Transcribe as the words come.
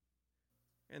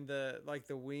And the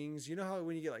wings, you know how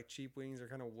when you get like cheap wings, they're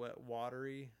kind of wet,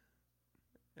 watery,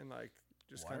 and like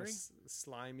just kind of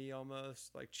slimy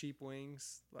almost, like cheap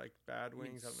wings, like bad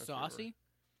wings. I don't know saucy?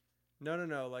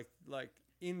 No. Like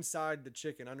inside the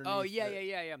chicken underneath. Oh yeah.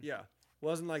 Yeah,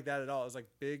 wasn't like that at all. It was like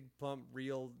big, plump,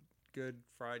 real good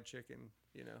fried chicken.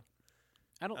 You know.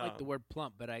 I don't like the word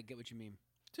plump, but I get what you mean.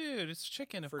 Dude, it's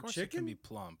chicken. Of course it can be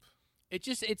plump. It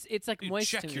just it's like Dude, moist.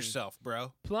 check to me. yourself,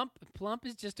 bro. Plump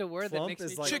is just a word that makes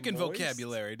me like chicken moist?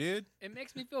 vocabulary, dude. It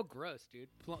makes me feel gross, dude.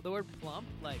 The word plump,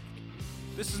 like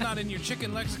This is not in your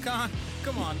chicken lexicon.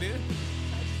 Come on, dude.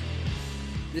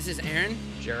 this is Aaron.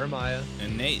 Jeremiah,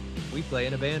 And Nate. we play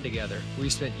in a band together. We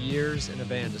spent years in a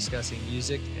band discussing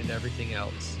music and everything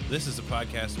else. This is a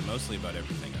podcast mostly about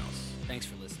everything else. Thanks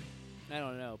for listening. I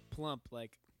don't know, plump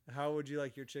like. How would you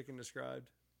like your chicken described?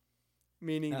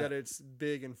 Meaning that it's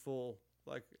big and full.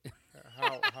 Like,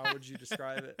 how would you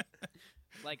describe it?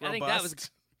 Like I think that was.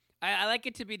 I like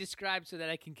it to be described so that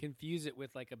I can confuse it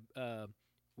with like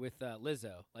with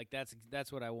Lizzo. Like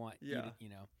that's what I want. Yeah. You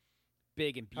know,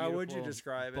 big and beautiful. How would you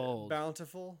describe bold. it?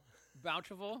 Bountiful?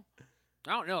 Bountiful?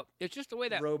 I don't know. It's just the way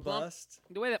that robust.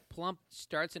 Plump, the way that plump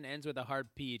starts and ends with a hard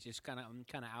P. It's just I'm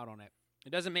kind of out on it. It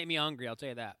doesn't make me hungry. I'll tell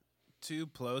you that. 2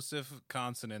 plosive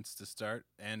consonants to start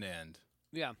and end.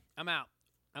 Yeah, I'm out.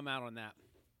 I'm out on that.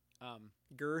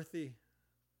 Girthy.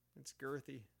 It's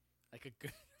girthy. Like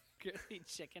a girthy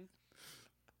chicken,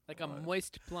 like a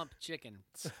moist, plump chicken.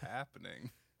 What's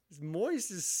happening?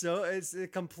 Moist is it's a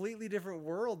completely different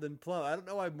world than plump. I don't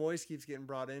know why moist keeps getting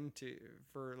brought into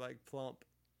for like plump.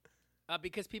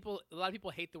 Because a lot of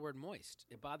people hate the word moist.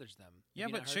 It bothers them. Yeah,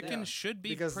 but chicken should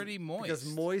be pretty moist. Because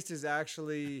moist is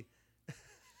actually,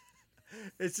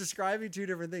 it's describing 2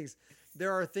 different things.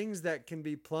 There are things that can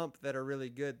be plump that are really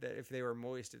good that if they were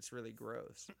moist, it's really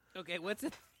gross. Okay, what's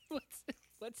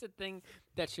the thing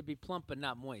that should be plump but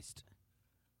not moist?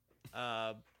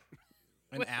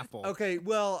 An apple. Okay,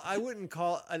 well, I wouldn't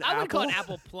call an apple. I would call an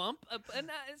apple plump. An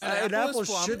apple is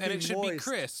plump should and be it should moist. be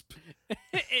crisp.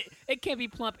 It can't be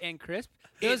plump and crisp.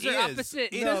 Those are is.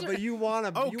 opposite. No, but you want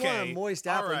a moist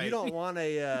apple. All right. You don't want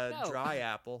a No. dry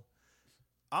apple.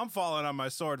 I'm falling on my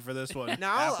sword for this one.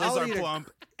 Now, Apples I'll are eat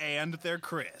plump and they're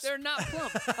crisp. they're not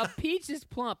plump. A peach is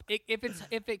plump.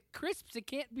 If it crisps, it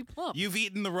can't be plump. You've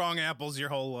eaten the wrong apples your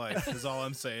whole life, is all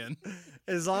I'm saying.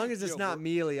 As long as it's not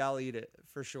mealy, I'll eat it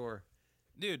for sure.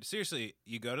 Dude, seriously,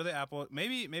 you go to the apple.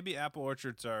 Maybe apple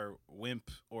orchards are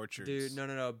wimp orchards. Dude,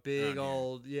 no. Big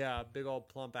old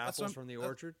plump apples from the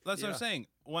orchard. That's what I'm saying.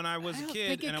 When I was a don't kid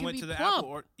think it and I can went be to the plump. apple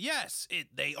orchard, yes,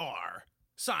 they are.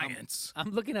 Science. I'm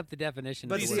looking up the definition.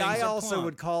 But of see, the word. I things are also plump.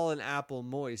 would call an apple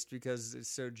moist because it's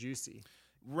so juicy.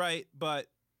 Right, but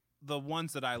the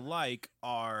ones that I like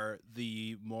are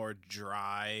the more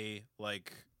dry,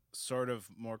 like sort of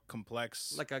more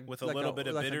complex, with a little bit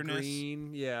of bitterness.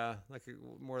 Green, like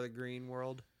more of the green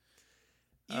world.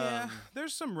 Yeah,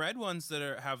 there's some red ones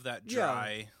that have that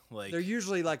dry, like they're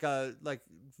usually like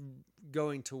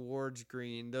going towards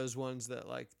green. Those ones that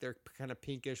like they're kind of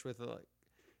pinkish with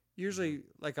usually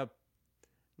like a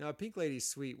pink lady's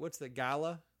sweet. What's the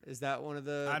Gala? Is that one of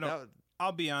the?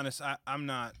 I'll be honest.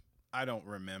 I don't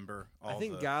remember. I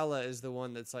think Gala is the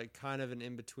one that's like kind of an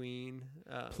in between.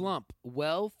 Plump,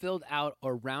 well filled out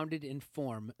or rounded in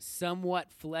form,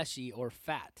 somewhat fleshy or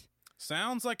fat.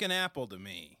 Sounds like an apple to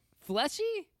me.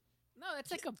 Fleshy? No,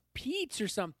 it's like a peach or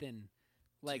something.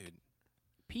 Like Dude,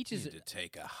 peaches. need to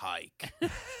take a hike.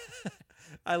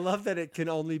 I love that it can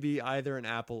only be either an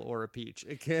apple or a peach.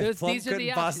 It can't. These are the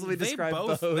couldn't possibly They describe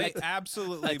both. both. They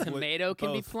absolutely. A tomato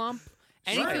can be both. plump.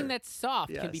 Anything Sure. that's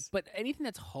soft can be, Yes. but anything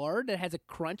that's hard that has a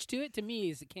crunch to it, to me,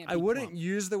 it can't. I be wouldn't plump.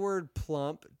 use the word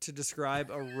plump to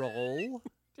describe a roll,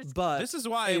 but This is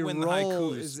why I a win the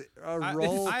roll haikus. is a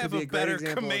roll. I have could be a great better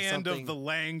example command something. of the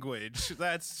language.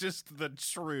 That's just the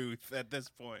truth at this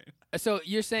point. So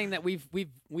you're saying that we've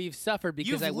suffered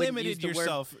because You've I wouldn't use limited the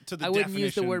yourself word, to the I wouldn't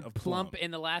use the definition word of plump plump. in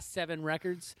the last 7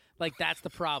 records. Like that's the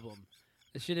problem.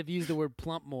 I should have used the word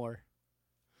plump more.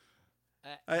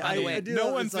 By the way, I do No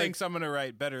know, one it's like- thinks I'm going to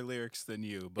write better lyrics than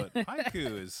you, but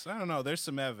haikus, I don't know. There's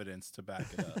some evidence to back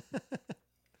it up.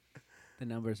 the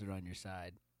numbers are on your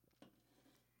side.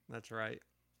 That's right.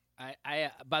 I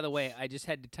by the way, I just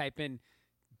had to type in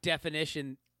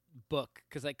definition book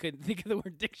because I couldn't think of the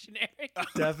word dictionary.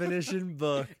 Definition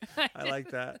book. I like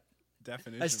that.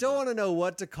 Definition. I still want to know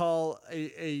what to call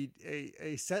a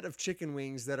set of chicken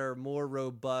wings that are more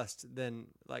robust than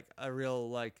like a real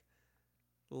like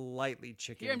lightly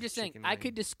chicken. Here I'm just saying, chicken I wing.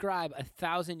 could describe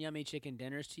 1,000 yummy chicken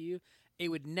dinners to you. It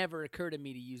would never occur to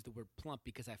me to use the word plump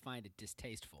because I find it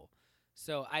distasteful.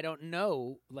 So I don't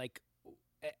know. Like,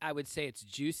 I would say it's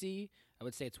juicy. I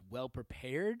would say it's well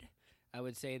prepared. I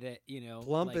would say that,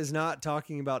 plump is not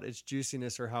talking about its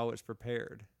juiciness or how it's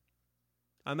prepared.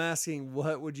 I'm asking,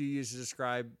 what would you use to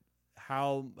describe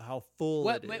how full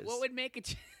it is? What would make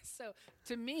it? So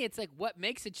to me, it's like what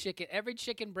makes a chicken. Every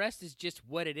chicken breast is just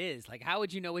what it is. Like, how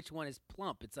would you know which one is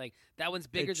plump? It's like that one's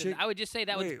bigger than. I would just say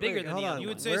that one's bigger than the other. You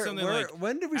would say something like,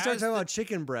 when did we start talking about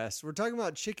chicken breasts? We're talking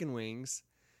about chicken wings,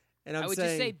 and I would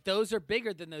just say those are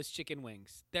bigger than those chicken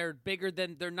wings. They're bigger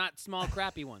than. They're not small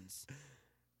crappy ones.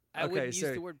 I wouldn't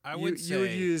use the word. You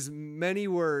would use many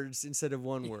words instead of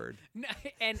one word.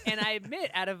 and I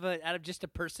admit, out of just a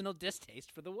personal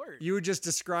distaste for the word, you would just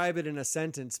describe it in a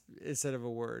sentence instead of a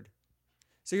word.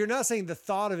 So you're not saying the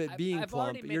thought of it being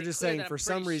plump. You're just saying for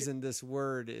some reason this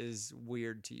word is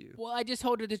weird to you. Well, I just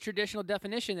hold to the traditional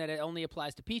definition that it only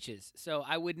applies to peaches. So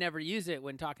I would never use it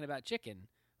when talking about chicken.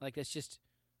 Like that's just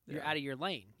you're out of your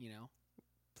lane,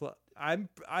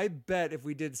 I bet if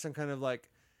we did some kind of like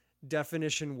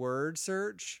definition word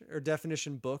search or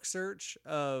definition book search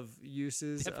of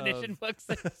uses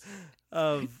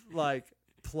of like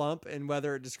plump and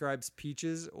whether it describes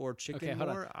peaches or chicken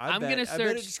more. I bet it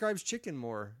describes chicken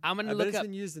more. I'm gonna look bet it's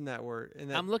been used in that word.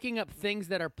 I'm looking up things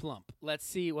that are plump. Let's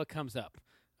see what comes up.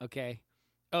 Okay.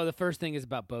 Oh, the first thing is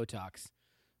about Botox.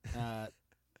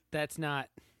 That's not.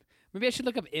 Maybe I should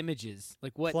look up images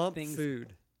like what plump things.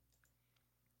 Food.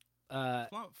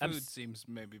 Plump food seems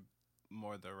maybe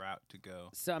more the route to go.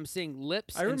 So I'm seeing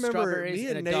lips. I remember strawberries me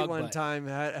and a Nate one butt. time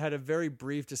had a very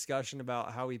brief discussion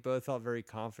about how we both felt very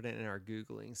confident in our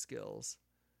Googling skills.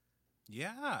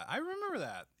 Yeah, I remember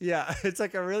that. Yeah, it's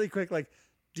like a really quick like,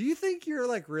 do you think you're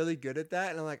like really good at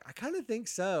that? And I'm like, I kind of think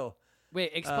so.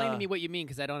 Wait, explain to me what you mean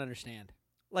because I don't understand.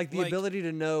 Like the ability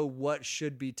to know what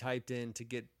should be typed in to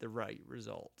get the right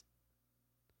result.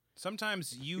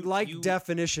 Sometimes you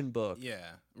definition book. Yeah,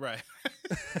 right.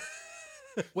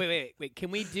 Wait.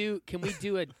 Can we do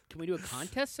a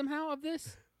contest somehow of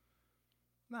this?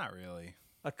 Not really.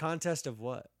 A contest of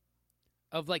what?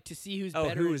 Of like to see who's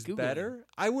better. Who's better?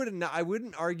 I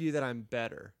wouldn't argue that I'm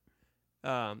better.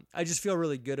 I just feel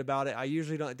really good about it. I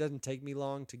usually don't. It doesn't take me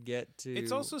long to get to.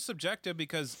 It's also subjective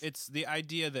because it's the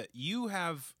idea that you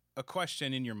have a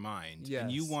question in your mind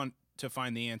and you want to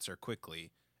find the answer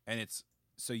quickly, and it's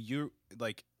so you're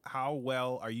like, how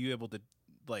well are you able to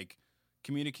like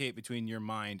communicate between your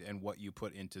mind and what you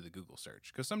put into the Google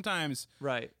search? Because sometimes,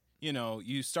 right,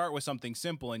 you start with something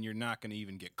simple and you're not going to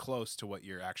even get close to what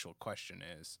your actual question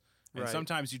is. And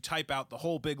sometimes you type out the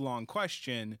whole big long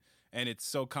question and it's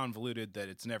so convoluted that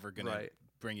it's never going to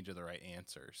bring you to the right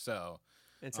answer. So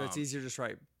it's easier to just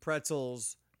write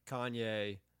pretzels,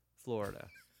 Kanye, Florida.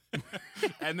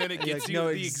 And then it gets the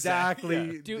exact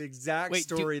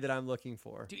story that I'm looking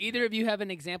for. Do either of you have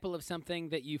an example of something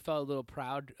that you felt a little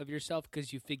proud of yourself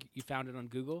because you found it on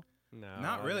Google? No,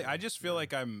 not really. I just feel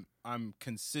like I'm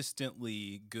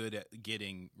consistently good at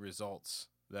getting results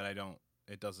that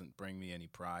it doesn't bring me any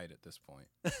pride at this point.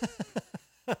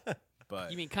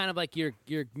 But you mean kind of like your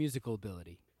musical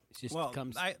ability? It just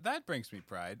comes. That brings me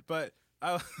pride, but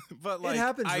like it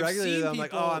happens regularly. I'm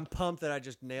like, I'm pumped that I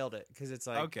just nailed it because it's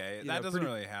like okay, that doesn't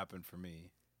really happen for me.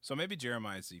 So maybe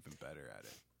Jeremiah's even better at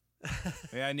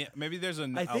it. Maybe there's a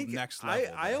next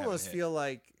level. I almost feel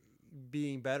like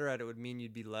being better at it would mean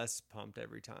you'd be less pumped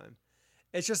every time.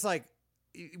 It's just like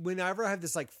whenever I have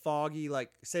this like foggy,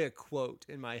 like say a quote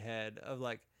in my head of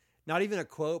like not even a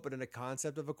quote, but in a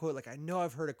concept of a quote. Like I know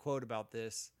I've heard a quote about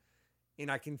this, and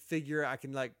I can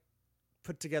like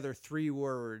put together 3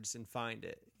 words and find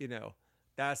it.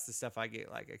 That's the stuff I get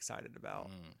like excited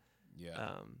about.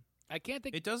 I can't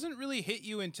think. It doesn't really hit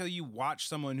you until you watch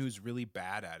someone who's really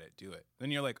bad at it do it.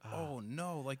 Then you're like, oh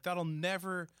no, like that'll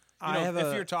never.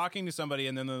 If you're talking to somebody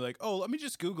and then they're like, oh, let me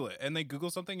just Google it, and they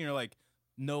Google something, and you're like,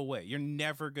 no way, you're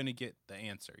never gonna get the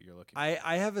answer you're looking for.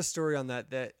 I have a story on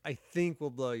that I think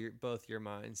will blow both your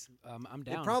minds. I'm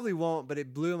down. It probably won't, but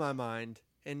it blew my mind.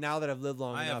 And now that I've lived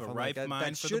long enough, have a ripe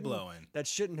mind for the blowing. That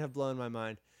shouldn't have blown my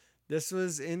mind. This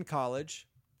was in college.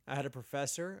 I had a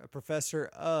professor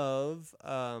of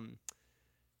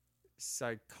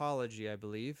psychology, I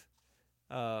believe.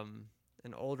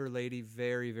 An older lady,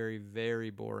 very, very,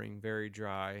 very boring, very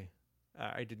dry.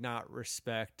 I did not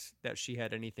respect that she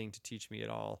had anything to teach me at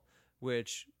all,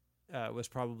 which was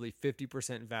probably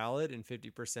 50% valid and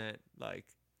 50% like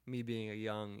me being a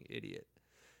young idiot.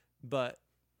 But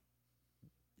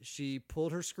she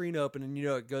pulled her screen open and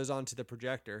it goes onto the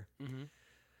projector. Mm-hmm.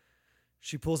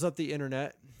 She pulls up the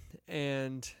internet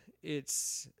and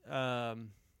it's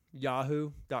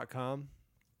yahoo.com.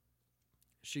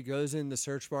 She goes in the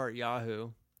search bar at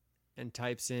Yahoo and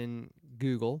types in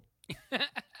Google.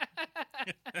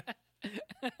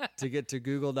 to get to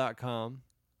google.com,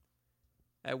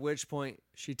 at which point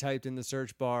she typed in the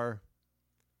search bar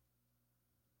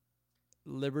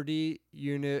Liberty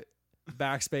Unit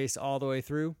backspace all the way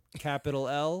through, capital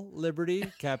L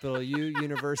Liberty, capital U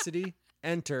University,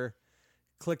 enter,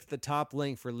 clicked the top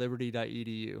link for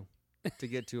liberty.edu to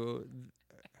get to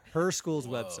her school's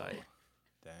website.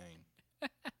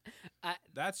 Dang.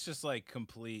 That's just like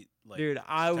complete, like, dude,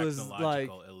 I was like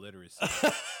technological illiteracy.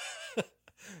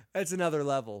 That's another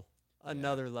level.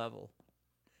 Another level.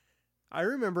 I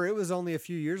remember it was only a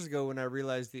few years ago when I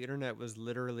realized the internet was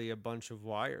literally a bunch of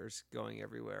wires going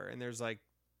everywhere, and there's like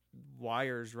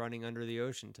wires running under the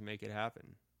ocean to make it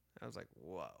happen. I was like,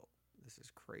 whoa, this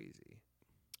is crazy.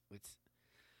 It's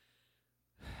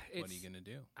What are you gonna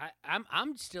do?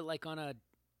 I'm still like on a.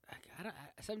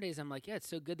 Some days I'm like, yeah, it's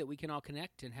so good that we can all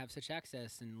connect and have such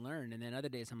access and learn, and then other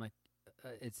days I'm like,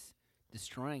 it's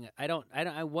destroying it.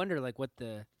 I wonder like what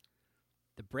the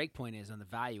break point is on the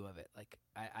value of it. Like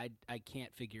I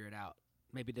can't figure it out.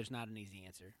 Maybe there's not an easy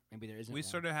answer. Maybe there isn't. We one.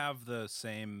 sort of have the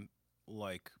same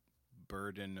like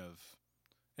burden of.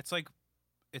 It's like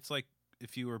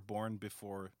if you were born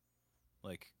before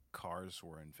like cars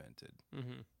were invented.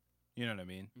 Mm-hmm. You know what I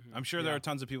mean? Mm-hmm. I'm sure there are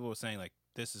tons of people who are saying like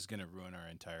this is going to ruin our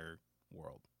entire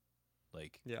world.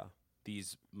 Like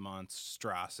these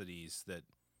monstrosities that,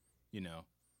 you know,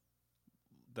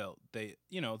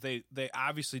 they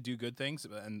obviously do good things,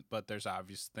 but there's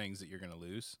obvious things that you're going to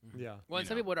lose. Yeah. Well, and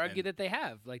some people would argue that they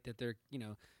have, like that they're, you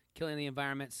know, killing the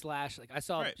environment / like I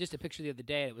saw just a picture the other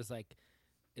day. It was like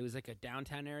a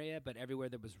downtown area, but everywhere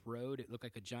there was road, it looked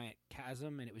like a giant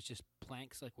chasm, and it was just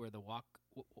planks, like where the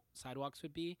sidewalks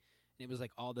would be, and it was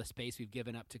like all the space we've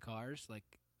given up to cars. Like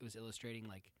it was illustrating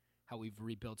like how we've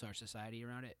rebuilt our society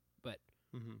around it. But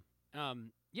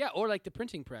or like the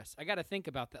printing press. I got to think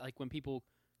about that. Like when people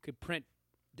could print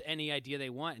any idea they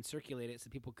want and circulate it, so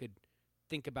people could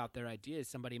think about their ideas.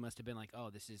 Somebody must have been like, "Oh,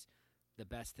 this is the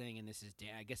best thing," and this is.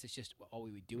 I guess it's just all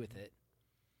we would do with it.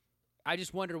 I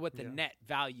just wonder what the net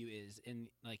value is, and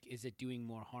like, is it doing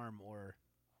more harm or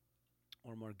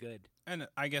more good? And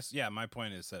I guess, my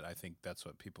point is that I think that's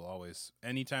what people always.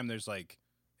 Anytime there's like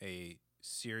a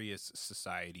serious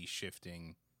society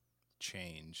shifting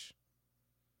change,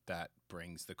 that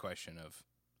brings the question of,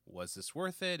 was this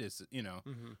worth it? Is I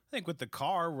think with the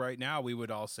car right now, we would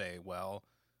all say, well,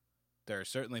 there are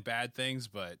certainly bad things,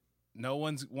 but no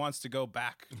one wants to go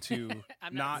back to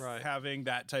not having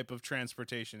that type of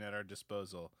transportation at our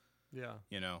disposal. Yeah.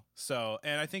 So,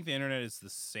 and I think the internet is the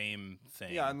same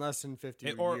thing. Yeah, unless in 50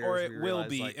 years. Or it will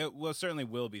be. Like, it will certainly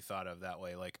will be thought of that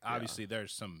way. Like, obviously,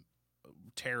 there's some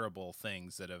terrible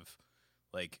things that have,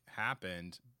 like,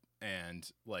 happened and,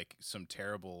 like, some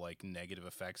terrible, like, negative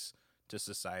effects to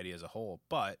society as a whole.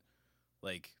 But,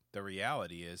 like, the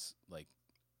reality is, like,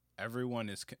 everyone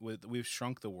is, we've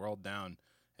shrunk the world down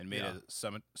and made it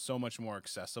so much more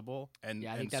accessible. And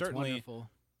I think that's wonderful.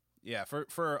 Yeah,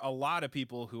 for a lot of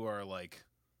people who are like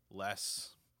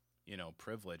less,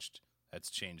 privileged, that's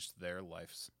changed their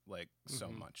lives like so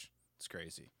much. It's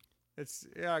crazy.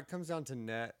 It comes down to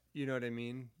net, you know what I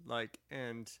mean? Like,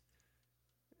 and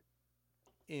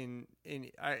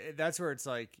that's where it's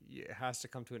like it has to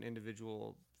come to an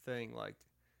individual thing. Like,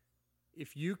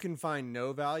 if you can find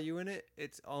no value in it,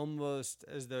 it's almost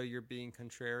as though you're being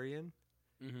contrarian.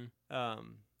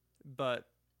 But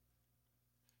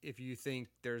if you think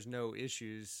there's no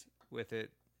issues with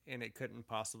it and it couldn't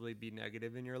possibly be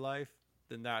negative in your life,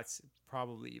 then that's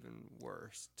probably even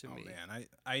worse to me. Oh man,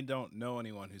 I don't know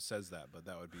anyone who says that, but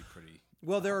that would be pretty.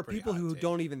 Well, there are people who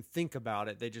don't even think about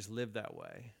it; they just live that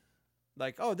way.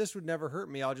 Like, oh, this would never hurt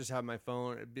me. I'll just have my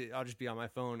phone. I'll just be on my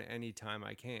phone anytime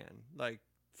I can. Like,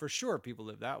 for sure, people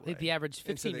live that way. Like the average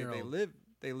 15-year-old,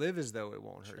 they live as though it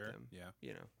won't hurt them.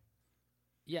 Yeah,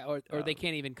 Yeah, or they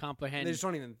can't even comprehend. They just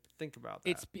don't even think about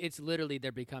that. It's literally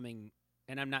they're becoming,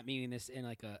 and I'm not meaning this in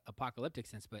like a apocalyptic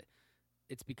sense, but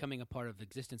it's becoming a part of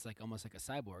existence, like almost like a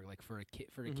cyborg. Like for a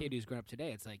kid who's grown up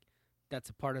today, it's like that's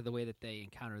a part of the way that they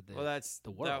encounter the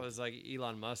world. That was like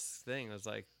Elon Musk's thing. It was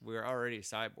like we're already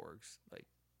cyborgs. Like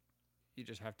you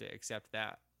just have to accept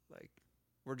that. Like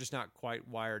we're just not quite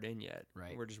wired in yet.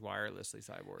 Right. We're just wirelessly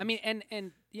cyborgs. I mean,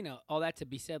 and all that to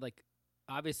be said, like.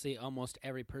 Obviously, almost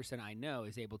every person I know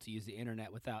is able to use the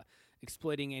internet without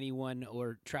exploiting anyone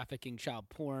or trafficking child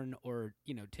porn or,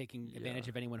 taking advantage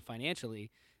of anyone financially.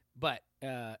 But,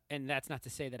 and that's not to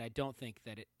say that I don't think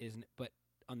that it isn't. But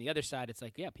on the other side, it's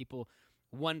like,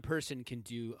 one person can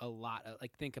do a lot.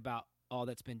 Like, think about all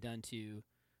that's been done to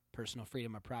personal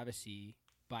freedom or privacy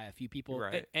by a few people.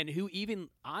 Right. And who even,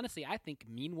 honestly, I think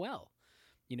mean well.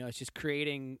 You know, it's just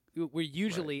creating. We're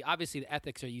usually obviously the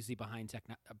ethics are usually behind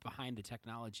the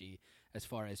technology as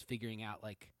far as figuring out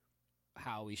like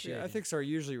how we should. Yeah, ethics are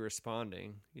usually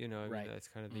responding. You know, I mean, Right. that's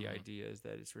kind of the idea is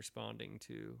that it's responding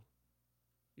to,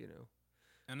 you know.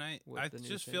 And I what the new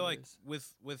just thing feel like is.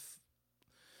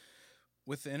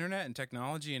 with the internet and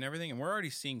technology and everything, and we're already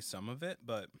seeing some of it,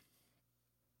 but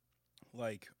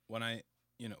like when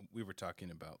we were talking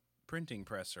about printing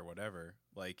press or whatever,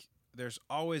 like there's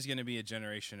always going to be a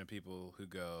generation of people who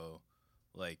go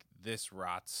like, this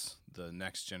rots the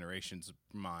next generation's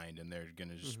mind, and they're going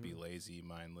to just be lazy,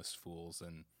 mindless fools.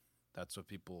 And that's what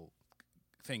people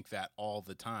think that all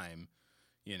the time,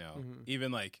 you know,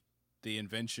 even like the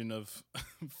invention of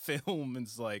film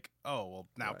is like, oh, well,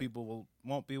 now people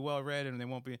won't be well read and they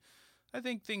won't be. I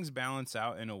think things balance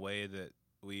out in a way that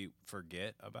we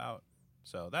forget about.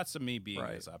 So that's me being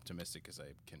as optimistic as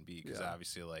I can be, because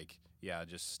obviously, like,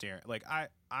 just staring. Like,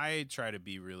 I try to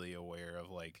be really aware of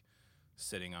like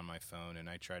sitting on my phone, and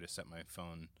I try to set my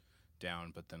phone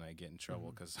down, but then I get in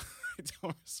trouble because I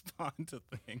don't respond to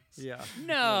things. Yeah.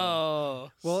 No.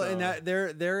 Well, So, and that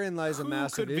therein lies a who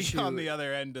massive could issue. be on the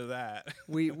other end of that?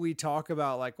 we talk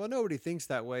about like, well, nobody thinks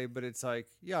that way, but it's like,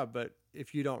 yeah, but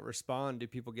if you don't respond, do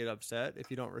people get upset if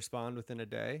you don't respond within a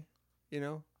day? You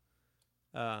know,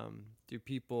 do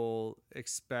people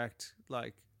expect,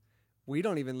 like, we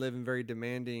don't even live in very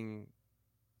demanding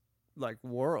like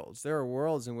worlds. There are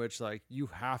worlds in which like you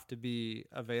have to be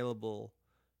available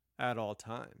at all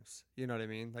times. You know what I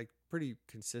mean? Like pretty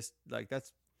consistent. Like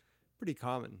that's pretty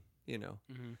common, you know,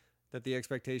 that the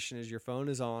expectation is your phone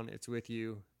is on, it's with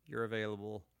you, you're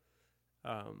available.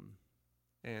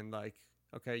 And like,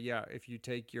 okay, yeah, if you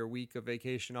take your week of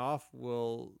vacation off,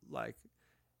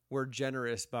 we're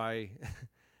generous by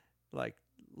like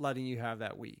letting you have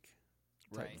that week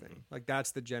type thing. Like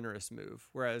that's the generous move.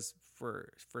 Whereas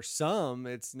for some,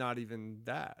 it's not even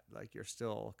that. Like you're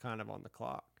still kind of on the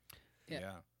clock.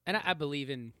 Yeah. And I believe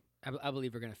I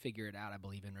believe we're going to figure it out. I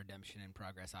believe in redemption and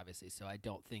progress, obviously. So I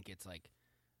don't think it's like,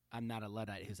 I'm not a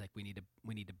Luddite who's like, we need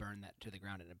to burn that to the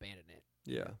ground and abandon it.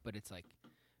 Yeah. But it's like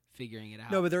figuring it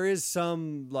out. No, but there is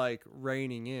some like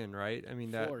reining in, right? I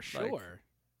mean, that for sure. Like,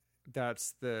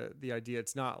 that's the idea.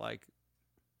 It's not like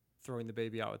throwing the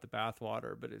baby out with the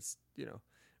bathwater, but it's, you know,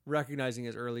 recognizing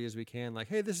as early as we can, like,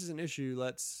 hey, this is an issue.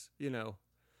 Let's, you know,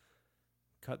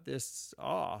 cut this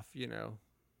off, you know.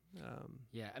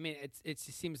 Yeah, I mean, it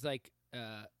seems like,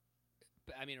 I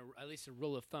mean, at least a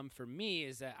rule of thumb for me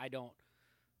is that I don't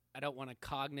want to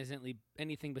cognizantly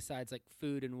anything besides like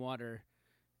food and water,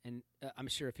 and I'm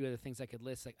sure a few other things I could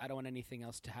list. Like, I don't want anything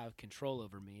else to have control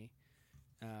over me.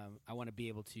 I want to be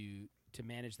able to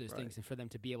manage those things, and for them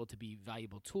to be able to be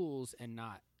valuable tools and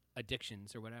not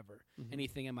addictions or whatever.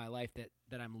 Anything in my life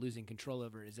that I'm losing control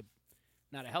over is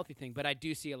not a healthy thing. But I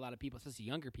do see a lot of people, especially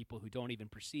younger people, who don't even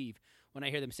perceive when I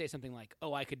hear them say something like,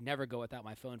 oh, I could never go without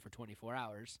my phone for 24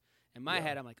 hours. In my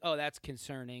head, I'm like, oh, that's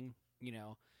concerning, you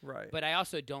know. Right. But I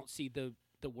also don't see the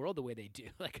world the way they do.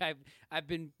 Like I've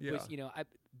been, you know, I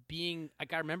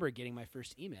remember getting my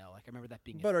first email. Like I remember that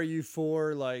being. But are you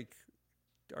for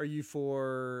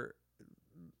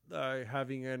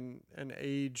having an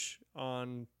age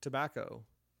on tobacco,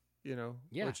 you know,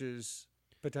 which is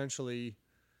potentially,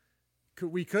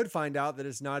 we could find out that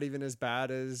it's not even as bad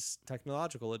as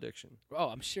technological addiction. Oh,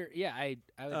 I'm sure. Yeah, I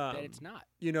would bet it's not.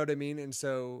 You know what I mean? And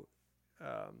so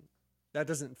that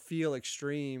doesn't feel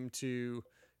extreme to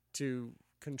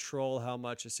control how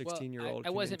much a 16-year-old.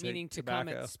 I wasn't meaning to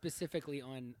tobacco. comment specifically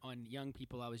on young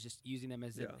people. I was just using them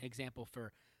as an example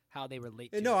for how they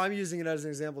relate to No, it. I'm using it as an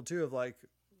example too of like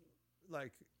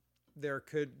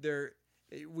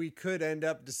we could end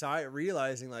up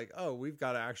realizing like, oh, we've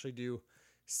got to actually do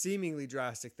seemingly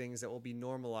drastic things that will be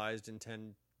normalized in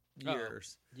 10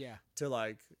 years. Yeah. To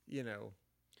like, you know,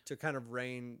 to kind of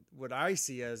rein what I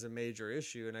see as a major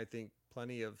issue. And I think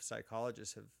plenty of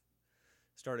psychologists have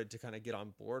started to kind of get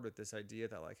on board with this idea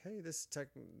that like, hey,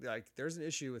 there's an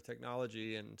issue with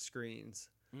technology and screens.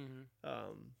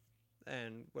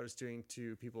 And what it's doing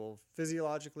to people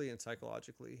physiologically and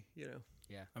psychologically, you know?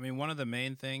 Yeah. I mean, one of the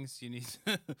main things you need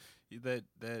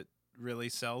that really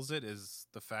sells it is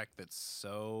the fact that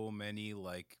so many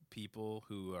like people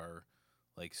who are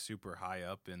like super high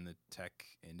up in the tech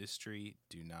industry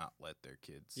do not let their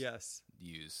kids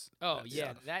use. Oh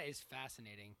yeah, stuff. that is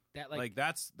fascinating. That like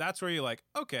that's where you're like,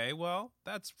 okay, well,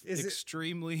 that's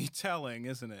extremely telling,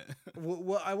 isn't it?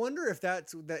 Well, I wonder if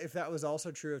that was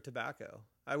also true of tobacco.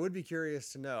 I would be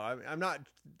curious to know.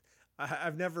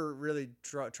 I've never really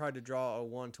tried to draw a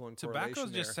one-to-one correlation.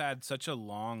 Tobacco's just had such a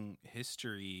long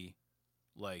history.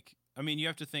 Like, I mean, you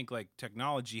have to think like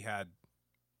technology had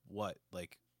what,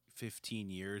 like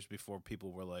 15 years before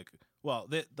people were like, well,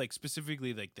 like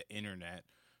specifically like the internet,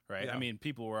 right? Yeah. I mean,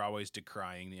 people were always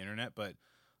decrying the internet, but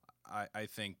I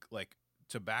think like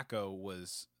tobacco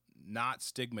was not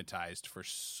stigmatized for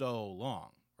so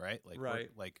long, right? Like, right.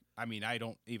 Like, I mean, I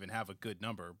don't even have a good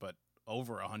number, but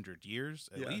over 100 years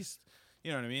at least,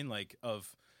 you know what I mean? Like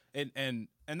and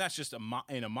that's just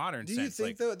in a modern sense. Do you think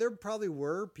like, though there probably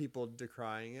were people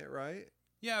decrying it, right?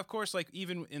 Yeah, of course. Like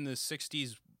even in the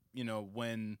 60s, you know,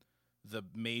 when the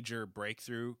major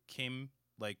breakthrough came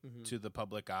like to the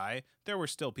public eye, there were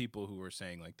still people who were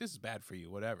saying like, this is bad for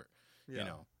you, whatever, you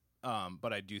know?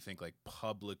 But I do think like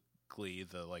publicly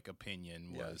the like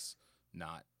opinion was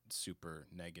not super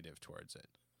negative towards it.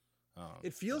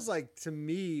 It feels like to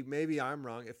me, maybe I'm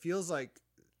wrong. It feels like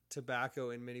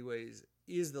tobacco in many ways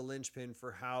is the linchpin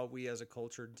for how we as a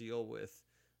culture deal with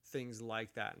things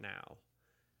like that now.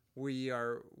 We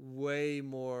are way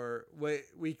more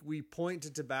we point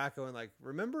to tobacco and like,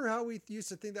 remember how we used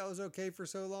to think that was okay for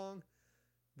so long?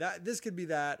 That this could be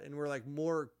that, and we're like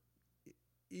more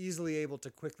easily able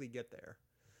to quickly get there.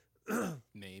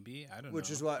 Maybe, I don't know. Which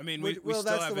is what I mean. We still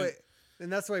that's haven't. the way,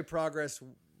 and that's the way progress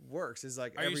works. Is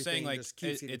like Are you everything saying like just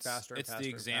keeps getting faster and it's faster. the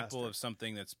and example faster. of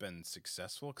something that's been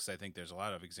successful? Because I think there's a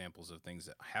lot of examples of things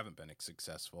that haven't been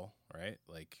successful, right?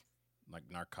 Like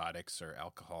narcotics or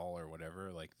alcohol or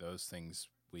whatever. Like those things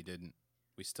we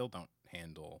still don't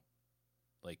handle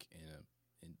like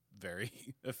in a very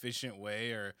efficient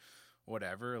way or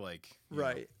whatever. Like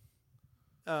right.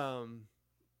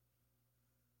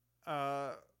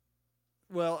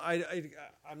 Well,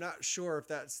 I'm not sure if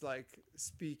that's like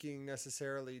speaking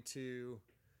necessarily to.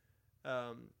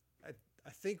 I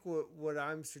think what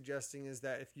I'm suggesting is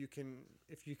that if you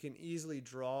can easily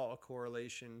draw a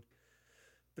correlation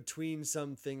between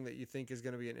something that you think is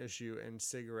going to be an issue and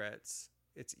cigarettes,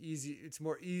 it's easy. It's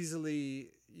more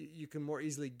easily you can more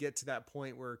easily get to that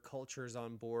point where culture is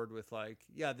on board with like,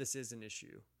 yeah, this is an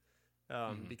issue,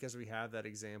 because we have that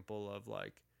example of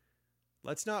like,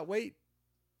 let's not wait.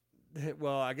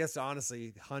 Well, I guess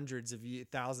honestly, hundreds of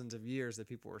thousands of years that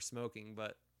people were smoking,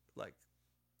 but like,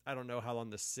 I don't know how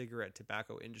long the cigarette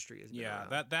tobacco industry has been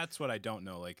around. That's what I don't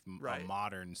know. Like Right. a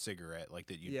modern cigarette, like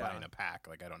that you buy in a pack.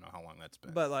 Like I don't know how long that's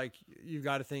been. But like, you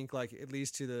got to think like at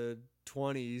least to the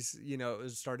 20s, you know, it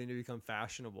was starting to become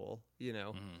fashionable, you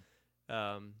know.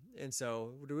 And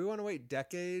so do we want to wait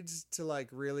decades to like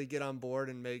really get on board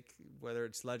and make, whether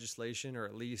it's legislation or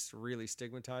at least really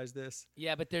stigmatize this?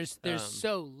 Yeah, but there's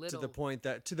so little to the point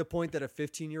that a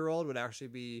 15-year-old would actually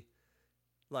be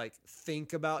like,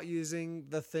 think about using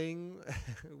the thing,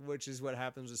 which is what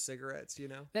happens with cigarettes, you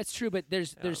know? That's true, but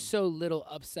there's so little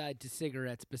upside to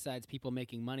cigarettes besides people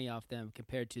making money off them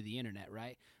compared to the internet,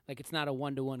 right? Like it's not a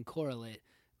 1-to-1 correlate.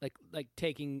 Like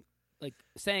taking like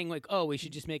saying like, oh, we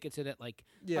should just make it so that like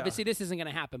obviously this isn't going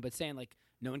to happen, but saying like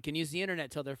no one can use the internet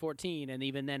till they're 14, and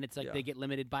even then it's like they get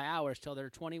limited by hours till they're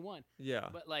 21. Yeah.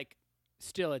 But like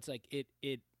still it's like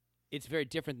it's very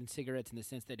different than cigarettes in the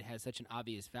sense that it has such an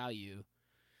obvious value.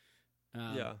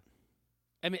 I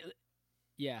mean,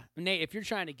 Nate, if you're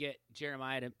trying to get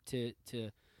Jeremiah to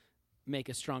make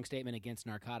a strong statement against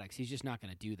narcotics, he's just not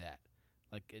going to do that.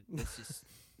 Like it's just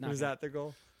not. Was that the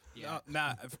goal? Yeah,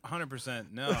 not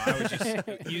 100%. No, I was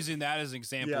just using that as an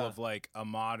example of like a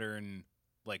modern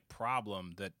like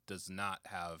problem that does not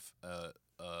have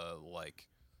a like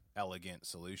elegant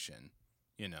solution.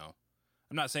 You know,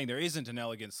 I'm not saying there isn't an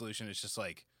elegant solution. It's just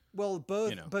like, well,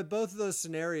 both, but both of those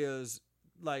scenarios,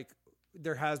 like,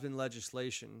 there has been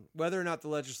legislation. Whether or not the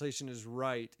legislation is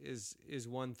right is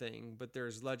one thing, but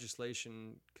there's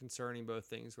legislation concerning both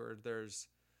things where there's.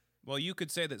 Well, you could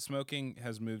say that smoking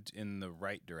has moved in the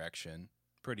right direction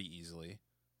pretty easily,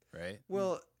 right?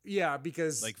 Well, yeah,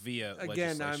 because like via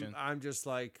again, legislation. I'm just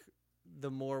like,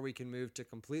 the more we can move to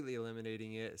completely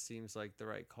eliminating it, seems like the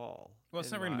right call. Well,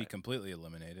 it's never going to be completely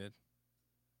eliminated,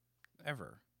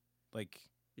 ever. Like.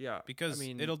 Yeah, because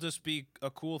it'll just be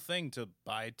a cool thing to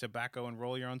buy tobacco and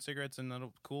roll your own cigarettes, and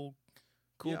that'll cool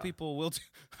people will.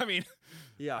 I mean,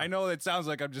 I know it sounds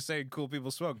like I'm just saying cool people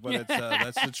smoke, but it's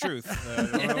that's the truth.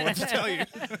 I don't know what to tell you.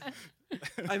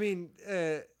 I mean,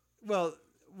 well,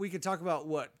 we could talk about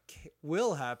what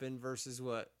will happen versus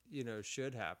what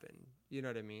should happen. You know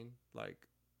what I mean? Like,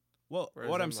 well,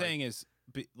 what I'm saying is,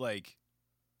 like,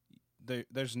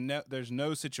 there's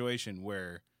no situation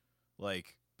where,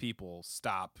 like, people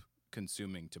stop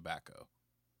consuming tobacco.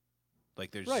 Like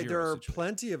there's right. There are situation.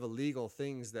 Plenty of illegal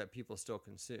things that people still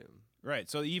consume. Right.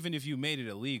 So even if you made it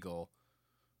illegal,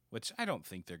 which I don't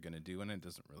think they're going to do, and it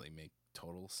doesn't really make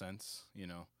total sense,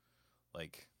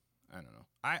 like I don't know.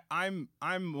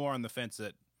 I'm more on the fence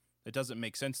that It doesn't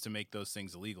make sense to make those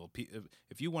things illegal.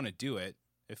 If you want to do it,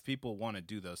 if people want to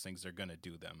do those things, they're going to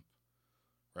do them,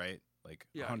 right? Like,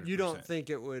 yeah, 100%. You don't think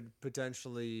it would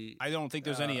potentially? I don't think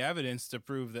there's any evidence to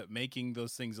prove that making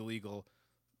those things illegal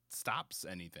stops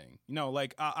anything.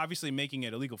 Like obviously making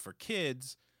it illegal for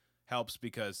kids helps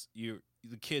because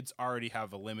the kids already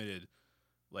have a limited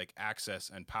like access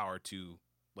and power to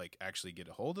like actually get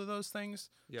a hold of those things.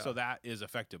 Yeah. So that is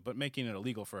effective. But making it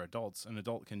illegal for adults, an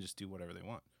adult can just do whatever they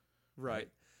want. Right.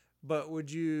 But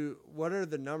what are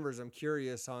the numbers? I'm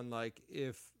curious on like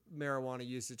if marijuana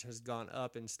usage has gone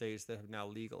up in states that have now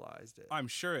legalized it. I'm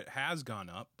sure it has gone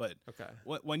up, but okay.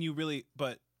 When you really,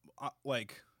 but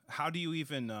like, how do you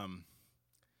even,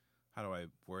 how do I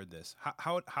word this?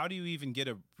 How do you even get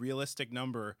a realistic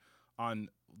number on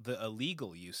the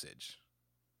illegal usage?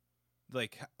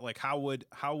 Like how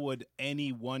would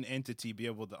any one entity be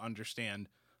able to understand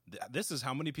this is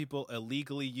how many people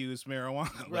illegally use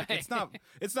marijuana? Like right.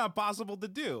 it's not possible to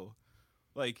do.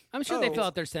 Like I'm sure they fill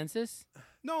out their census.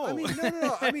 No, I mean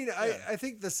no. I mean I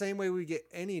think the same way we get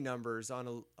any numbers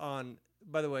on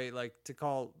by the way, like to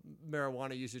call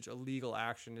marijuana usage a legal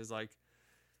action is like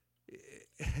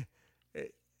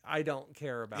I don't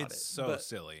care about it. It's so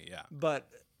silly, yeah. But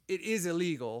it is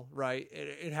illegal, right?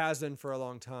 It has been for a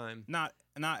long time. Not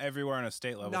everywhere on a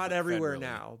state level. Not everywhere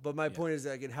now. But my point is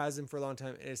like it has been for a long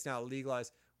time and it's now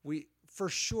legalized. For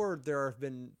sure there have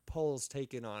been polls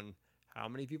taken on how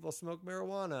many people smoke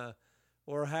marijuana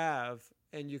or have,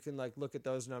 and you can like look at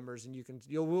those numbers and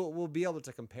we'll be able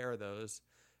to compare those.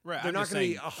 Right. They're not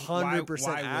going to be 100%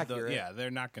 accurate.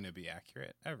 They're not going to be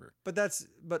accurate ever.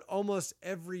 But almost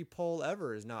every poll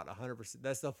ever is not 100%.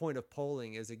 That's the point of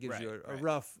polling is it gives you a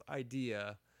rough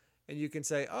idea. And you can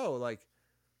say, oh, like,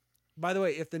 by the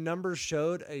way, if the numbers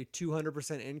showed a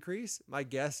 200% increase, my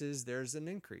guess is there's an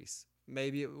increase.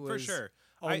 Maybe it was for sure.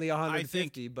 only 150, I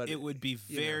think but it would be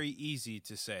very easy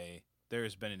to say there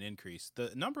has been an increase.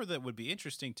 The number that would be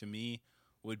interesting to me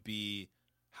would be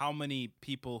how many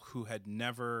people who had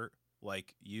never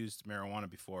like used marijuana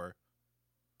before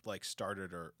like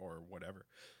started or whatever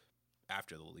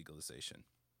after the legalization.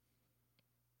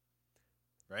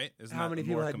 Right? Isn't how many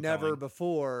people had never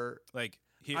before? Like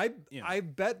I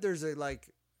bet there's a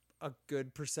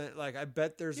good percent. Like I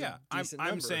bet there's a decent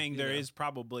number. I'm saying there is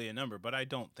probably a number, but I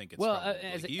don't think it's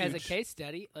as a case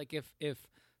study. Like if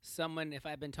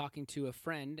I've been talking to a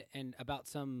friend and about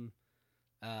some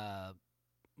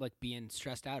like being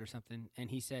stressed out or something, and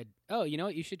he said, "Oh, you know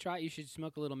what? You should try. You should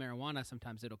smoke a little marijuana.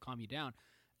 Sometimes it'll calm you down."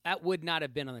 That would not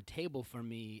have been on the table for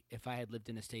me if I had lived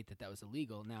in a state that was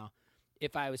illegal. Now,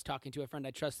 if I was talking to a friend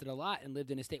I trusted a lot and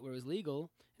lived in a state where it was legal,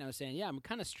 and I was saying, "Yeah, I'm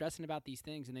kind of stressing about these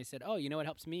things," and they said, "Oh, you know what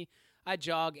helps me? I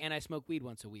jog and I smoke weed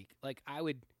once a week." Like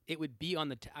it would be on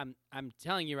the. I'm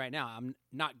telling you right now, I'm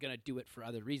not gonna do it for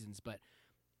other reasons, but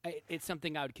it's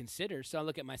something I would consider. So I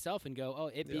look at myself and go, "Oh,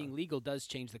 being legal does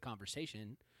change the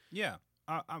conversation." Yeah,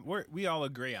 we all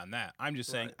agree on that. I'm just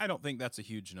saying I don't think that's a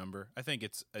huge number. I think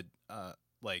it's I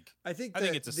think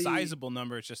it's a sizable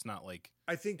number. It's just not like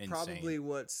I think insane. Probably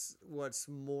what's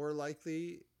more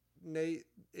likely, Nate,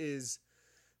 is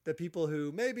the people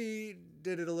who maybe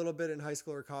did it a little bit in high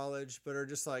school or college, but are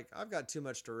just like, I've got too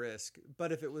much to risk.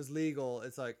 But if it was legal,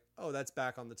 it's like, oh, that's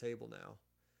back on the table now.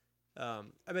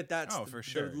 I bet that's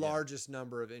the largest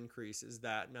number of increase is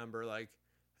that number. Like,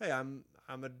 hey, I'm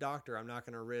a doctor. I'm not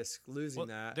going to risk losing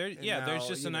that. There's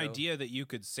just an idea that you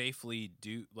could safely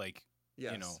do, like,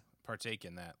 partake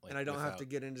in that. Like, and I don't have to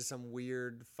get into some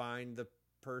weird find the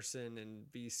person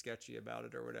and be sketchy about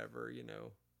it or whatever, 100%.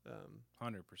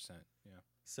 Yeah.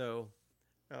 So,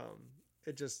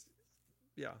 it just,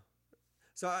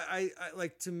 So I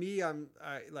like, to me, I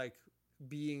like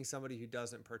being somebody who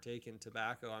doesn't partake in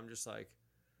tobacco. I'm just like,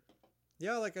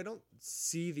 like I don't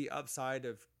see the upside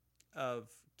of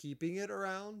keeping it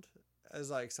around as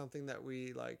like something that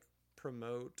we like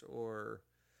promote or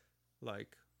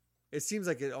like, it seems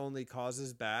like it only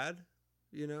causes bad,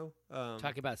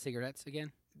 Talk about cigarettes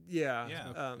again.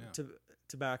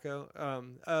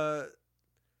 Tobacco.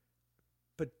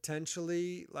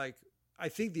 Potentially, like, I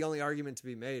think the only argument to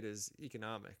be made is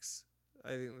economics. I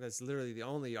think that's literally the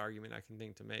only argument I can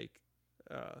think to make.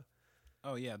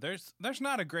 There's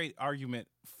not a great argument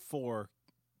for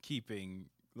keeping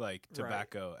like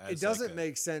tobacco. As it doesn't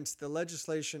make sense. The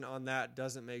legislation on that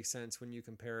doesn't make sense when you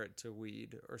compare it to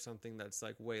weed or something that's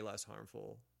like way less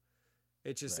harmful.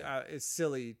 It just it's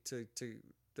silly to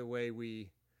the way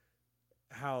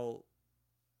how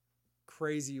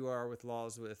crazy you are with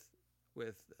laws with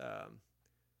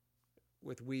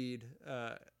weed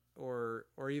or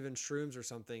even shrooms or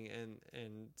something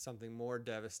and something more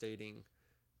devastating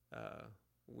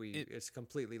it's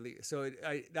completely legal. So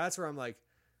that's where I'm like,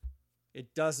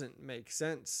 it doesn't make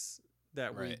sense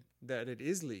that that it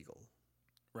is legal.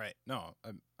 Right. No,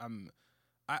 I'm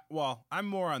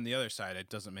more on the other side. It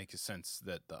doesn't make sense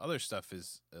that the other stuff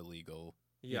is illegal.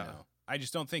 Yeah. You know? I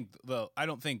just don't think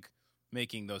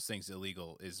making those things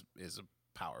illegal is a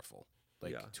powerful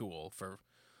tool for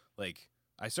like.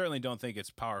 I certainly don't think it's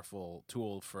a powerful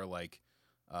tool for like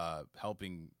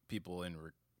helping people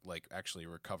actually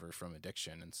recover from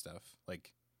addiction and stuff.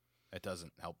 Like, it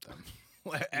doesn't help them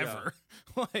ever.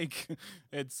 Like,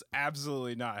 it's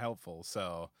absolutely not helpful.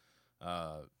 So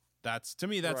that's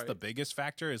the biggest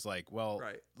factor is like,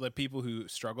 the people who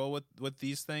struggle with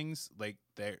these things, like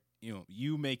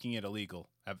you making it illegal,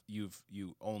 you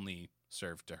only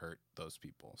serve to hurt those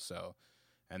people. So,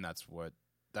 and that's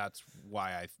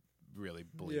why I really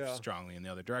believe strongly in the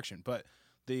other direction. But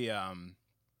the I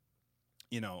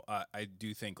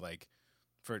do think like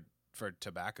for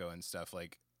tobacco and stuff,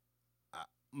 like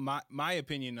my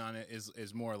opinion on it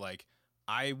is more like,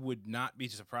 I would not be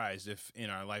surprised if in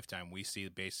our lifetime we see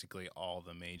basically all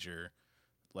the major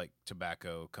like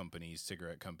tobacco companies,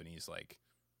 cigarette companies, like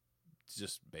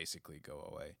just basically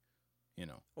go away,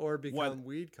 or become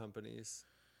weed companies.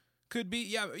 Could be,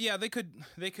 yeah. They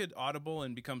could audible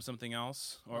and become something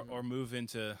else, or move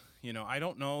into, I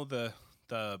don't know the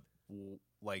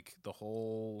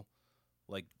whole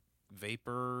like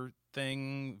vaping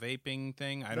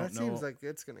thing. I don't know. That seems like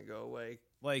it's gonna go away.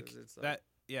 Like that.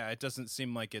 Yeah, it doesn't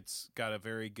seem like it's got a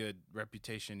very good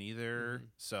reputation either. Mm-hmm.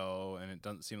 So, and it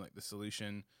doesn't seem like the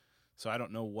solution. So I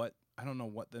don't know what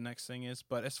the next thing is.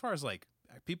 But as far as like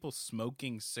people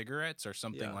smoking cigarettes or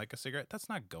something like a cigarette, that's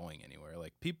not going anywhere.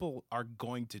 Like, people are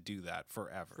going to do that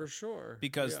forever, for sure,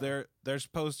 because there's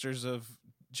posters of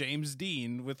James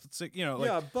Dean with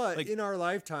but in our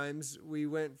lifetimes we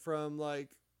went from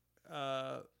like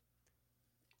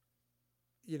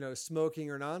smoking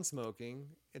or non-smoking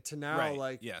to now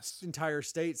entire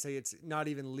states say it's not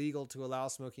even legal to allow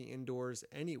smoking indoors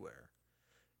anywhere.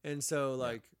 And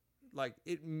so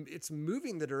it's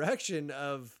moving the direction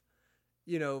of,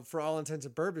 for all intents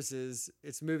and purposes,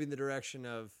 it's moving the direction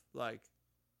of like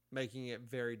making it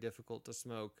very difficult to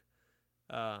smoke.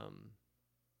 And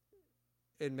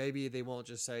maybe they won't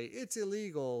just say it's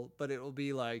illegal, but it will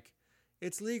be like,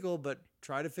 it's legal, but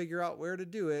try to figure out where to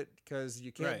do it, because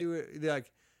you can't do it.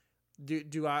 Like,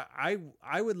 I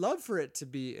would love for it to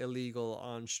be illegal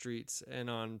on streets and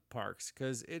on parks,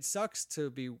 because it sucks to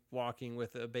be walking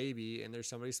with a baby and there's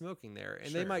somebody smoking there,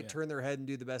 and they might turn their head and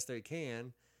do the best they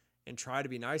can and try to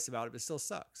be nice about it, but it still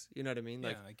sucks. You know what I mean?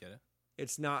 Like, I get it.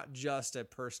 It's not just a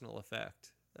personal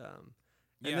effect.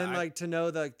 To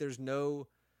know that like, there's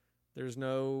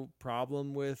no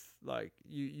problem with like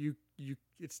you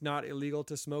it's not illegal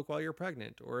to smoke while you're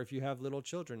pregnant, or if you have little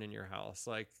children in your house.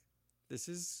 Like, this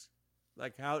is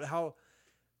like how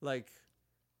like,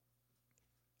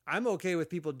 I'm okay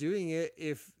with people doing it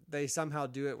if they somehow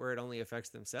do it where it only affects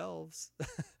themselves.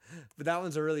 But that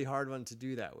one's a really hard one to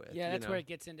do that with. Yeah, that's where it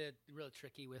gets into real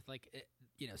tricky with like,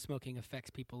 smoking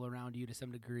affects people around you to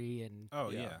some degree. And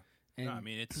And, no, I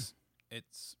mean,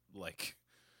 it's like,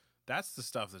 that's the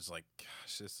stuff that's like,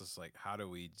 gosh, it's just like, how do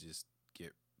we just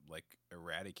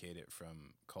eradicate it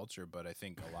from culture? But I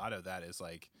think a lot of that is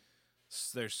like,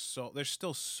 there's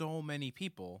still so many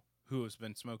people who have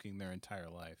been smoking their entire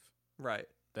life, right?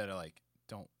 That are like,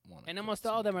 don't want to. And almost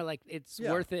all of them are like, it's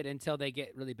worth it until they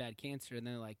get really bad cancer, and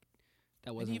they're like,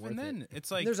 that wasn't worth it. Even then,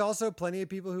 it's like, there's also plenty of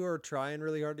people who are trying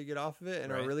really hard to get off of it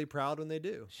and are really proud when they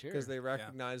do, because they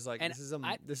recognize like, this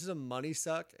is a money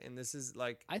suck, and this is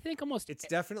like, I think it's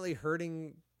definitely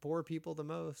hurting poor people the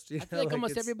most. I feel like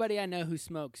almost everybody I know who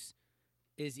smokes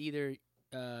is either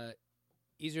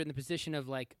in the position of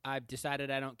like, I've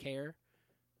decided I don't care,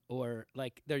 or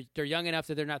like they're young enough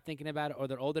that they're not thinking about it, or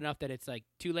they're old enough that it's like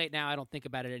too late now, I don't think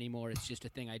about it anymore, it's just a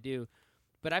thing I do.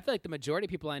 But I feel like the majority of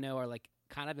people I know are like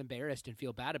kind of embarrassed and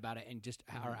feel bad about it, and just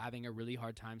are having a really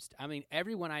hard time. I mean,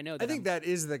 everyone I know. I think that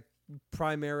is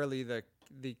primarily the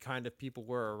kind of people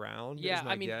we're around. Yeah,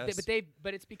 I mean,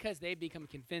 but it's because they've become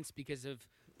convinced, because of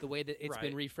the way that it's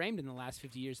been reframed in the last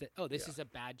 50 years, that this is a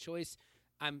bad choice.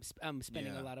 I'm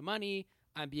spending a lot of money.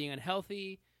 I'm being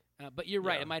unhealthy. But you're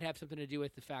right. It might have something to do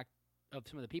with the fact of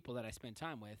some of the people that I spend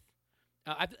time with.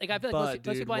 I feel like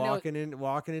most people I know,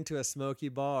 walking into a smoky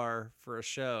bar for a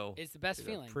show is the best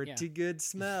feeling. Pretty good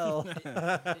smell.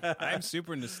 I'm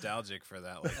super nostalgic for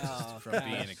that, like from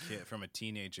being a kid, from a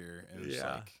teenager, and just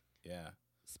like,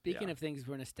 Speaking of things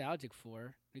we're nostalgic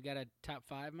for, we got a top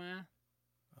 5, Maya?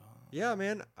 Yeah,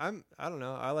 man. I don't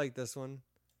know. I like this one.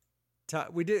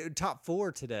 We did top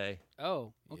 4 today.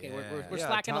 Oh, okay. We're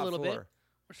slacking a little bit.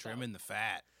 Trimming the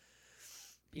fat.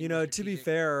 You know, to be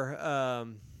fair,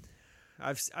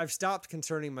 I've stopped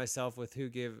concerning myself with who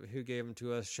gave them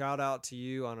to us. Shout out to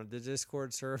you on the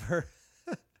Discord server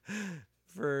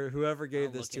for whoever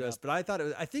gave this to us. But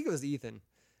I think it was Ethan.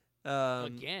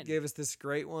 Again, gave us this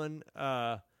great one.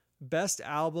 Best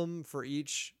album for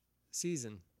each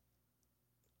season.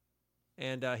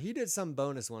 And he did some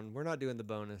bonus one. We're not doing the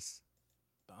bonus.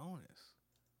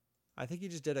 I think he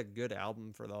just did a good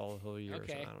album for the whole year.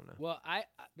 Okay. So I don't know. Well,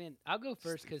 I'll go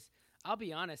first because I'll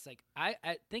be honest. Like I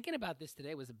thinking about this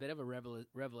today was a bit of a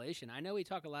revelation. I know we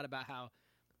talk a lot about how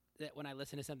that when I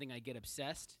listen to something I get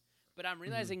obsessed, but I'm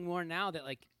realizing more now that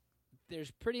like there's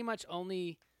pretty much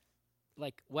only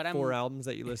like what I'm 4 albums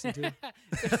that you listen to.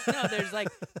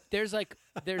 there's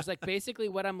like basically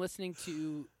what I'm listening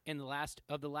to in the last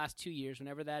 2 years,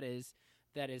 whenever that is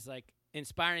like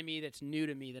inspiring me, that's new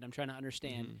to me, that I'm trying to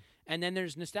understand. Mm-hmm. And then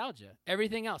there's nostalgia.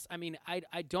 Everything else, I mean, I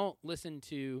don't listen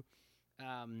to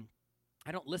them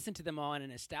all in a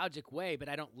nostalgic way, but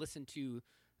I don't listen to,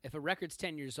 if a record's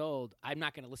 10 years old, I'm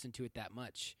not going to listen to it that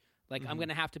much. Like I'm going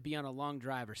to have to be on a long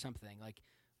drive or something. Like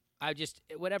I just,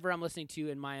 whatever I'm listening to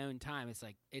in my own time, it's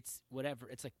like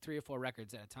 3 or 4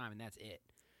 records at a time, and that's it.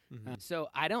 Mm-hmm. So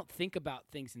I don't think about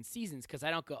things in seasons because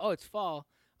I don't go, oh, it's fall.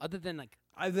 Other than like,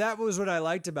 that was what I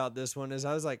liked about this one is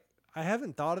I was like, I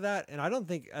haven't thought of that, and I don't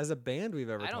think as a band we've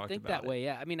ever talked about it. I don't think that way,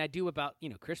 yeah. I mean, I do about,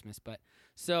 Christmas, but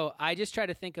so I just try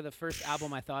to think of the first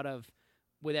album I thought of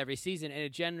with every season, and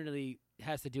it generally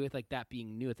has to do with like that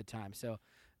being new at the time. So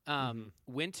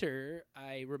Winter,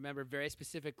 I remember very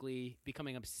specifically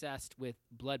becoming obsessed with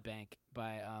Blood Bank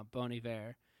by Bon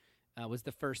Iver. Was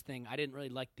the first thing. I didn't really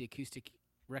like the acoustic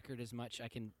record as much. I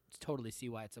can totally see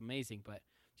why it's amazing, but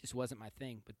it just wasn't my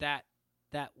thing. But that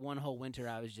one whole winter,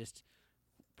 I was just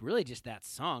really just that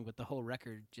song, but the whole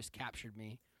record just captured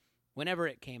me whenever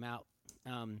it came out.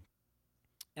 And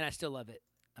I still love it.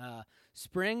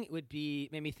 Spring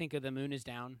made me think of The Moon Is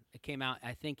Down. It came out,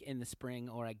 I think, in the spring,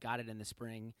 or I got it in the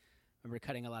spring. I remember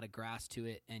cutting a lot of grass to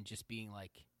it and just being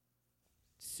like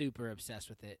super obsessed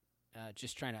with it,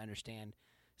 just trying to understand.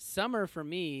 Summer for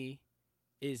me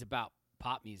is about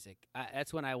pop music.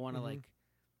 That's when I want to like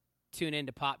tune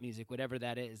into pop music, whatever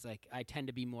that is. Like I tend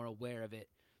to be more aware of it,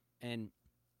 and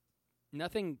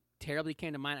nothing terribly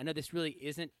came to mind. I know this really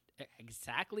isn't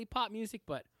exactly pop music,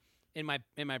 but in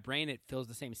my brain it fills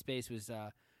the same space. Was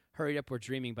Hurry Up We're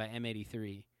Dreaming by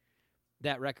M83.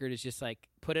 That record is just like,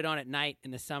 put it on at night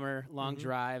in the summer, long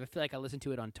drive. I feel like I listen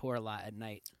to it on tour a lot at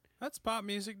night. That's pop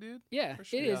music, dude. Yeah,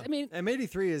 sure. It is. I mean,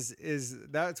 M83 is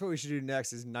that's what we should do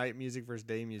next, is night music versus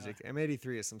day music.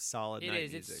 M83 is some solid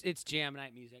night music. It's jam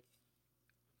night music.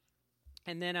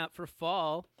 And then for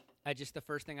fall, the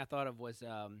first thing I thought of was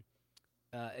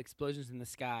Explosions in the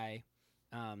Sky.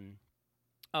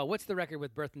 What's the record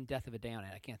with Birth and Death of a Day on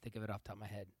it? I can't think of it off the top of my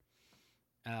head.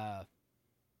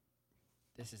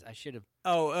 I should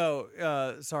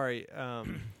have. Sorry.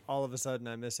 All of a Sudden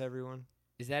I Miss Everyone.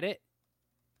 Is that it?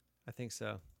 I think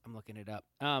so. I'm looking it up.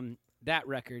 That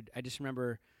record, I just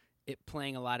remember it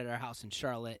playing a lot at our house in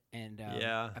Charlotte, and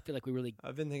I feel like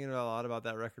I've been thinking a lot about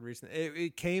that record recently.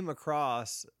 It came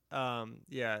across.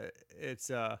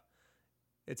 It's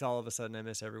All of a Sudden I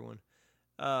Miss Everyone.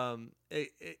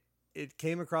 It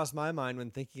came across my mind when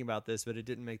thinking about this, but it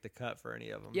didn't make the cut for any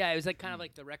of them. Yeah, it was like kind of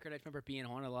like the record I remember being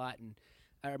on a lot, and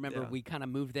I remember we kind of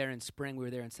moved there in spring. We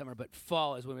were there in summer, but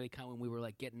fall is when we were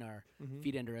like getting our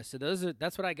feet under us. So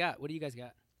that's what I got. What do you guys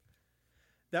got?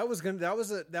 That was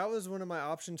one of my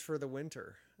options for the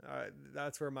winter.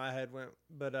 That's where my head went,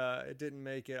 but it didn't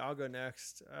make it. I'll go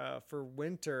next. For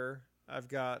winter, I've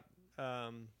got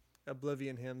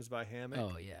Oblivion Hymns by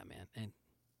Hammock. Oh yeah, man, and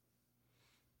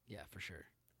yeah, for sure.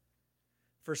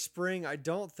 For spring, I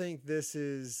don't think this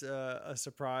is a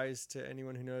surprise to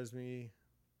anyone who knows me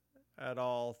at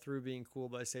all. Through Being Cool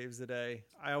by Saves the Day.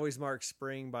 I always mark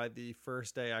spring by the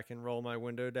first day I can roll my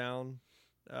window down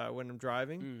when I'm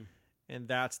driving, and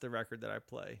that's the record that I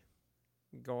play.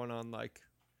 Going on like,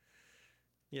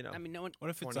 I mean, no one. What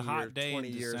if it's a hot day in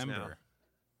December?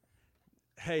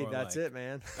 Hey, that's it,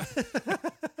 man.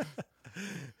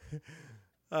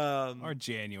 Or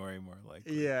January, more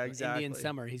likely. Yeah, exactly. Indian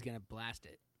summer, he's gonna blast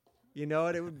it. You know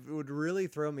what? It would really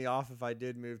throw me off if I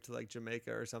did move to like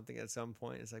Jamaica or something at some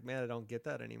point. It's like, man, I don't get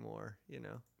that anymore. You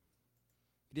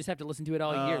just have to listen to it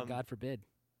all year. God forbid.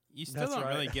 You still don't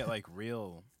really get like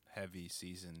real heavy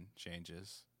season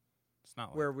changes. It's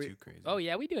not like too crazy. Oh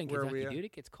yeah, we do in Kentucky, dude.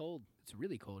 It gets cold. It's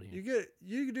really cold here.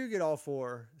 You do get all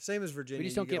 4. Same as Virginia. We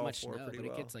just don't get much snow, but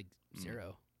it gets like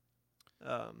 0.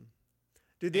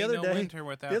 Dude, the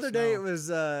other day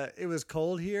it was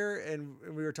cold here, and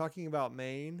we were talking about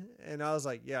Maine, and I was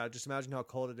like, yeah, just imagine how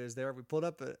cold it is there. We pulled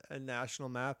up a national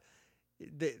map.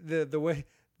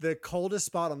 The coldest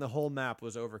spot on the whole map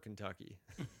was over Kentucky.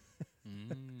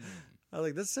 I was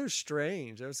like, that's so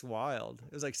strange. That was wild.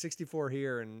 It was like 64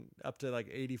 here and up to like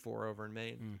 84 over in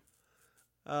Maine.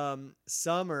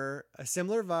 Summer, a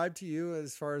similar vibe to you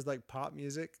as far as like pop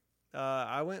music.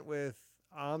 I went with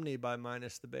Omni by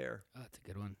Minus the Bear. Oh, that's a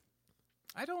good one.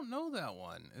 I don't know that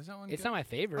one. Is that one? It's good? not my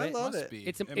favorite. I love it.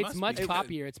 It's much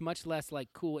poppier. It's much less like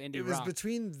cool indie rock. It was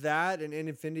between that and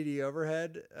Infinity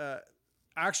Overhead.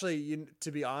 Actually,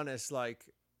 to be honest, like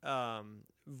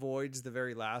Void's the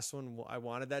very last one. I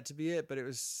wanted that to be it, but it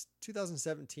was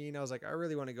 2017. I was like, I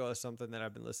really want to go with something that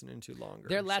I've been listening to longer.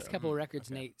 Their last couple of records,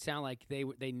 Nate, sound like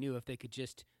they knew if they could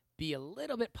just be a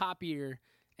little bit poppier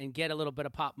and get a little bit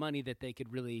of pop money that they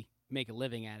could really make a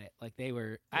living at it. Like they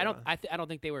were. Yeah. I don't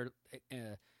think they were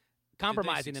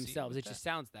compromising themselves. It just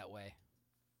sounds that way.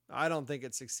 I don't think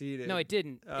it succeeded. No, it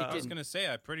didn't. I was gonna say,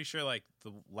 I'm pretty sure like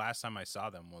the last time I saw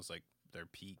them was like their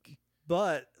peak.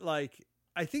 But like,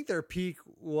 I think their peak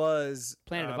was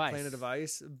Planet of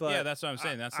Ice. But yeah, that's what I'm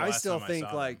saying. That's the I last still time think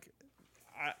I saw like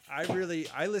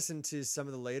I listened to some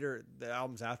of the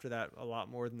albums after that a lot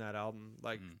more than that album.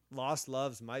 Like Lost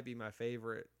Loves might be my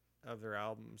favorite of their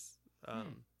albums.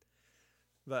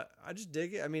 But I just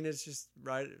dig it. I mean, it's just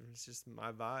right. It's just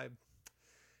my vibe.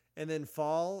 And then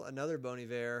Fall, another Bon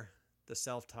Iver, the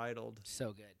self-titled.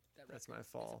 So good. That's my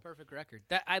Fall. It's a perfect record.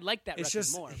 I like that record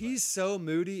more. He's so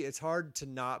moody. It's hard to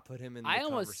not put him in the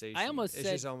conversation. I almost it's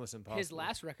said just almost impossible. His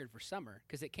last record for summer,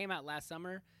 because it came out last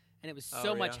summer, and it was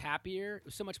so much happier. It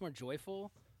was so much more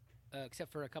joyful,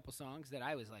 except for a couple songs that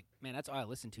I was like, man, that's all I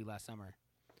listened to last summer.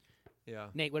 Yeah.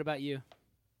 Nate, what about you?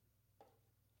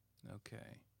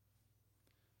 Okay.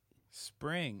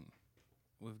 Spring.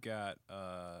 We've got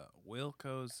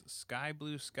Wilco's Sky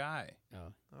Blue Sky.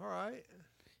 Oh. All right.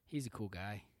 He's a cool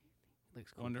guy.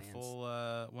 Looks cool.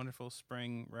 Wonderful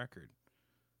spring record.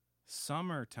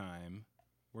 Summertime,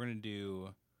 we're going to do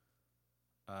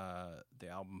the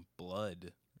album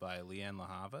Blood by Lianne La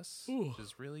Havas, which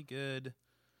is really good.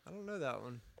 I don't know that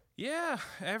one. Yeah,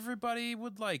 everybody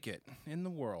would like it in the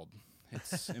world.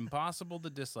 It's impossible to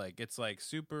dislike. It's like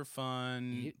super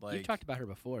fun. You've talked about her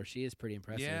before. She is pretty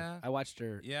impressive. Yeah. I watched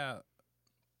her. Yeah.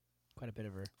 Quite a bit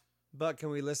of her. But can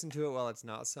we listen to it while it's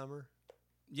not summer?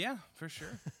 Yeah, for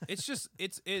sure. It's just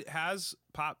it has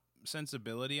pop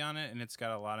sensibility on it, and it's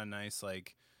got a lot of nice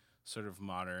like sort of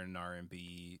modern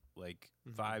R&B like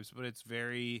vibes, but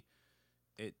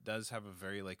it does have a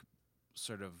very like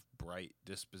sort of bright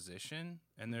disposition,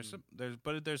 and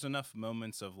there's enough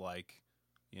moments of like,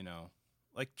 you know,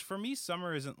 like for me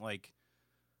summer isn't like,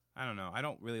 I don't know, I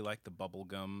don't really like the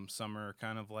bubblegum summer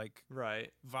kind of like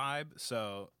vibe,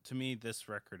 so to me this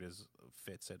record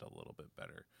fits it a little bit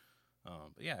better.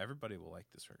 But yeah, everybody will like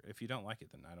this record. If you don't like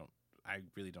it, then I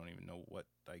really don't even know what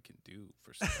I can do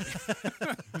for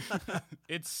something.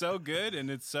 It's so good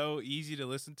and it's so easy to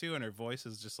listen to, and her voice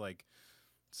is just like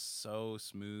so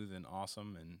smooth and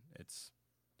awesome, and it's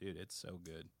so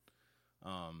good.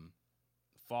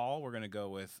 Fall, we're gonna go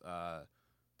with the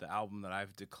album that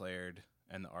I've declared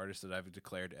and the artist that I've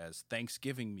declared as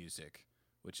Thanksgiving music,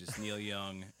 which is Neil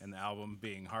Young, and the album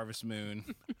being Harvest Moon,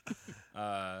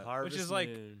 which is like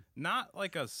not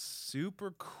like a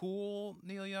super cool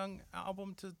Neil Young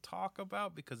album to talk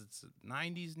about because it's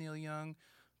 90s Neil Young,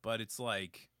 but it's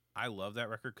like I love that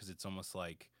record because it's almost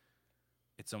like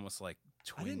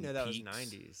Twin I didn't know that Peaks. was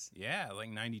 90s. Yeah, like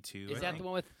 92. Is that the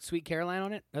one with Sweet Caroline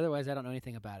on it? Otherwise, I don't know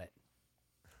anything about it.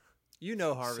 You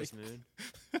know Harvest Moon.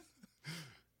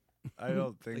 I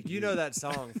don't think like you know that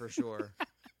song for sure.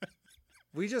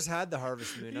 We just had the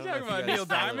Harvest Moon. You talking about Neil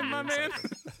Diamond, my man?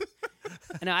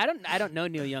 No, I don't know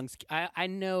Neil Young's. I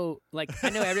know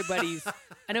everybody's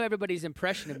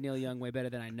impression of Neil Young way better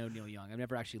than I know Neil Young. I've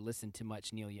never actually listened to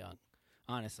much Neil Young,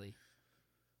 honestly.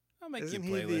 I'll make Isn't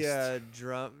you a playlist. He the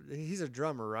drum? He's a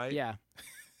drummer, right? Yeah.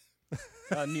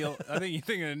 Neil. I think you're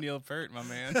thinking of Neil Peart, my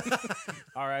man.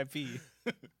 R.I.P.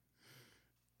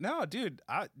 No, dude.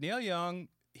 Neil Young.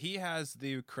 He has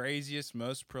the craziest,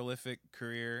 most prolific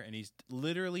career, and he's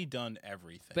literally done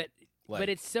everything. But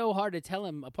it's so hard to tell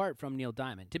him apart from Neil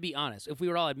Diamond, to be honest, if we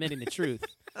were all admitting the truth.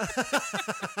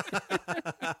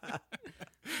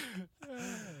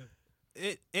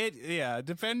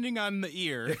 depending on the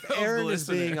ear. If Aaron is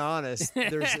being honest,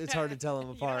 it's hard to tell him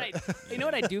apart. You know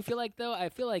what I do feel like, though? I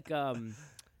feel like,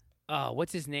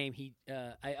 what's his name?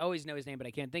 I always know his name, but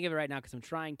I can't think of it right now because I'm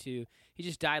trying to. He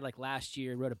just died like last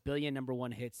year, wrote 1 billion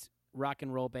 #1 hits, rock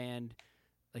and roll band.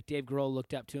 Like Dave Grohl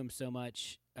looked up to him so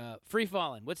much. Free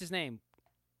Fallin'. What's his name?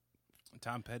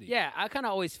 Tom Petty. Yeah, I kind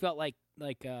of always felt like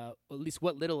at least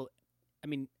what little, I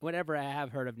mean, whenever I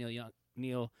have heard of Neil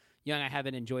Young, I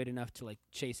haven't enjoyed enough to like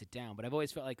chase it down. But I've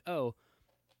always felt like,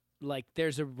 like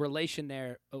there's a relation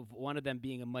there of one of them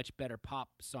being a much better pop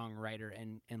songwriter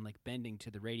and like bending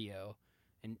to the radio,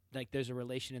 and like there's a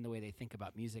relation in the way they think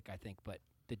about music, I think. But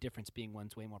the difference being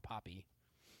one's way more poppy,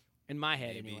 in my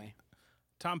head anyway.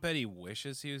 Tom Petty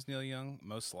wishes he was Neil Young,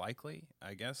 most likely,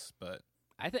 I guess. But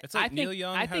I think Neil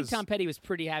Young. I think Tom Petty was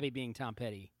pretty happy being Tom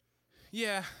Petty.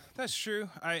 Yeah, that's true.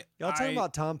 Y'all talking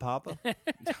about Tom Papa?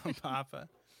 Tom Papa.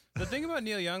 The thing about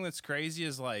Neil Young that's crazy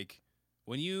is like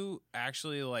when you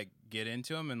actually like get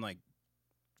into him and like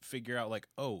figure out like,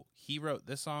 oh, he wrote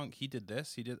this song, he did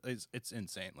this, he did. It's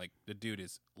insane. Like the dude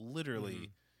is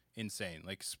literally insane.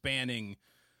 Like spanning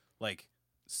like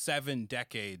 7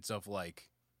 decades of like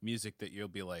music that you'll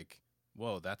be like,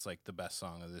 whoa, that's like the best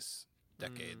song of this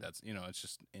decade. That's it's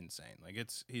just insane. Like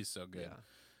he's so good.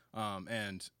 Yeah.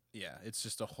 And yeah, it's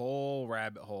just a whole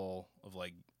rabbit hole of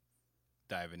like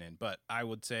diving in. But I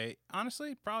would say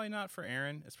honestly, probably not for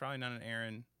Aaron. It's probably not an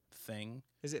Aaron thing.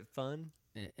 Is it fun?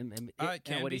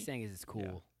 What he's saying is it's cool.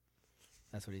 Yeah.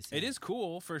 That's what he's saying. It is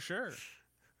cool for sure.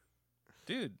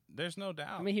 Dude, there's no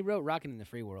doubt. I mean, he wrote Rockin' in the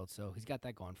Free World, so he's got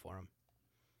that going for him.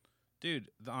 Dude,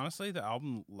 honestly, the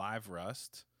album Live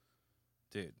Rust,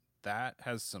 dude, that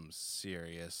has some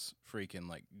serious freaking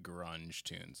like grunge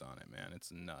tunes on it, man.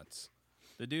 It's nuts.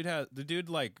 The dude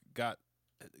like got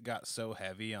so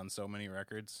heavy on so many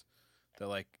records that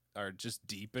like are just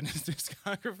deep in his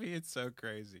discography. It's so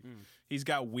crazy. He's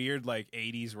got weird like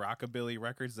 80s rockabilly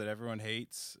records that everyone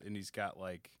hates, and he's got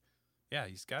like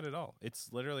he's got it all. It's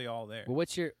literally all there. Well,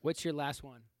 what's your last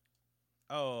one?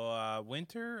 Oh,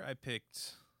 winter I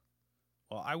picked.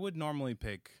 Well, I would normally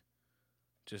pick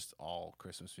just all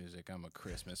Christmas music. I'm a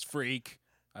Christmas freak.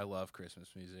 I love Christmas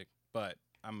music. But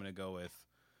I'm going to go with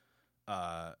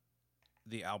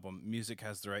the album Music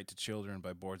Has the Right to Children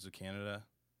by Boards of Canada.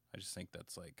 I just think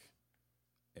that's like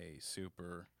a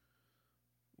super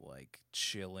like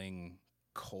chilling,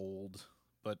 cold,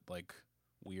 but like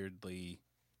weirdly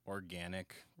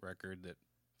organic record that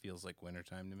feels like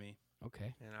wintertime to me.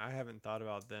 Okay. And I haven't thought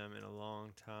about them in a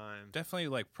long time. Definitely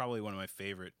like probably one of my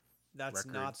favorite That's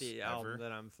not the ever. album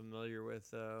that I'm familiar with,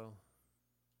 though.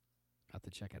 I'll have to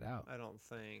check it out. I don't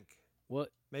think. What?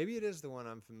 Maybe it is the one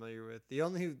I'm familiar with. The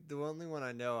only one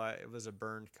I know, it was a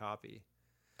burned copy.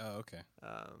 Oh, okay.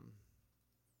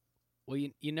 Well,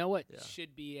 you know what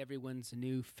should be everyone's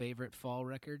new favorite fall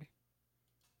record?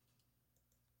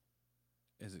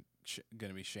 Is it going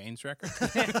to be Shane's record?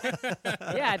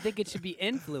 Yeah, I think it should be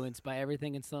influenced by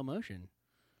everything in slow motion.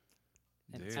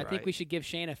 And Dude, I think we should give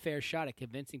Shane a fair shot at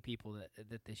convincing people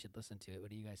that they should listen to it. What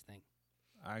do you guys think?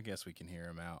 I guess we can hear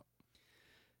him out.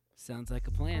 Sounds like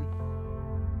a plan.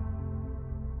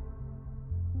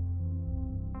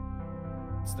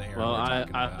 It's the Well,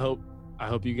 I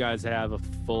hope you guys have a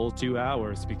full 2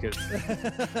 hours because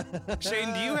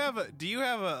Shane, do you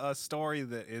have a story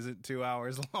that isn't 2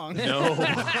 hours long? no,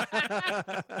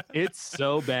 it's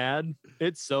so bad.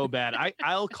 It's so bad.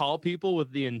 I'll call people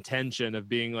with the intention of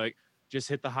being like, just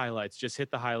hit the highlights, just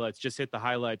hit the highlights, just hit the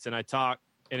highlights. And I talk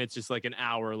and it's just like an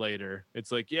hour later.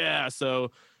 It's like, yeah,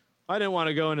 so I didn't want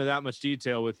to go into that much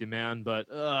detail with you, man, but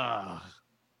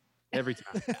every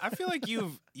time. I feel like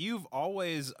you've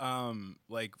always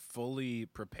like fully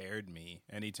prepared me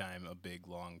anytime a big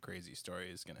long crazy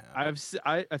story is gonna happen.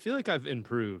 I feel like I've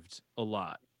improved a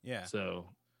lot. Yeah. So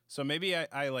maybe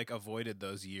I like avoided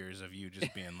those years of you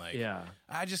just being like, yeah,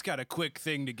 I just got a quick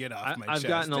thing to get off my chest. I've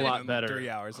gotten a lot better. 3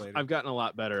 hours later. I've gotten a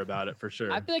lot better about it for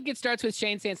sure. I feel like it starts with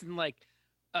Shane saying something like,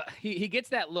 he gets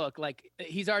that look like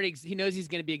he knows he's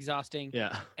going to be exhausting.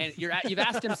 Yeah. And you've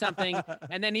asked him something,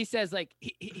 and then he says like,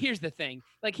 here's the thing.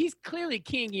 Like he's clearly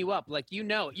keying you up. Like you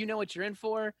know what you're in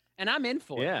for, and I'm in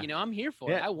for it. I'm here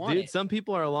for it. I want it. Some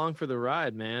people are along for the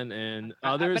ride, man, and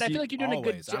others. But I feel like you're doing a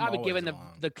good job of giving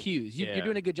the cues. You're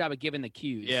doing a good job of giving the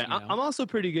cues. Yeah, I'm also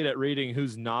pretty good at reading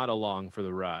who's not along for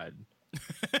the ride.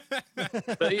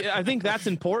 But I think that's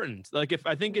important. Like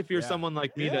if you're someone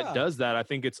like me that does that, I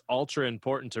think it's ultra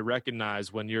important to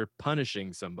recognize when you're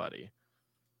punishing somebody.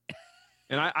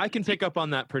 And I can pick up on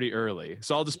that pretty early.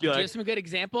 So I'll just be like, some good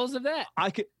examples of that.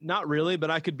 I could not really,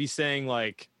 but I could be saying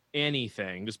like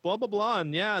anything, just blah blah blah,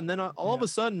 and then all of a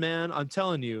sudden, man, I'm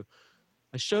telling you,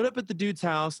 I showed up at the dude's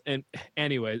house, and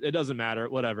anyway, it doesn't matter,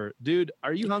 whatever. Dude,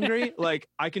 are you hungry? Like,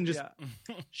 I can just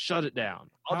shut it down.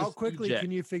 How quickly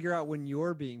can you figure out when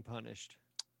you're being punished?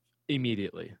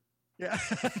 Immediately. Yeah.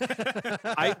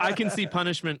 I can see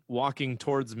punishment walking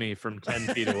towards me from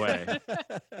 10 feet away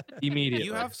immediately.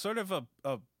 You have sort of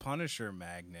a Punisher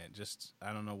magnet. Just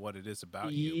I don't know what it is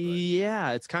about you.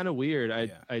 Yeah, it's kind of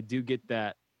weird. I do get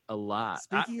that a lot.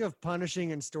 Speaking of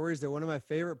punishing and stories, though, one of my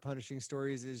favorite punishing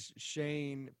stories is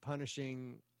Shane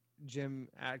punishing Jim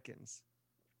Adkins.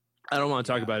 I don't want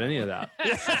to talk about any of that.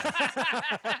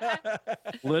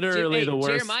 Literally the worst.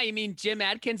 Jeremiah, you mean Jim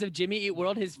Adkins of Jimmy Eat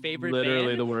World, his favorite Literally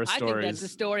band? the worst stories. I think that's a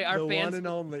story our the fans... one and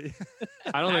only.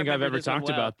 I don't think I've ever talked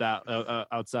about that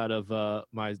outside of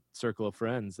my circle of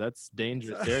friends. That's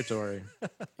dangerous territory.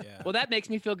 Yeah. Well, that makes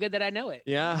me feel good that I know it.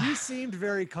 Yeah. You seemed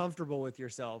very comfortable with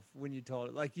yourself when you told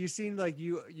it. Like you seemed like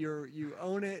you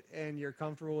own it and you're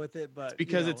comfortable with it. But it's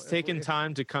because it's taken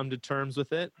time to come to terms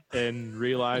with it and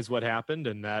realize what happened,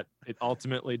 and that it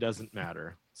ultimately doesn't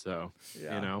matter. So,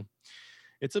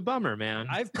 it's a bummer, man.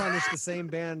 I've punished the same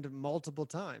band multiple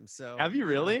times. So have you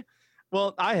really?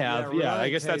 Well, I have. Yeah, I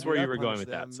guess that's where you were going with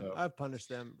them. that. So I've punished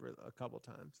them a couple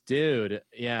times. Dude,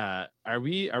 yeah. Are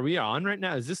we on right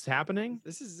now? Is this happening?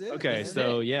 This is it. Okay, man.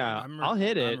 so yeah, I'll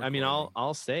hit it. I mean, recording.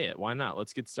 I'll say it. Why not?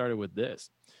 Let's get started with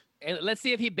this. And let's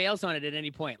see if he bails on it at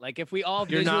any point. Like if we all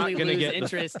You're not visually gonna lose get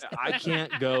interest. I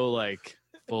can't go like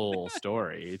full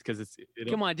story because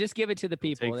Come on, just give it to the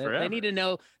people. take They forever. need to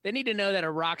know. They need to know that a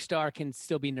rock star can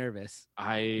still be nervous.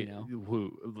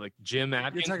 Who like Jim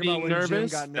Atkins talking being about when Jim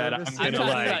nervous got that nervous? I'm I'm gonna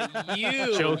talking like about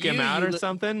you. choke him out or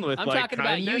something with I'm like talking about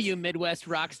kindness? you Midwest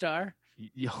rock star.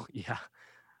 Yeah.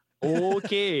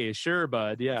 Okay, sure,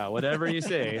 bud. Yeah, whatever you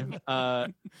say.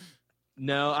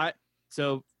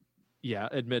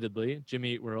 Admittedly,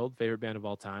 Jimmy Eat World, favorite band of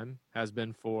all time, has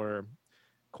been for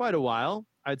quite a while.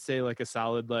 I'd say like a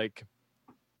solid like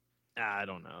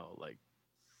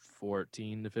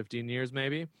 14 to 15 years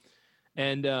maybe.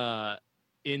 And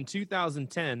in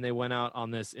 2010 they went out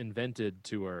on this Invented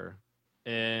tour,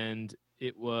 and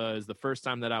it was the first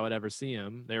time that I would ever see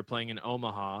them. They were playing in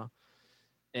Omaha,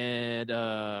 and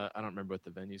I don't remember what the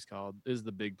venue's called. This is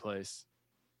the big place,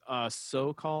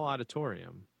 SoCal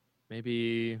Auditorium.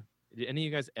 Maybe did any of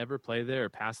you guys ever play there or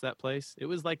pass that place? It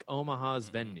was like Omaha's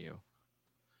venue.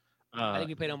 I think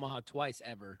we played Omaha twice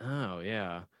ever. Oh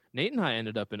yeah, Nate and I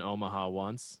ended up in Omaha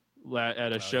once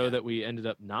at a show that we ended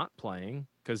up not playing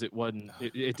because it wasn't.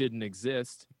 It didn't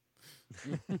exist.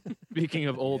 Speaking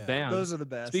of old bands, those are the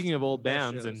best. Speaking of old Best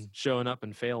bands shows. and showing up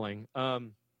and failing,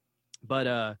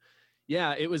 yeah,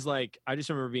 it was like I just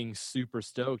remember being super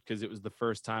stoked because it was the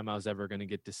first time I was ever going to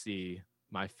get to see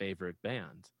my favorite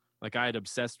band. Like I had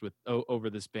obsessed with over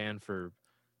this band for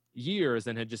years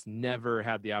and had just never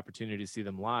had the opportunity to see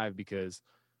them live because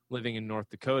living in North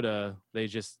Dakota, they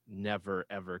just never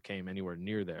ever came anywhere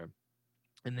near there.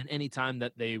 And then anytime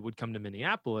that they would come to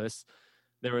Minneapolis,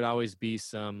 there would always be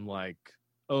some like,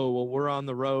 oh, well, we're on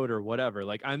the road or whatever.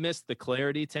 Like I missed the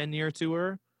Clarity 10-year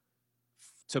tour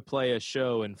to play a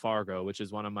show in Fargo, which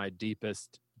is one of my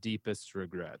deepest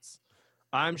regrets.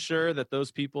 I'm sure that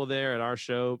those people there at our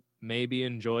show maybe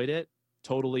enjoyed it.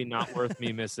 Totally not worth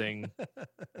me missing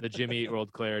the Jimmy Eat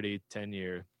World Clarity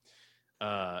 10-year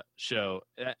show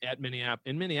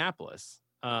in Minneapolis.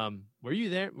 Were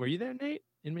you there? Were you there, Nate,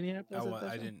 in Minneapolis? Oh,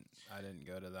 I didn't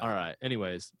go to that. All right.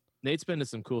 Anyways, Nate's been to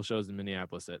some cool shows in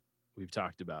Minneapolis that we've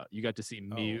talked about. You got to see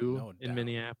Mew in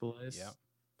Minneapolis. Yeah.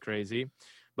 Crazy.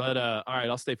 But all right,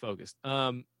 I'll stay focused.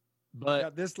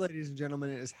 But this, ladies and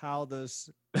gentlemen, is how those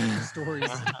stories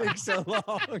take so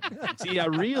long. see, I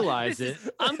realize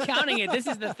I'm counting it. This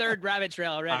is the third rabbit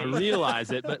trail already. I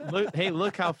realize it, but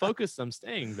look how focused I'm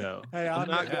staying though. Hey, I'm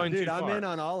not going too far. I'm in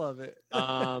on all of it.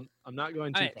 I'm not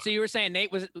going too All right, far. so you were saying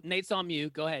Nate saw Mew.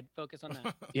 Go ahead, focus on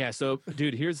that. Yeah, so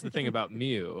dude, here's the thing about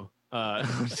Mew.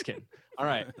 I'm just kidding. All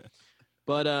right.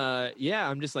 But yeah,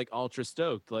 I'm just like ultra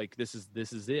stoked. Like this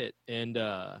is it. And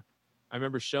I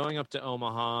remember showing up to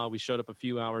Omaha. We showed up a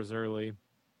few hours early.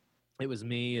 It was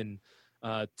me and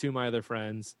two of my other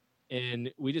friends,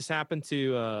 and we just happened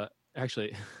to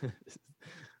actually.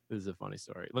 This is a funny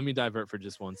story. Let me divert for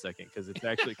just 1 second because it's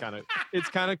actually kind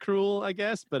of cruel, I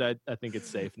guess, but I think it's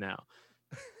safe now.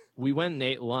 We went and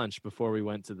ate lunch before we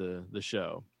went to the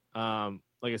show.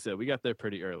 Like I said, we got there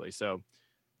pretty early, so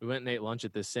we went and ate lunch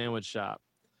at this sandwich shop.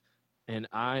 And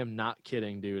I am not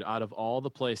kidding, dude. Out of all the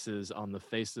places on the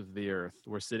face of the earth,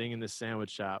 we're sitting in this sandwich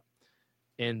shop,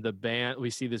 and we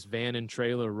see this van and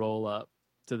trailer roll up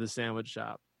to the sandwich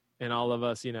shop. And all of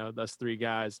us, us three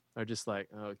guys are just like,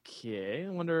 okay, I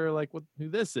wonder like who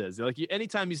this is. Like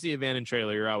anytime you see a van and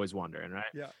trailer, you're always wondering, right?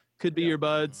 Yeah. Could be your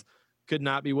buds, could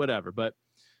not be, whatever. But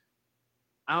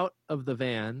out of the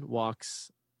van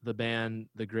walks the band,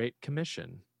 The Great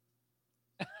Commission.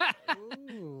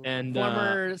 Ooh. And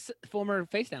former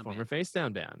Face Down former Face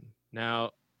Down band.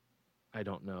 Now, I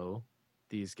don't know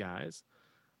these guys.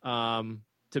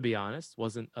 To be honest,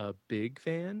 wasn't a big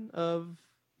fan of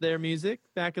their music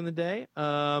back in the day.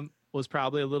 Was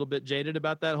probably a little bit jaded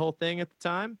about that whole thing at the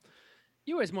time.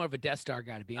 You were more of a Death Star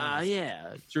guy, to be honest.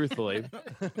 Yeah, truthfully.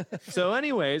 So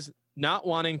anyways, not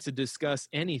wanting to discuss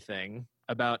anything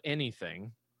about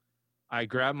anything, I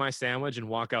grab my sandwich and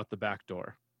walk out the back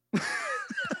door.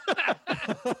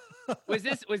 Was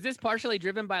this partially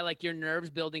driven by like your nerves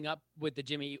building up with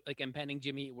the impending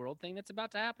Jimmy Eat World thing that's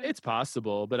about to happen? It's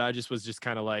possible, but I was just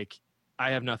kind of like,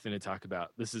 I have nothing to talk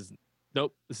about. This isn't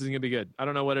gonna be good. I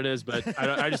don't know what it is, but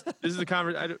this is a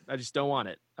conversation. I just don't want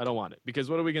it. I don't want it because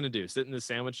what are we gonna do? Sit in the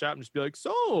sandwich shop and just be like,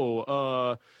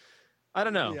 I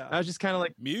don't know. Yeah. I was just kind of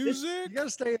like, music. You gotta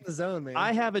stay in the zone, man.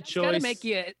 I have a choice.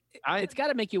 It's got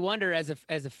to make you wonder as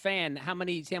a fan how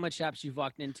many sandwich shops you've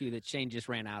walked into that Shane just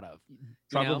ran out of.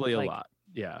 Probably a lot.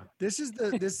 Yeah. This is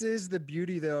the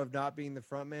beauty though of not being the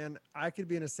front man. I could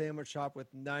be in a sandwich shop with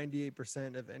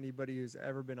 98% of anybody who's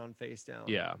ever been on Face Down.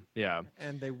 Yeah. Yeah.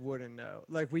 And they wouldn't know.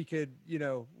 Like we could,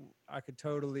 I could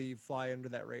totally fly under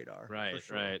that radar. Right.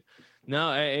 Sure. Right. No,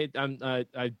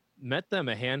 I met them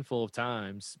a handful of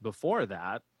times before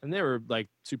that, and they were like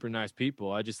super nice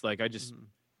people.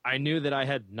 I knew that I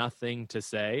had nothing to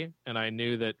say, and I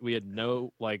knew that we had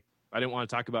I didn't want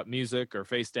to talk about music or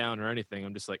Face Down or anything.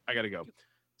 I'm just like, I got to go.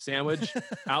 Sandwich,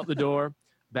 out the door,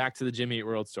 back to the Jimmy Eat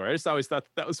World store. I just always thought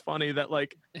that was funny that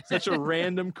like such a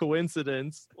random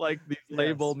coincidence, like these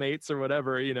label mates or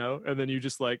whatever, and then you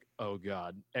just like, oh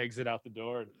God, exit out the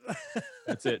door. And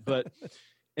that's it. But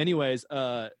anyways,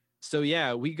 so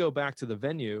yeah, we go back to the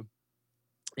venue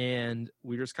and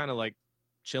we're just kind of like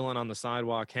chilling on the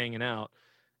sidewalk, hanging out.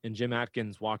 And Jim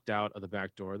Adkins walked out of the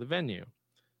back door of the venue.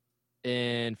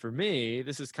 And for me,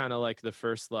 this is kind of like the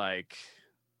first, like,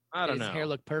 I don't know. His hair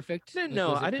looked perfect? I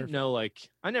didn't know, like,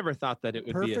 I never thought that it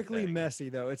would be perfectly messy,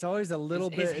 though. It's always a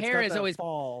little bit. His hair is always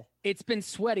fall. It's been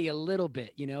sweaty a little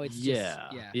bit, It's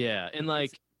yeah. And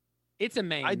like, it's a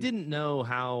mane. I didn't know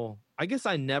how. I guess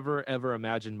I never ever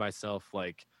imagined myself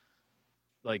like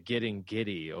getting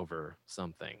giddy over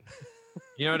something.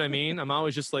 You know what I mean? I'm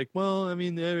always just like, well, I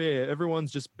mean,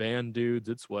 everyone's just band dudes.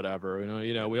 It's whatever.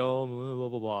 We all blah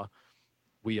blah blah.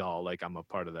 We all, like, I'm a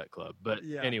part of that club. But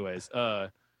anyways,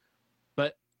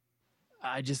 but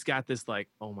I just got this like,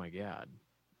 oh my God,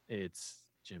 it's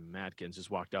Jim Adkins just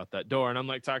walked out that door, and I'm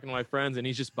like talking to my friends, and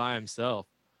he's just by himself,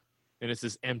 and it's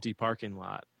this empty parking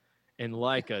lot, and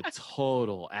like a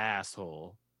total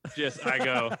asshole, I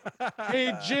go,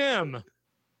 hey Jim.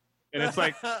 And it's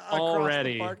like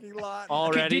already.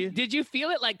 Did you feel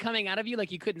it like coming out of you,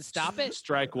 like you couldn't stop it?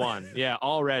 Strike one. Yeah,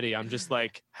 already. I'm just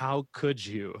like, how could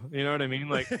you? You know what I mean?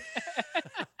 Like,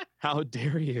 how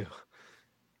dare you?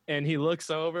 And he looks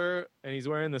over, and he's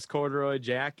wearing this corduroy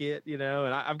jacket, And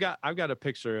I've got a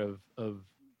picture of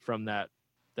from that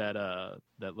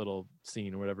little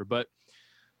scene or whatever. But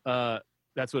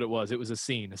that's what it was. It was a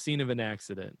scene of an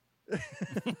accident.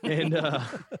 And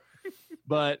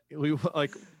but we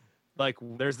like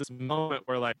there's this moment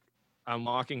where like I'm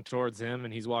walking towards him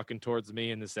and he's walking towards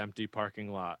me in this empty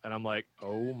parking lot, and I'm like,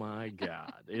 oh my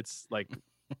God, it's like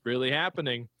really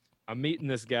happening. I'm meeting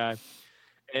this guy,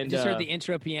 and I just heard the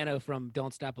intro piano from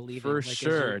Don't Stop Believing. For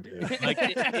sure, dude. Like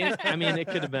I mean, it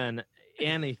could have been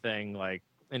anything like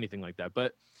that,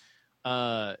 but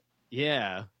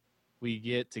yeah, we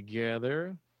get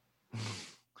together,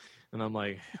 and I'm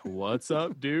like, what's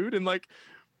up, dude? And like,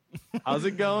 how's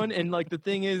it going? And like the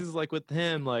thing is, like with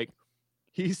him, like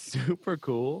he's super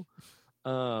cool,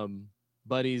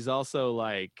 but he's also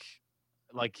like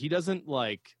he doesn't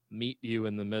like meet you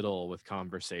in the middle with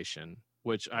conversation,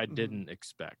 which I didn't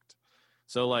expect.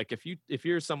 So like if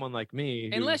you're someone like me,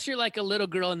 unless you're like a little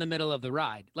girl in the middle of the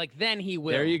ride, like then he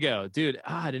will. There you go, dude.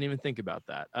 I didn't even think about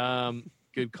that.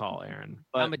 Good call, Aaron.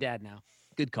 But I'm a dad now.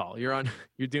 Good call. You're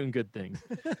doing good things.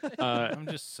 I'm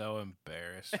just so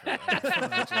embarrassed.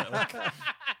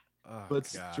 But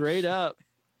straight up,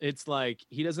 it's like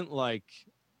he doesn't like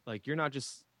you're not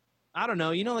just, I don't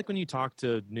know, like when you talk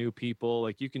to new people,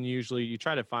 like you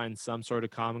try to find some sort of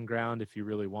common ground if you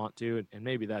really want to, and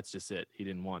maybe that's just it. He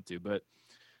didn't want to, but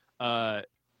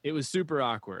it was super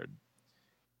awkward.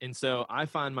 And so I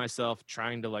find myself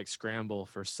trying to like scramble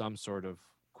for some sort of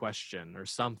question or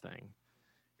something.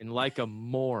 And like a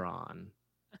moron,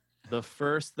 the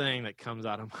first thing that comes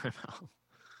out of my mouth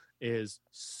is,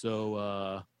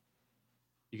 so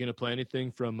you going to play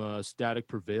anything from Static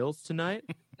Prevails tonight?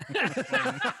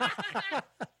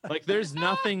 Like there's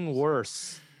nothing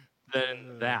worse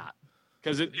than that.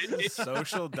 because it's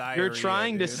social diarrhea. You're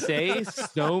trying to say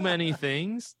so many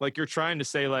things. Like you're trying to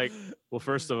say, like, well,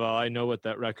 first of all, I know what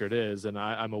that record is, and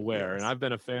I'm aware, and I've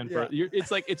been a fan for. It's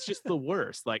like it's just the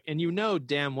worst. Like, and you know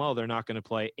damn well they're not going to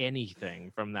play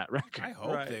anything from that record. I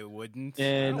hope they wouldn't.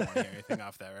 And, I don't want to hear anything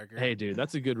off that record. Hey, dude,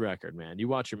 that's a good record, man. You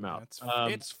watch your mouth.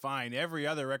 It's fine. Every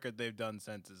other record they've done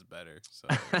since is better. So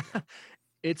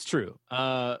it's true.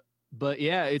 But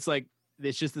yeah, it's like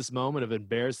it's just this moment of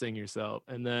embarrassing yourself,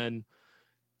 and then.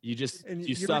 You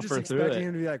suffer through it. Expecting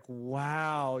him to be like,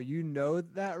 "Wow, you know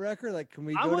that record? Like, can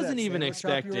we?" I wasn't even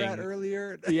expecting you were at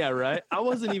earlier. Yeah, right. I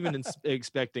wasn't even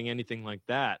expecting anything like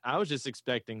that. I was just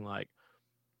expecting like,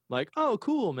 oh,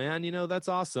 cool, man. You know, that's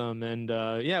awesome. And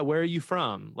yeah, where are you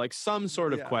from? Like some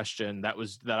sort of question that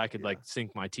I could like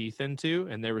sink my teeth into.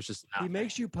 And there was just nothing. He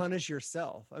makes you punish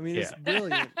yourself. I mean, it's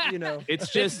brilliant. You know,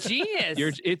 it's genius.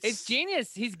 It's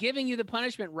genius. He's giving you the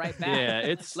punishment right back. Yeah,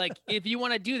 it's like if you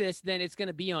want to do this, then it's going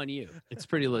to be on you. It's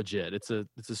pretty legit. It's a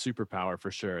superpower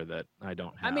for sure that I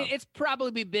don't have. I mean, it's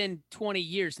probably been 20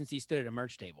 years since he stood at a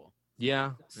merch table.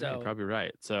 Yeah, so you're probably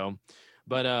right. So.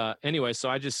 But anyway, so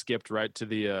I just skipped right to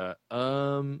the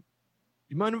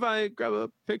you mind if I grab a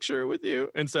picture with you?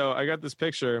 And so I got this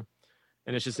picture,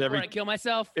 and it's just I kill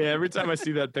myself. Yeah, every time I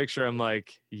see that picture, I'm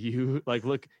like,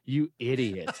 look, you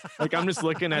idiot. Like I'm just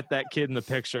looking at that kid in the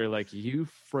picture, like you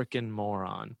freaking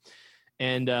moron.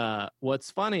 And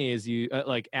what's funny is you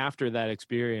like after that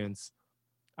experience,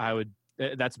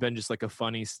 that's been just like a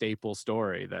funny staple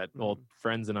story that old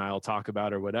friends and I'll talk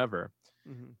about or whatever.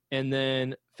 Mm-hmm. And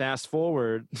then fast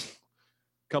forward a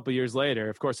couple years later,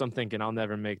 of course, I'm thinking I'll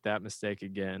never make that mistake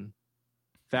again.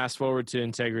 Fast forward to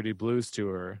Integrity Blues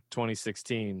Tour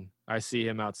 2016. I see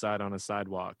him outside on a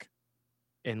sidewalk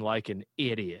and like an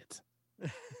idiot.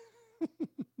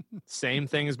 Same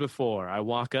thing as before. I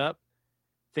walk up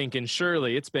thinking,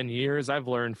 surely it's been years. I've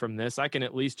learned from this. I can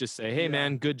at least just say, hey,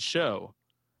 man, good show.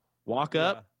 Walk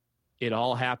up. It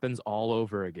all happens all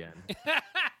over again.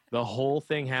 The whole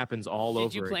thing happens all over again.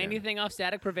 Did you play anything off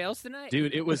Static Prevails tonight?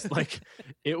 Dude, it was like,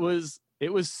 it was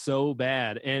so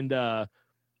bad. And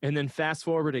then fast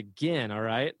forward again, all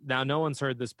right? Now, no one's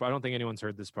heard this. I don't think anyone's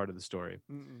heard this part of the story.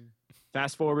 Mm-mm.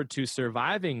 Fast forward to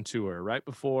Surviving Tour right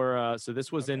before. So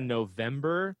this was in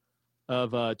November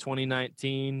of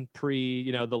 2019,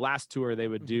 the last tour they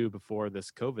would do before this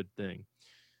COVID thing.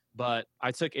 But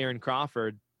I took Aaron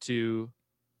Crawford to,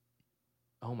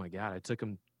 oh my God, I took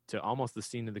him to almost the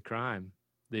scene of the crime,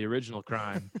 the original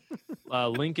crime.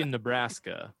 Lincoln,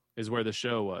 Nebraska is where the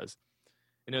show was.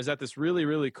 And it was at this really,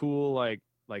 really cool, like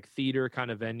theater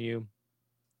kind of venue.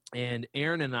 And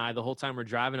Aaron and I, the whole time we're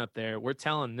driving up there, we're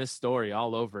telling this story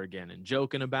all over again and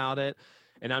joking about it.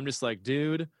 And I'm just like,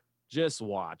 dude, just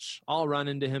watch. I'll run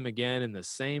into him again and the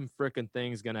same freaking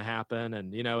thing's going to happen.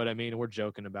 And you know what I mean? We're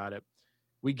joking about it.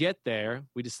 We get there.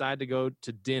 We decide to go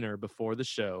to dinner before the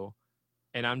show.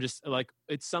 And I'm just like,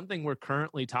 it's something we're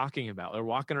currently talking about. They're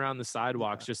walking around the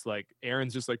sidewalks, just like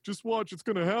Aaron's just like, just watch, it's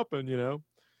going to happen, you know?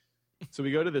 So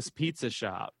we go to this pizza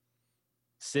shop,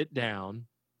 sit down,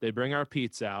 they bring our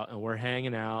pizza out, and we're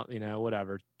hanging out, you know,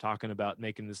 whatever, talking about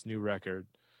making this new record.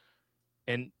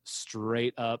 And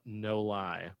straight up, no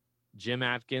lie, Jim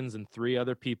Atkins and 3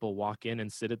 other people walk in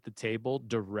and sit at the table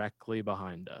directly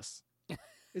behind us.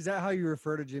 Is that how you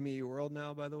refer to Jimmy Eat World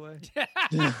now, by the way?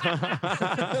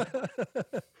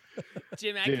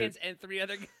 Jim Atkins and 3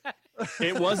 other guys.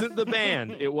 It wasn't the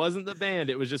band. It was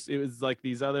like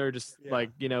these other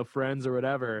like, you know, friends or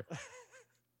whatever.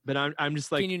 But I'm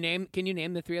just like, can you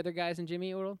name the 3 other guys in Jimmy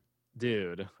Eat World?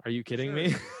 Dude, are you kidding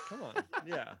me? Come on.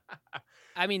 Yeah.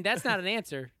 I mean, that's not an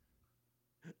answer.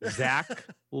 Zach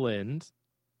Lind.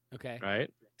 Okay. Right?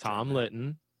 Tom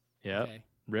Litton. Yep. Okay.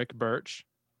 Rick Birch.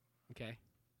 Okay.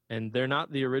 And they're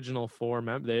not the original 4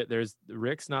 members.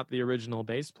 Rick's not the original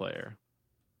bass player.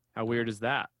 How weird is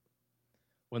that?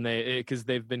 Because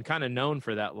they've been kind of known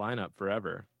for that lineup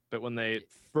forever. But when they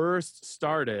first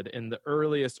started in the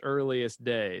earliest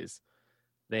days,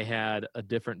 they had a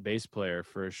different bass player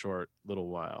for a short little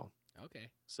while. Okay.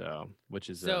 So, which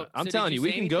is, I'm telling you,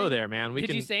 we can go there, man.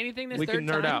 Did you say anything this we third can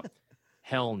nerd time? out.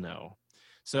 Hell no.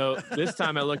 So this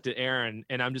time I looked at Aaron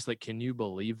and I'm just like, can you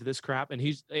believe this crap? And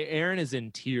Aaron is in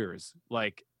tears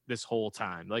like this whole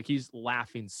time. Like he's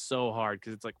laughing so hard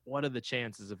because it's like, what are the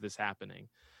chances of this happening?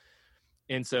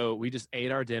 And so we just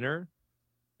ate our dinner.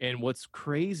 And what's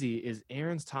crazy is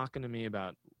Aaron's talking to me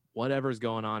about whatever's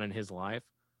going on in his life.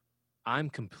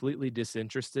 I'm completely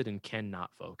disinterested and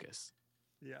cannot focus.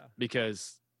 Yeah.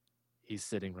 Because he's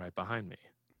sitting right behind me.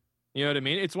 You know what I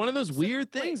mean? It's one of those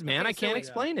weird things, man. I can't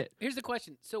explain it. Here's the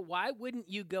question. So why wouldn't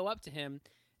you go up to him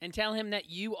and tell him that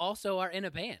you also are in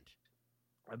a band?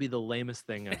 That'd be the lamest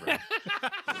thing ever.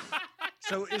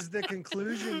 So is the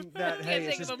conclusion that hey,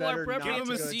 it's just better not give him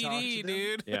to a go CD, talk to them?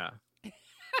 dude. Yeah.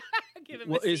 Give him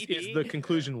Well, a is CD. the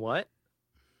conclusion what?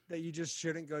 That you just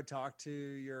shouldn't go talk to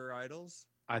your idols?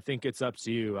 I think it's up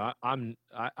to you. I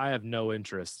have no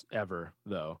interest ever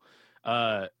though.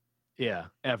 Yeah,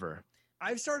 ever.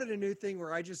 I've started a new thing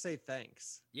where I just say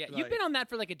thanks. Yeah, Like, you've been on that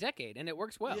for like a decade, and it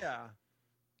works well. Yeah.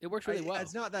 It works really well.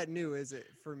 It's not that new, is it,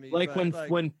 for me? Like but,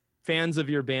 when fans of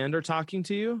your band are talking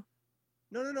to you.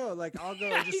 No. Like I'll go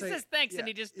Yeah, and just he say says thanks, and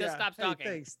he just stops hey,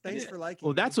 talking. Thanks for liking.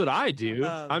 Well, that's what I do.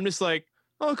 I'm just like,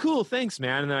 oh, cool, thanks,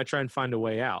 man, and then I try and find a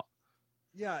way out.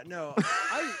 Yeah, no.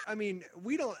 I mean,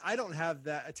 I don't have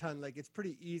that a ton. Like it's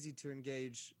pretty easy to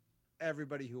engage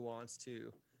everybody who wants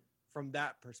to from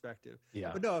that perspective.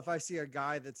 Yeah. But no, if I see a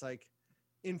guy that's like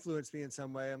influenced me in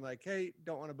some way, I'm like, hey,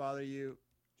 don't want to bother you.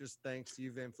 Just thanks.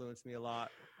 You've influenced me a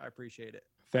lot. I appreciate it.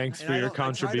 Thanks And for I your don't- I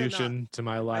try to contribution to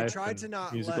my I life tried and to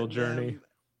not musical let journey. them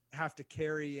have to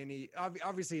carry any.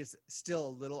 Obviously, it's still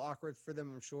a little awkward for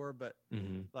them, I'm sure, but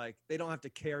Mhm. like they don't have to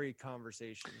carry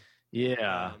conversation.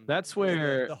 Yeah, that's is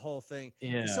where the whole thing.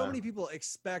 Yeah. So many people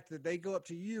expect that they go up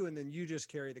to you and then you just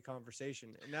carry the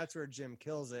conversation, and that's where Jim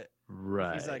kills it.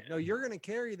 Right. He's like, "No, you're gonna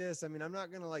carry this. I mean, I'm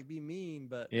not gonna like be mean,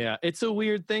 but Yeah, it's a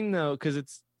weird thing though, because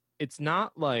it's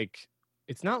not like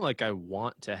I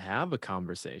want to have a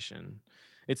conversation.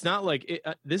 It's not like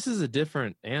this is a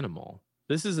different animal.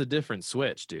 This is a different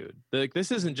switch, dude. Like this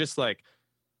isn't just like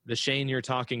the Shane you're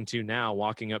talking to now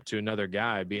walking up to another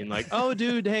guy being like, "Oh,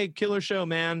 dude, hey, killer show,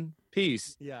 man,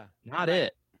 peace." yeah, Not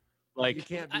it. you Like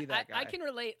can't be that guy." I can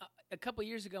relate. A couple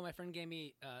years ago, my friend gave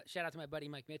me shout out to my buddy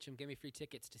Mike Mitchum, gave me free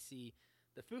tickets to see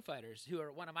the Foo Fighters, who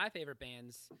are one of my favorite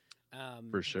bands.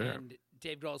 For sure. And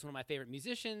Dave Grohl is one of my favorite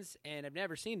musicians, and I've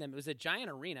never seen them. It was a giant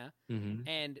arena, mhm.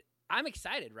 and I'm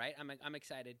excited, right? I'm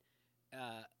excited,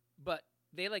 but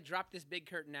they like dropped this big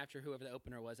curtain after whoever the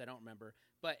opener was. I don't remember,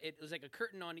 but it was like a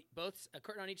curtain on a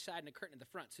curtain on each side and a curtain at the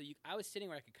front. So I was sitting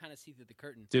where I could kind of see through the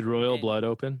curtain. Did Royal And- Blood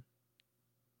open?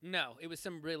 No, it was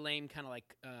some really lame kind of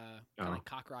like Oh. like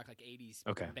cock rock, like 80s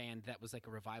Okay. band that was like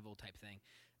a revival type thing.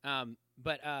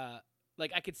 But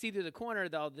like I could see through the corner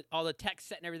all the text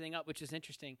setting everything up, which is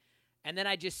interesting. And then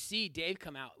I just see Dave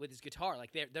come out with his guitar,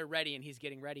 like they're ready and he's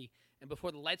getting ready. And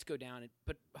before the lights go down,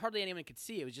 but hardly anyone could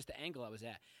see. It was just the angle I was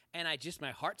at, and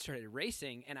my heart started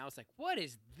racing, and I was like, "What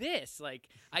is this?" Like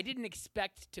I didn't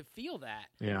expect to feel that.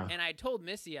 Yeah. And I told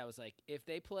Missy, I was like, if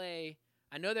they play,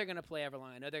 I know they're gonna play Everlong,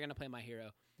 I know they're gonna play My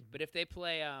Hero, but if they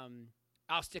play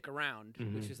I'll Stick Around,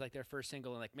 which is like their first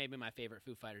single and like maybe my favorite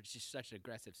Foo Fighters, it's just such an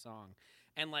aggressive song,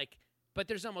 and like, but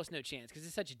there's almost no chance because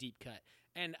it's such a deep cut.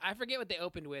 And I forget what they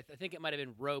opened with. I think it might have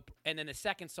been Rope, and then the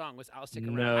second song was I'll Stick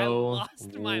Around. I No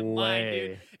lost my mind, dude,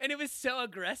 way. and it was so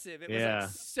aggressive. It was Yeah. like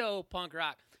so punk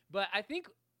rock. But I think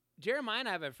Jeremiah and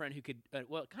I have a friend who could,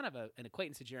 kind of an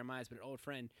acquaintance of Jeremiah's, but an old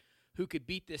friend who could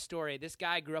beat this story. This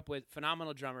guy grew up with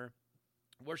phenomenal drummer,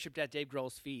 worshipped at Dave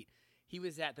Grohl's feet. He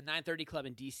was at the 930 Club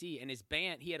in D.C., and his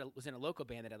band, was in a local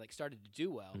band that had like started to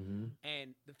do well. Mhm.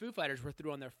 And the Foo Fighters were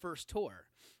through on their first tour,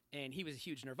 and he was a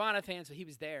huge Nirvana fan, so he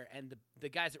was there. And the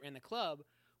guys that were in the club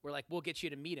were like, "We'll get you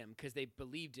to meet him," because they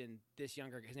believed in this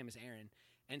younger. His name is Aaron,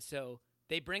 and so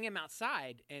they bring him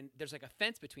outside, and there's like a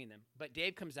fence between them. But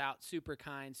Dave comes out, super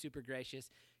kind, super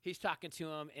gracious. He's talking to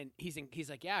him, and he's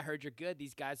like, "Yeah, I heard you're good.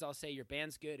 These guys all say your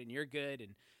band's good and you're good,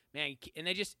 and man,"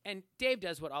 and Dave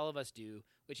does what all of us do,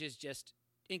 which is just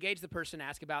engage the person,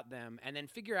 ask about them, and then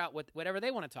figure out whatever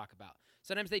they want to talk about.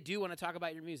 Sometimes they do want to talk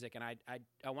about your music, and I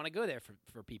want to go there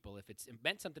for people. If it's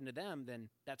meant something to them, then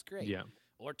that's great. Yeah.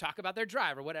 Or talk about their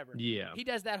drive or whatever. Yeah. He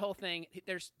does that whole thing.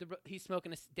 He's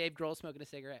smoking Dave Grohl smoking a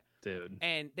cigarette, Dude.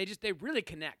 and they really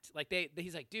connect. Like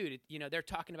he's like, dude, they're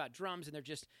talking about drums, and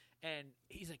and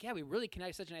he's like, yeah, we really connect.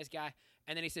 He's such a nice guy.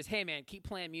 And then he says, hey man, keep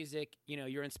playing music.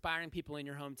 You're inspiring people in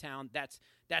your hometown.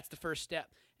 That's the first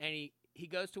step. And he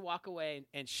goes to walk away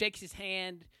and shakes his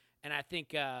hand. And I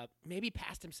think maybe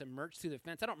passed him some merch through the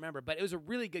fence. I don't remember, but it was a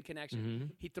really good connection.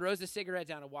 Mhm. He throws the cigarette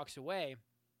down and walks away.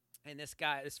 And this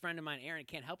friend of mine, Aaron,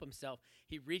 can't help himself.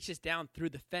 He reaches down through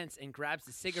the fence and grabs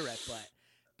the cigarette butt.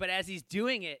 But as he's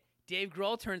doing it, Dave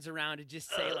Grohl turns around to just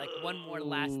say like one more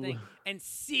last thing and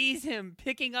sees him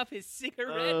picking up his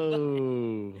cigarette butt.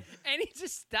 And he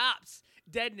just stops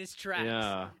dead in his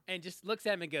tracks and just looks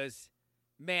at him and goes,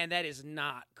 man, that is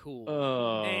not cool.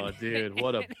 Oh, dude,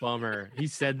 what a bummer. He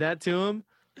said that to him?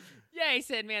 Yeah, he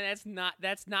said, man,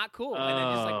 that's not cool. And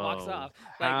then just like walks off.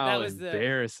 Like How that was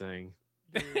embarrassing.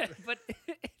 But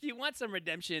if you want some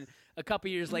redemption, a couple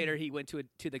years later, he went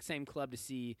to the same club to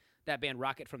see that band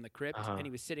Rocket from the Crypt, and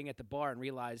he was sitting at the bar and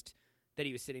realized that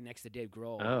he was sitting next to Dave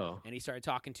Grohl. Oh. And he started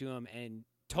talking to him and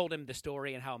told him the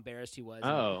story and how embarrassed he was.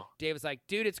 Oh. And Dave was like,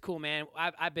 dude, it's cool, man.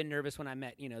 I've been nervous when I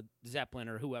met, Zeppelin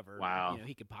or whoever Wow.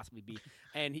 he could possibly be.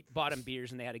 And he bought him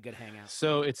beers and they had a good hangout.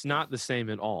 So it's not the same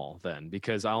at all then,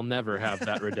 because I'll never have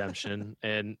that redemption.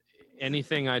 And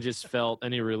anything I just felt,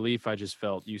 any relief I just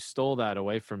felt, you stole that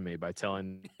away from me by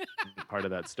telling part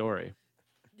of that story.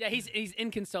 Yeah, he's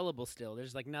inconsolable still.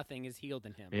 There's like nothing is healed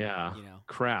in him. Yeah. You know.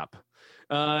 Crap.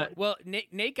 Well,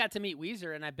 Nate got to meet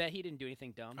Weezer, and I bet he didn't do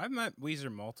anything dumb. I've met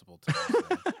Weezer multiple times.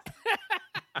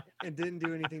 And didn't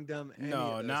do anything dumb.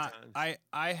 No, not. Times.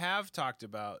 I have talked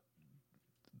about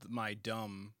my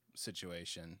dumb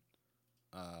situation,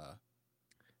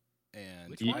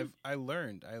 and I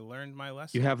learned my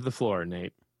lesson. You have the floor,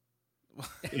 Nate.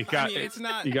 It's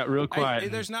not. You got real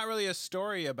quiet. There's not really a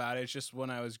story about it. It's just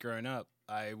when I was growing up,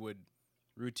 I would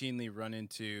routinely run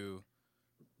into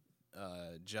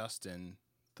Justin,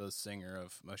 the singer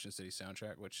of Motion City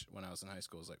Soundtrack, which when I was in high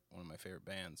school was like one of my favorite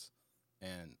bands.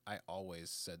 And I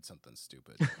always said something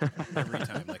stupid every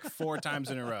time, like 4 times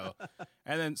in a row.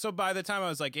 And then, so by the time I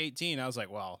was like 18, I was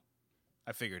like, well,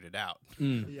 I figured it out.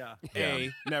 Yeah.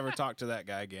 Never talked to that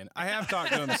guy again. I have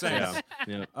talked to him since.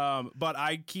 Yeah. But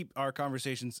I keep our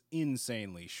conversations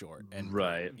insanely short. And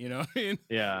right. You know what I mean?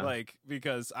 Yeah. Like,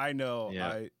 because I know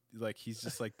Yeah. he's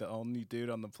just like the only dude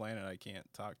on the planet I can't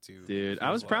talk to. Dude, I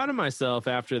was proud of myself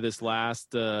after this last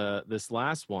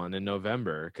one in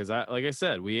November, because like I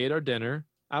said, we ate our dinner.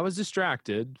 I was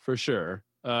distracted for sure,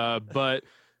 but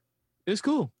it was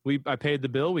cool. I paid the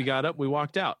bill. We got up. We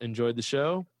walked out. Enjoyed the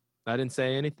show. I didn't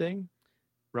say anything.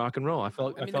 Rock and roll. I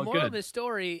felt the moral good. of the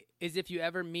story is if you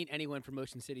ever meet anyone from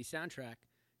Motion City Soundtrack,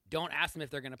 don't ask them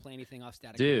if they're going to play anything off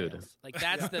Static Dude. Rails. Like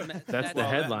that's the That's the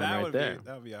headline that right would there.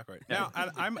 That would be awkward. Now,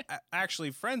 I'm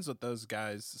actually friends with those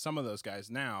guys, some of those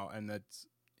guys now, and that's,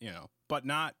 but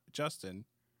not Justin.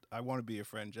 I want to be a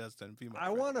friend, Justin. Be my I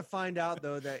friend. want to find out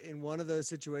though that in one of those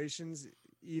situations,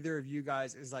 either of you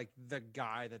guys is like the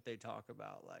guy that they talk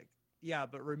about. Like, yeah,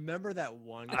 but remember that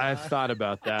one guy? I've thought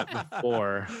about that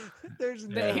before. There's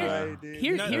no Yeah. way, dude.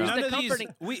 Here's None the of these-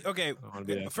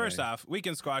 comforting. First off, we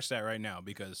can squash that right now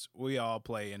because we all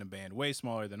play in a band way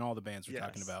smaller than all the bands we're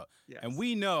talking Yes. about. Yes. And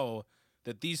we know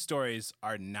that these stories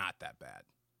are not that bad.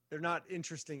 They're not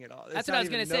interesting at all. That's It's what not I was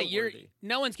going even to say. noteworthy.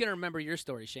 No one's going to remember your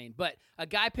story, Shane. But a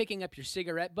guy picking up your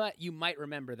cigarette butt, you might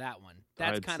remember that one.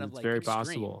 That's kind of it's like very extreme.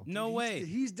 possible. No He's- way.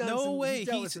 he's done no some- way. he's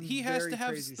dealt with some He has very to have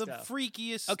crazy the stuff.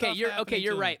 freakiest Okay, stuff you're happening to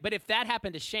him. right. But if that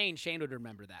happened to Shane would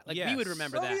remember that. Like we would Yes.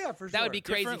 remember Oh, that. yeah, for That would sure. be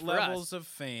crazy Different for levels us. of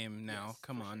fame now. Yes,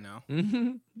 Come for on now.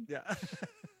 Yeah.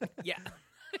 Yeah.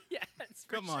 Yeah. that's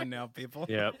for Come sure. on now, people.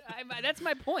 Yep. That's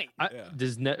my point. Yeah.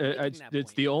 It's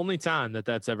point. the only time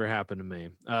that's ever happened to me,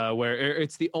 where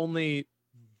it's the only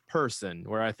person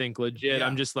where I think legit, Yeah.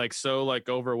 I'm just like so like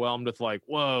overwhelmed with like,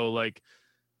 whoa, like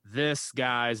this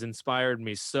guy's inspired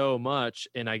me so much,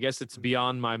 and I guess it's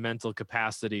beyond my mental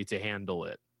capacity to handle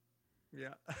it,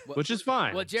 Yeah. which is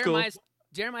fine. Well, It's cool.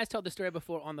 Jeremiah's told the story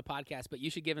before on the podcast, but you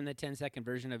should give him the 10-second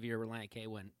version of your Reliant K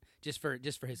one just for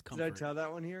his comfort. Did I tell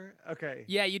that one here? Okay.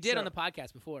 Yeah, you did So- on the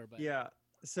podcast before, but Yeah.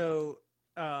 So,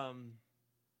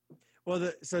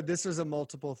 so this was a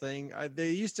multiple thing.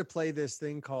 They used to play this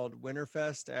thing called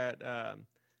Winterfest at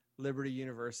Liberty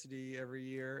University every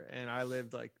year, and I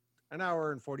lived like an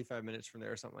hour and 45 minutes from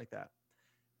there or something like that.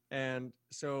 And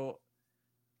so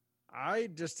I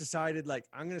just decided like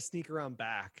I'm going to sneak around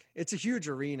back. It's a huge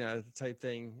arena type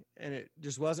thing, and it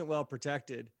just wasn't well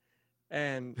protected.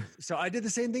 And so I did the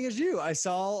same thing as you. I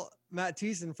saw Matt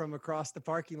Thiessen from across the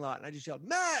parking lot, and I just yelled,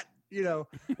 "Matt!"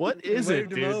 What is it,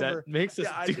 waved him dude, over. that makes us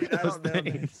Yeah, do I those don't know, man.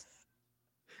 things?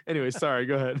 Anyway, sorry,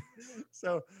 go ahead.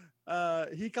 So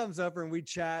he comes over and we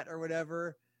chat or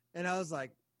whatever, and I was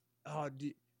like, "Oh,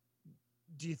 do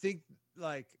you think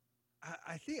like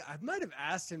I think I might have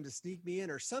asked him to sneak me in,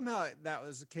 or somehow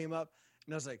came up,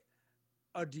 and I was like,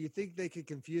 oh, do you think they could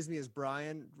confuse me as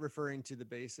Brian, referring to the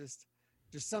bassist?"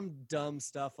 Just some dumb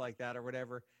stuff like that or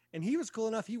whatever. And he was cool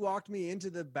enough. He walked me into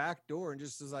the back door and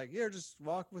just was like, "Here, just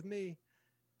walk with me."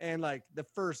 And like the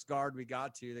first guard we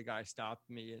got to, the guy stopped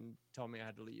me and told me I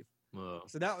had to leave. Whoa.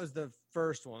 So that was the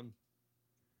first one.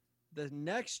 The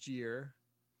next year,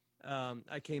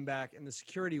 I came back and the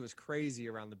security was crazy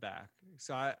around the back.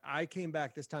 So I came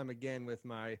back this time again with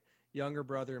my younger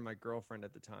brother and my girlfriend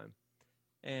at the time,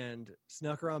 and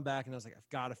snuck around back. And I was like, I've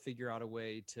got to figure out a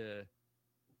way to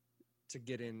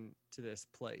get into this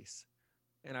place.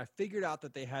 And I figured out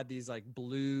that they had these like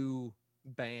blue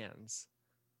bands,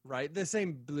 right? The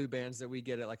same blue bands that we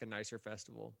get at like a nicer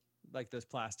festival, like those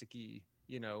plasticky,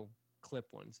 clip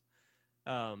ones.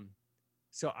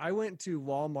 So I went to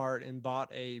Walmart and bought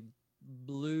a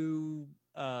blue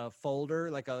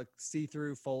folder, like a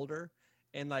see-through folder,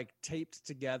 and like taped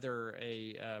together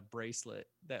a bracelet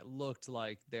that looked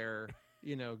like they're,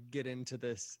 get into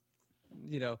this,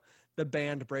 the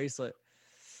band bracelet,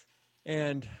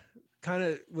 and kind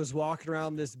of was walking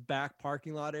around this back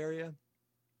parking lot area,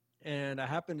 and I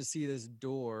happened to see this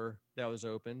door that was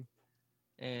open,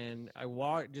 and I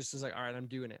walked, just was like, all right, I'm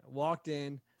doing it. Walked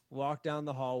in, walked down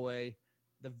the hallway.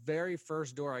 The very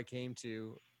first door I came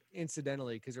to,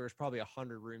 incidentally, because there was probably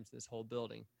 100 rooms in this whole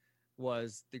building,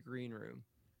 was the green room.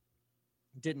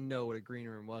 Didn't know what a green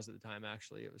room was at the time.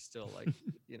 Actually, it was still like,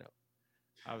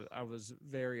 I was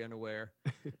very unaware,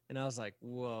 and I was like,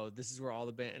 whoa, this is where all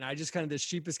the band, and I just kind of, this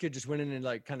sheepish kid just went in and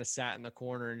like kind of sat in the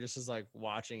corner and just was like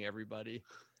watching everybody.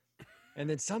 And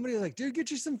then somebody was like, dude,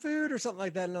 get you some food or something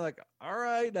like that. And I'm like, all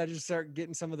right. And I just start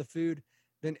getting some of the food.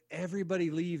 Then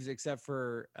everybody leaves except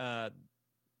for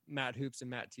Matt Hoops and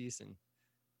Matt Thiessen,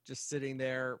 just sitting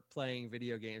there playing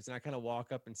video games. And I kind of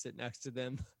walk up and sit next to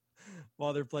them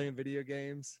while they're playing video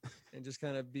games and just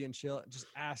kind of being chill, just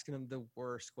asking them the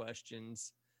worst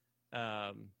questions.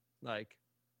 Like,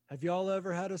 have y'all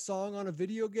ever had a song on a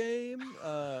video game?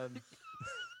 What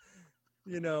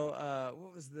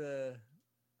was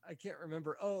I can't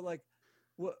remember. Oh, like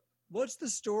what's the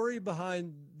story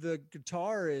behind the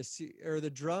guitarist or the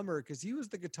drummer? Cause he was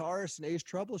the guitarist in Ace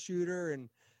Troubleshooter, and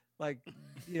like,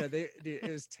 it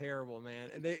was terrible, man.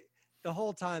 And the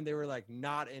whole time they were like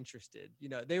not interested,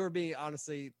 they were being,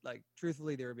 honestly, like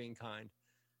truthfully, they were being kind.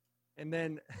 And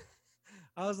then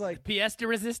I was like, pièce de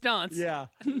résistance. Yeah.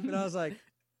 And I was like,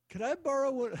 could I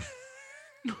borrow one?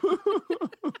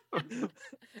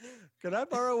 Could I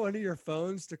borrow one of your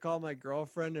phones to call my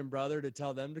girlfriend and brother to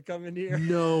tell them to come in here?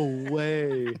 No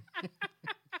way.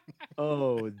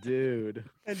 Oh, dude.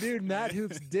 And dude, Matt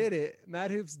Hoops did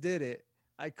it.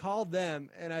 I called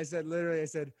them and I said,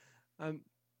 they're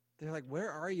like, where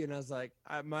are you? And I was like,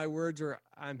 my words were,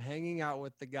 I'm hanging out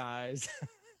with the guys.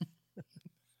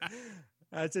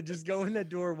 I said, just go in that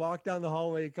door, walk down the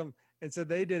hallway, come. And so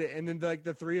they did it. And then like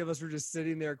the three of us were just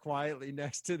sitting there quietly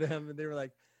next to them. And they were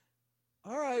like,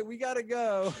 all right, we got to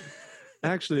go.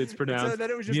 Actually, it's pronounced so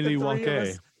then it was just the three of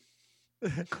us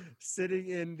sitting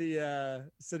in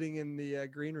the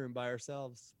green room by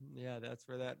ourselves. Yeah, that's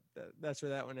where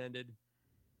that one ended.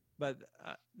 But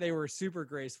they were super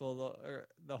graceful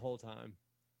the whole time,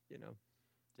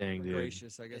 Dang, dude.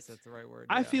 Gracious, I guess that's the right word.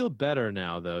 I feel better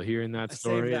now, though, hearing that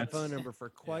story. I saved that phone number for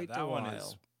quite a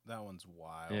while. That one's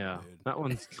wild. Yeah, dude.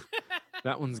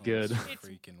 that one's good.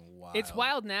 Freaking wild. It's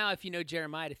wild now if you know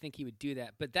Jeremiah to think he would do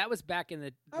that, but that was back in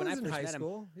the when I was in first high met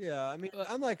school. Yeah, I mean,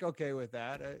 I'm like okay with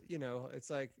that. It's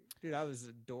like, dude, I was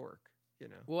a dork.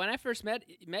 Well, when I first met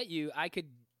you, I could.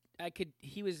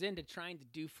 He was into trying to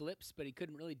do flips, but he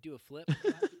couldn't really do a flip.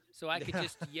 So I could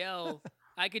just yell.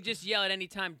 I could just yell at any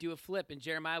time, do a flip, and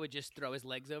Jeremiah would just throw his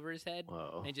legs over his head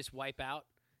and just wipe out.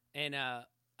 And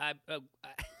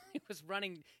he was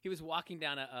running. He was walking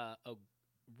down a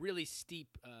really steep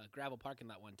gravel parking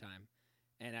lot one time,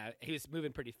 and he was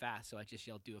moving pretty fast. So I just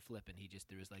yelled, "Do a flip," and he just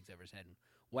threw his legs over his head and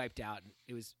wiped out. And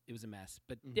it was a mess.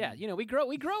 But yeah, we grow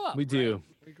up. We do. Right?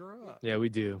 We grow up. Yeah, we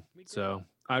do. So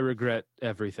I regret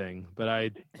everything,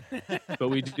 but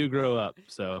we do grow up.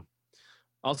 So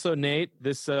also, Nate,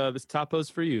 this topo's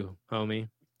for you, homie.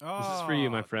 Oh, this is for you,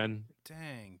 my friend.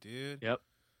 Dang, dude. Yep.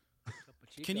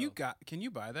 Can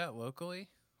you buy that locally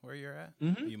where you're at?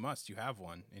 Mm-hmm. You must. You have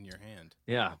one in your hand.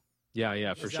 Yeah,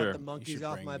 for Is that sure. the monkeys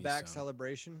off my back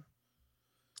celebration?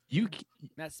 You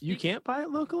can't buy it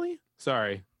locally?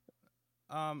 Sorry.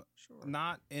 Sure.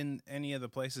 Not in any of the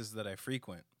places that I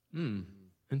frequent.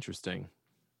 Interesting.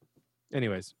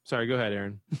 Anyways, sorry. Go ahead,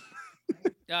 Aaron.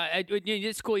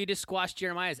 It's cool. You just squashed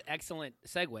Jeremiah's excellent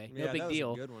segue. No big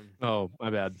deal. A good one. Oh, my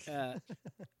bad.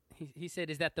 He said,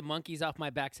 "Is that the monkeys off my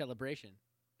back celebration?"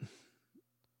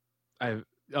 Like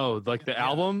the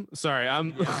album? Sorry,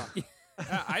 I'm.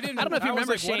 Yeah. I don't know if you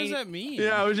remember. Like, what does that mean?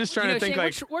 Yeah, I was just trying to think.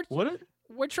 Shane,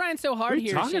 we're trying so hard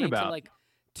here, Shane, about?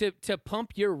 to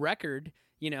pump your record,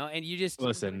 and you just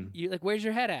listen. You like, where's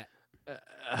your head at?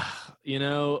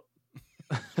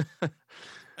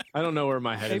 I don't know where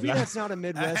my head is. Maybe that's not a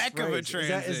Midwest heck phrase. Of a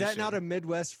transition. Is that not a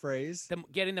Midwest phrase?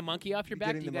 Getting the monkey off your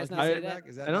back? Do you guys not say that?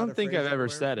 I don't think I've ever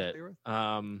said it.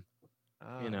 I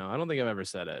don't think I've ever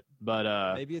said it.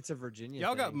 But maybe it's a Virginia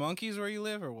Y'all thing. Got monkeys where you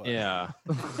live or what? Yeah.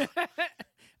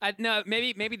 No,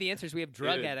 maybe the answer is we have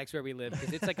drug addicts where we live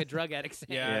because it's like a drug addict sound.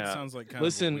 Yeah, it sounds like kind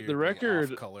Listen, of a weird, the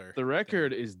record color. The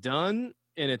record is done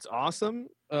and it's awesome.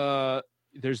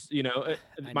 there's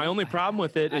my only problem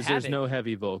with it is there's no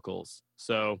heavy vocals.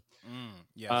 So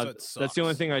that's the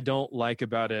only thing I don't like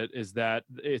about it, is that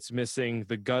it's missing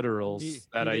the gutturals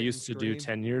that I used to do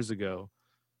 10 years ago.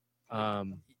 I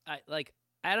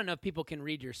don't know if people can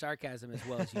read your sarcasm as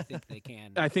well as you think they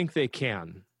can. I think they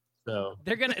can. So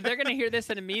they're gonna hear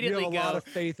this and immediately you have a lot of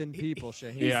faith in people,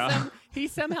 Shaheen. He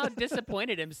somehow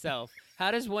disappointed himself. How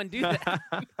does one do that?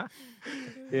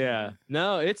 Yeah,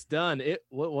 no, it's done.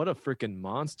 What a freaking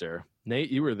monster, Nate!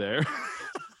 You were there.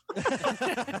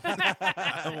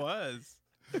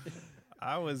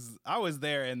 I was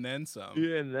there and then some.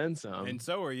 Yeah, and then some. And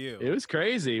so were you. It was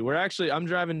crazy. I'm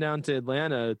driving down to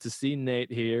Atlanta to see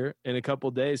Nate here in a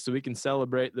couple days so we can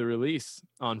celebrate the release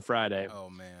on Friday. Oh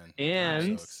man.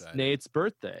 And so Nate's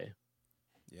birthday.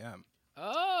 Yeah.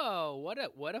 Oh, what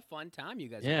a fun time you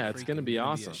guys. Yeah, it's gonna be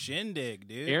awesome. A shindig,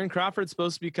 dude. Aaron Crawford's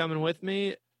supposed to be coming with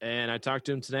me, and I talked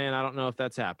to him today, and I don't know if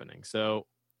that's happening. So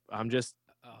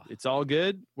it's all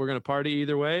good. We're gonna party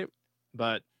either way,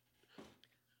 but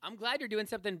I'm glad you're doing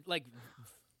something like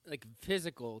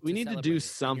physical. We need to do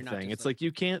something. It's like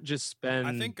you can't just spend.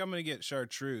 I think I'm gonna get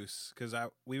chartreuse because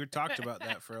we talked about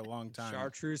that for a long time.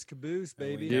 Chartreuse caboose,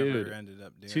 baby. Dude, never ended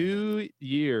up doing 2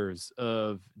 years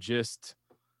of just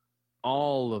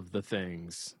all of the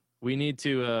things. We need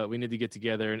to get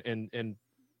together and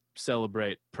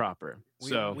celebrate proper.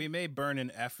 We may burn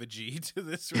an effigy to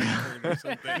this record or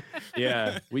something.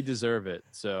 Yeah, we deserve it.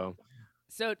 So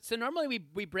normally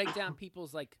we break down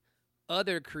people's like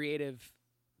other creative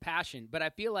passion, but I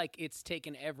feel like it's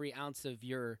taken every ounce of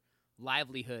your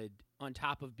livelihood on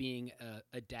top of being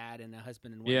a dad and a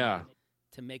husband and wife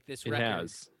to make this record. It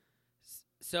has.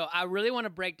 So I really want to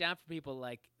break down for people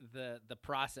like the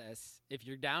process. If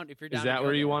you're down, is that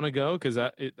where you want to go? Because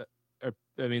I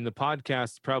mean, the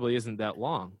podcast probably isn't that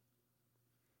long.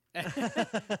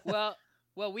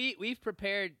 Well, we've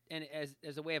prepared, and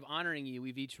as a way of honoring you,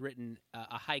 we've each written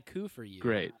a haiku for you.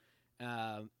 Great.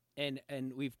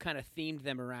 And we've kind of themed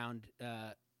them around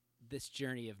this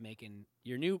journey of making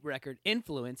your new record,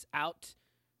 Influence, out.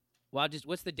 Well,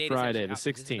 what's the date? Friday the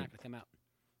 16th. This is not going to come out.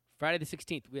 Friday the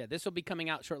 16th. Yeah, this will be coming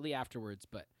out shortly afterwards.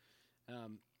 But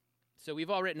so we've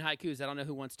all written haikus. I don't know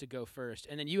who wants to go first,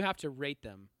 and then you have to rate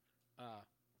them.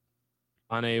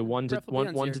 On a 1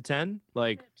 to 10,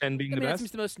 like 10 being the best.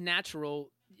 That's the most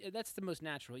natural. That's the most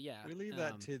natural. Yeah. We leave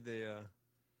that to the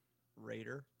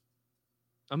rater.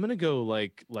 I'm gonna go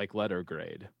like letter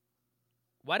grade.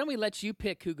 Why don't we let you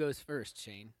pick who goes first,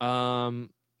 Shane? I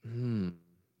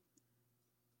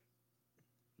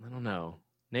don't know.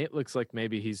 Nate looks like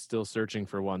maybe he's still searching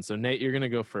for one. So Nate, you're gonna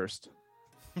go first.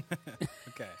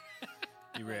 Okay.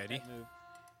 You ready?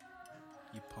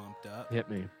 You pumped up? Hit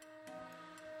me.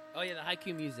 Oh yeah, the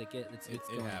haiku music. It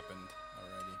happened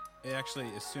already. It actually,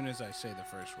 as soon as I say the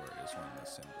first word, is when the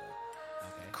symbol.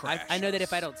 Okay. I know that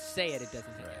if I don't say it, it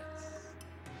doesn't hit. Right.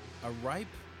 A ripe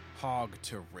hog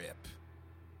to rip.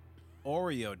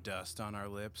 Oreo dust on our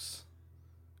lips.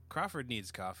 Crawford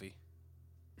needs coffee.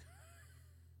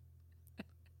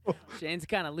 Shane's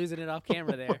kind of losing it off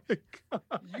camera there.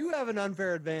 You have an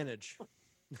unfair advantage.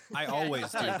 I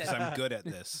always do because I'm good at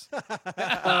this.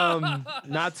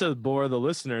 Not to bore the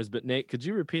listeners, but Nate, could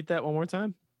you repeat that one more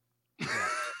time?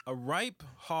 A ripe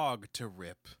hog to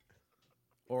rip.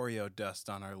 Oreo dust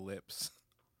on our lips.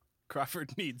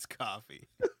 Crawford needs coffee.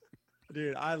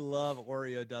 Dude, I love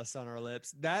Oreo dust on our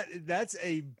lips. That's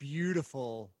a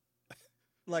beautiful,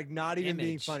 like, not even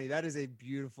being funny. That is a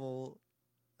beautiful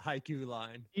haiku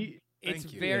line. It's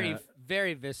very,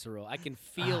 very visceral. I can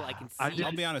feel, I can see.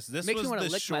 I'll be honest. This was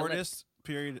the shortest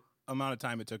amount of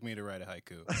time it took me to write a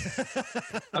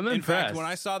haiku. I'm impressed. In fact, when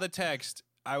I saw the text,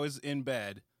 I was in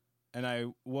bed and I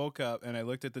woke up and I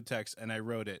looked at the text and I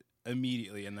wrote it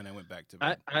immediately, and then I went back to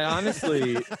bed. I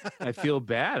honestly, I feel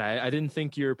bad. I didn't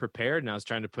think you were prepared, and I was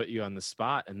trying to put you on the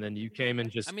spot, and then you came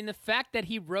and just. I mean, the fact that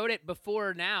he wrote it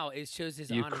before now shows his.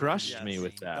 You crushed me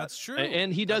with that. That's true,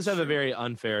 and he does have a very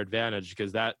unfair advantage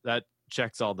because that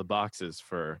checks all the boxes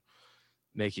for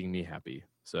making me happy.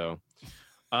 So,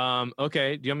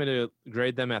 okay, do you want me to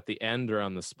grade them at the end or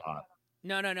on the spot?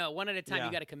 No. One at a time.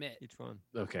 You got to commit each one.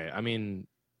 Okay, I mean,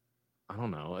 I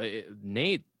don't know.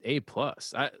 Nate, A+.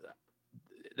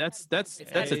 That's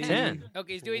a 10.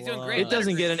 Okay, he's doing great. It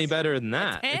doesn't get any better than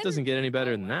that. It doesn't get any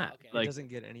better than that. Okay. Like, it doesn't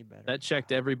get any better. That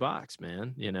checked every box,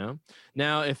 man. You know.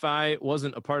 Now, if I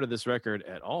wasn't a part of this record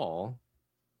at all,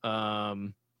 I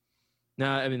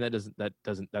mean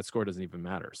that score doesn't even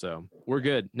matter. So we're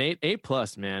good. Nate, A+,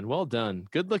 man. Well done.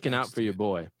 Good looking out for your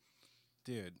boy,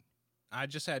 dude. I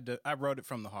just had to. I wrote it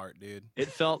from the heart, dude. It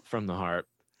felt from the heart.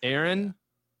 Aaron,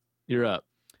 you're up.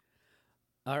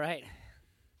 All right.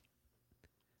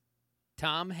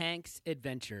 Tom Hanks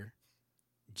Adventure,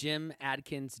 Jim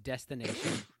Adkins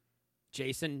Destination,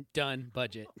 Jason Dunn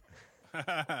Budget.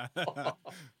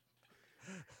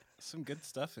 Some good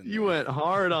stuff in there. You went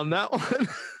hard on that one.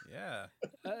 Yeah.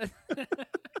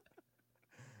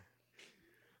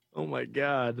 Oh my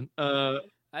God. I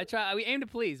try. We aim to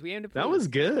please. That was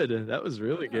good. That was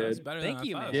really Yeah, good. better Thank than I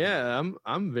you, thought man. it was Yeah,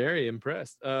 I'm very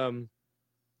impressed.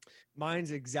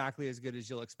 Mine's exactly as good as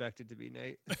you'll expect it to be,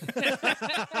 Nate.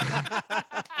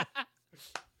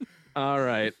 All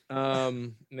right.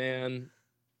 Man,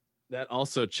 that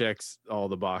also checks all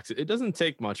the boxes. It doesn't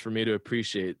take much for me to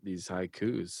appreciate these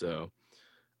haikus. So,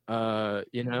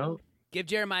 Give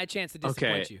Jeremiah a chance to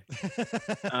disappoint you.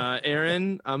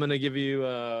 Aaron, I'm going to give you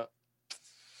a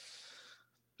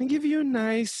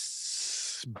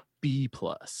nice B+.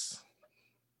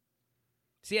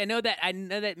 See, I know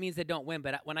that means they don't win,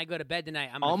 but when I go to bed tonight,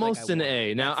 I'm almost an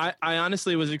A. Now, That's- I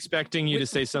honestly was expecting you to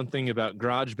say something about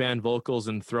garage band vocals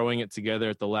and throwing it together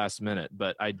at the last minute,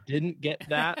 but I didn't get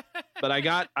that. But I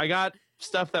got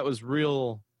stuff that was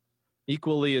real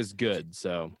equally as good.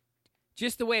 So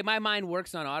just the way my mind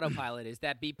works on autopilot is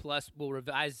that B+ will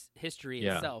revise history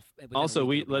Yeah. itself. within a also,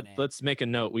 week it'll be an A. let's make a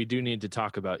note. We do need to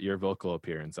talk about your vocal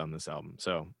appearance on this album.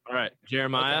 So, all right,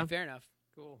 Jeremiah. Okay, fair enough.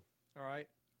 Cool. All right.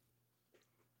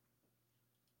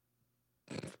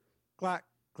 Clack,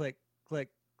 click, click,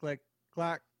 click,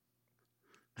 clack.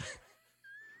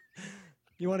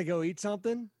 You want to go eat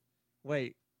something?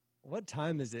 Wait, what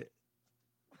time is it?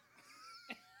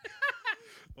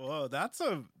 Whoa, that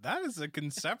is a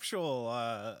conceptual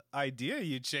idea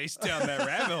you chased down that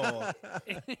rabbit hole.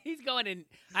 He's going in.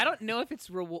 I don't know if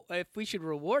if we should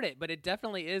reward it, but it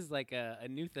definitely is like a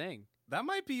new thing. That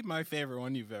might be my favorite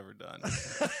one you've ever done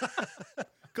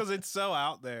because it's so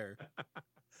out there.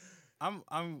 I'm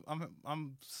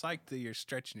psyched that you're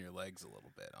stretching your legs a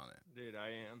little bit on it. Dude,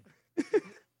 I am.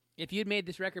 If you'd made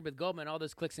this record with Goldman, all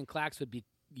those clicks and clacks would be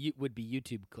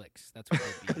YouTube clicks. That's what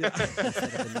they'd be.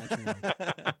 Instead of the metronome.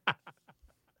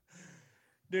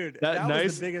 Dude, That that nice-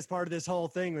 was the biggest part of this whole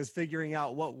thing was figuring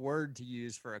out what word to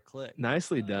use for a click.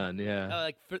 Nicely done.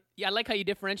 Yeah. I like how you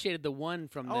differentiated the one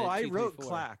from the Oh, I 2, 3, wrote 4.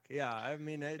 clack. Yeah, I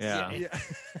mean, it's, Yeah.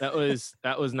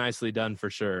 that was nicely done for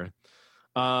sure.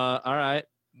 All right,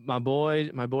 my boy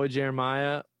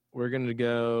Jeremiah. We're gonna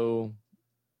go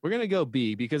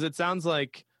B because it sounds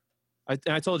like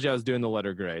I told you I was doing the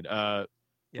letter grade. We're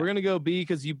gonna go B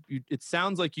because you it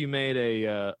sounds like you made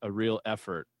a real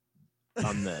effort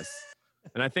on this,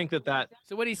 and I think that.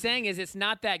 So what he's saying is it's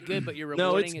not that good, but you're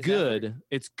rewarding No, it's his good. effort.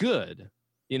 It's good.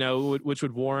 Which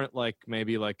would warrant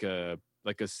maybe a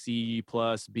C+,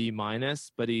 B-,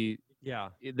 but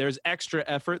there's extra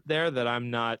effort there that I'm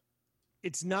not.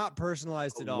 It's not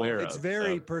personalized at all. Aware It's of,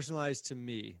 very so. personalized to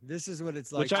me. This is what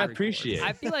it's like. Which to I record. appreciate.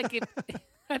 I feel like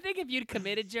if you'd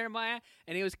committed Jeremiah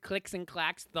and it was clicks and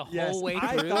clacks the Yes, whole way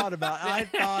I through. thought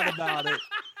about it.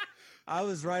 I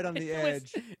was right on the If it was-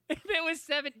 edge. If it was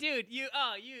 7, dude,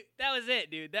 that was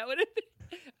it, dude. That would have been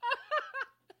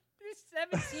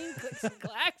 17 clicks and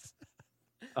clacks.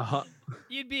 Uh-huh.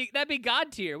 That'd be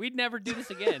God tier. We'd never do this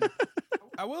again.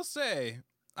 I will say,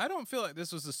 I don't feel like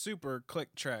this was a super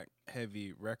click track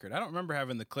heavy record. I don't remember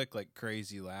having the click like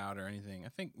crazy loud or anything. I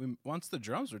think once the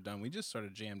drums were done, we just sort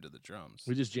of jammed to the drums.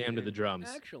 We just jammed to the drums.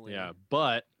 Actually. Yeah,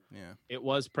 but Yeah. it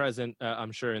was present,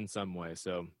 I'm sure, in some way.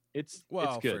 So it's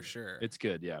good. for sure. It's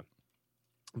good, yeah.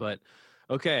 But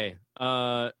okay,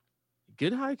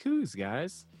 good haikus,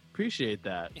 guys. Appreciate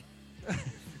that.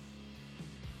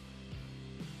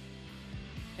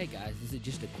 Hey guys, this is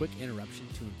just a quick interruption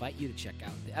to invite you to check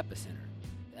out The Epicenter.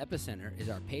 The Epicenter is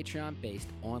our Patreon-based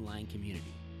online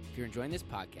community. If you're enjoying this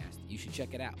podcast, you should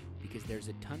check it out because there's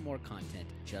a ton more content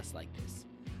just like this.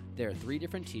 There are 3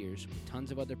 different tiers with tons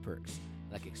of other perks,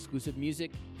 like exclusive music,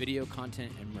 video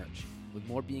content, and merch, with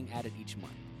more being added each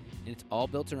month. And it's all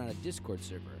built around a Discord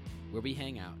server where we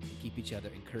hang out and keep each other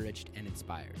encouraged and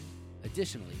inspired.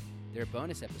 Additionally, there are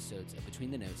bonus episodes of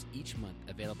Between the Notes each month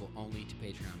available only to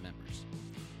Patreon members.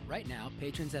 Right now,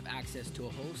 patrons have access to a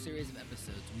whole series of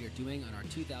episodes we are doing on our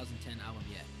 2010 album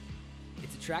Yet.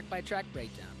 It's a track-by-track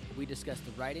breakdown where we discuss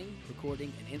the writing,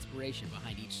 recording, and inspiration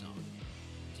behind each song.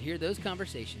 To hear those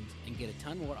conversations and get a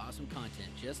ton more awesome content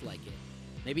just like it,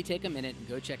 maybe take a minute and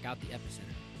go check out The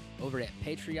Epicenter over at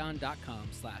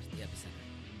patreon.com/theepicenter.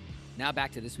 Now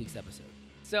back to this week's episode.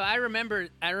 So I remember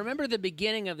the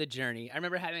beginning of the journey. I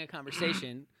remember having a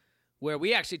conversation where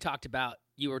we actually talked about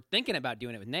you were thinking about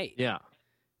doing it with Nate. Yeah.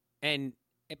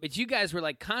 But you guys were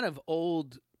like kind of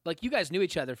old, like you guys knew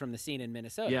each other from the scene in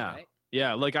Minnesota, Yeah. right?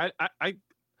 Yeah, like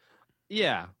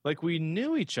like we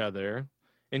knew each other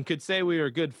and could say we were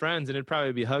good friends, and it'd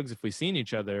probably be hugs if we seen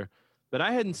each other. but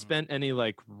I hadn't spent any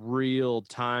like real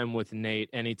time with Nate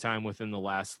anytime within the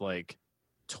last like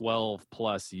 12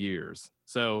 plus years.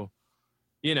 So,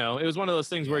 you know, it was one of those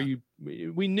things where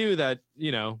we knew that,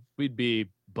 you know, we'd be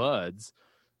buds,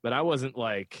 but I wasn't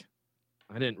like,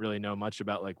 I didn't really know much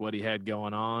about like what he had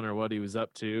going on or what he was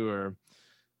up to, or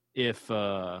if,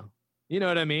 you know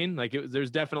what I mean? Like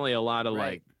there's definitely a lot of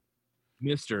like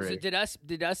mystery.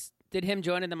 So did him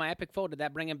join in the My Epic fold? Did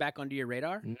that bring him back onto your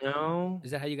radar? No.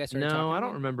 Is that how you guys started talking? No, I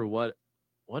don't remember what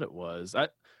it was.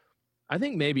 I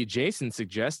think maybe Jason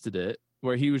suggested it,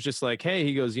 where he was just like, hey,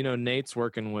 he goes, you know, Nate's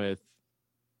working with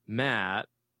Matt,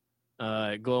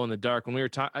 Glow in the Dark. When we were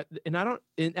talking,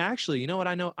 and actually, you know what?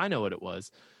 I know what it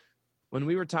was. When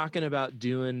we were talking about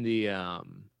doing the,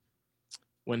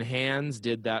 when Hands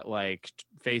did that like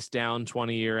Face Down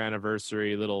 20-year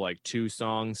anniversary little like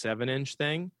 2-song 7-inch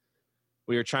thing,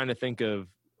 we were trying to think of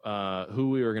who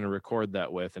we were going to record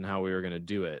that with and how we were going to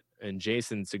do it. And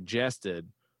Jason suggested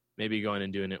maybe going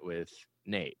and doing it with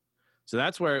Nate. So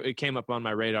that's where it came up on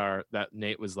my radar that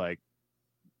Nate was like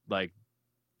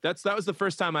that was the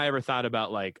first time I ever thought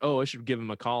about like, oh, I should give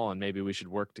him a call and maybe we should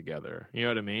work together. You know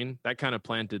what I mean? That kind of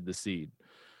planted the seed.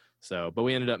 So, but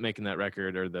we ended up making that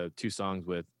record or the 2 songs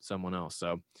with someone else.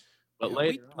 So, but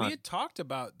later we had talked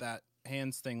about that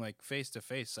Hands thing like face to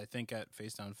face, I think at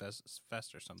Face Down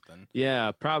Fest or something.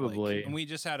 Yeah, probably. Like, and we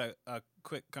just had a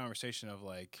quick conversation of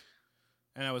like,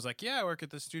 and I was like, yeah, I work at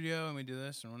the studio and we do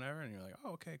this and whatever. And you're like,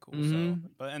 oh, okay, cool.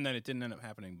 So, and then it didn't end up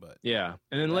happening, but yeah.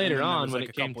 And then later on, when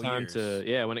it came time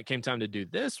to do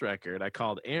this record, I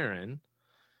called Aaron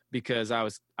because I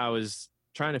was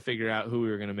trying to figure out who we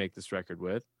were going to make this record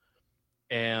with.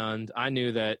 And I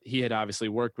knew that he had obviously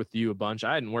worked with you a bunch.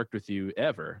 I hadn't worked with you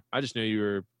ever. I just knew you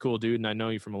were a cool dude and I know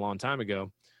you from a long time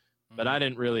ago, but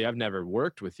I've never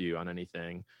worked with you on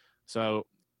anything. So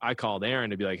I called Aaron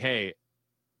to be like, hey,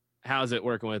 how's it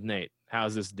working with Nate?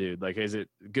 How's this dude? Like, is it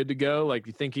good to go? Like,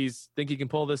 you think he can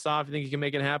pull this off? You think he can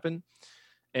make it happen?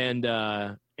 And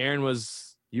Aaron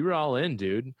you were all in,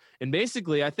 dude. And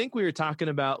basically, I think we were talking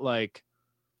about like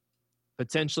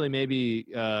potentially maybe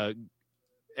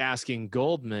asking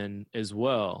Goldman as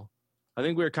well. I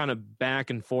think we were kind of back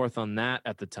and forth on that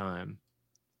at the time.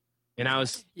 And I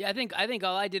was I think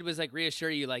all I did was like reassure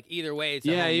you like either way it's a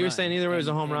you home were run. saying either way was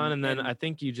a home run, and then I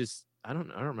think you just I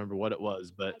don't remember what it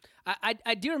was, but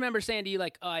I do remember saying to you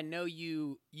like, oh, I know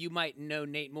you might know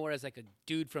Nate more as like a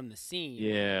dude from the scene.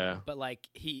 Yeah. But like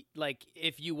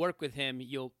if you work with him,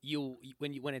 you'll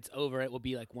when it's over, it will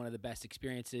be like one of the best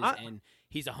experiences, and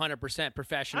he's 100%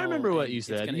 professional. I remember what you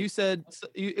said. You said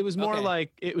it was more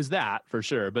like it was that for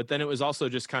sure, but then it was also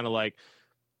just kind of like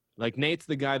Nate's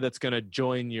the guy that's going to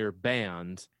join your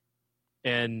band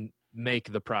and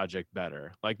make the project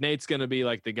better. Like Nate's going to be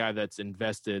like the guy that's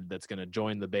invested, that's going to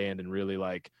join the band and really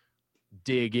like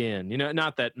dig in, you know,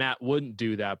 not that Matt wouldn't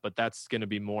do that, but that's going to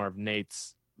be more of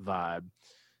Nate's vibe.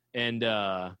 And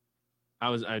I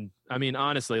mean,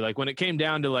 honestly, like when it came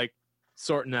down to like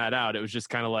sorting that out, it was just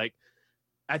kind of like,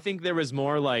 I think there was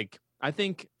more like, I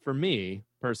think for me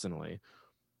personally,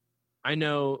 I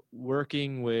know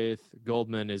working with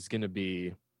Goldman is going to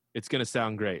be, it's going to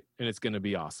sound great and it's going to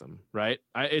be awesome, right?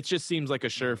 It just seems like a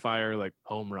surefire, like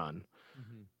home run.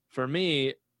 Mm-hmm. For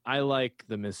me, I like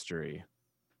the mystery.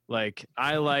 Like,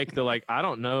 I like the, like, I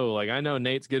don't know, like, I know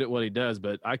Nate's good at what he does,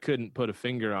 but I couldn't put a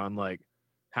finger on, like,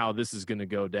 how this is going to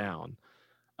go down,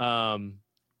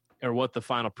 or what the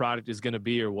final product is going to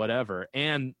be or whatever.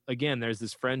 And again, there's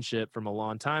this friendship from a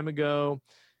long time ago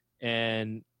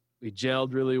and we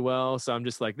gelled really well. So I'm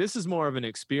just like, this is more of an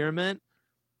experiment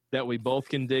that we both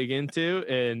can dig into,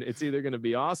 and it's either going to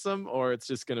be awesome or it's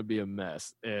just going to be a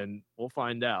mess, and we'll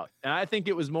find out. And I think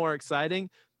it was more exciting,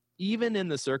 even in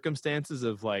the circumstances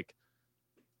of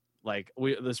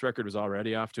this record was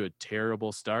already off to a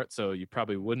terrible start, so you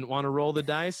probably wouldn't want to roll the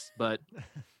dice, but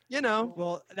you know.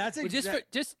 Well, that's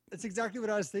exactly what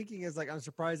I was thinking. Is like, I'm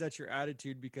surprised at your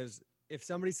attitude, because if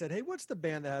somebody said, "Hey, what's the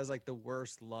band that has like the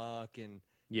worst luck?" and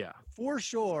yeah, for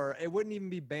sure, it wouldn't even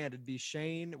be band. It'd be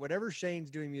Shane. Whatever Shane's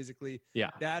doing musically, yeah,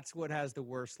 that's what has the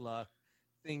worst luck.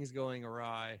 Things going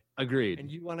awry. Agreed.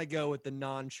 And you want to go with the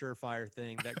non-surefire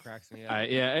thing that cracks me up.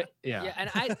 Yeah.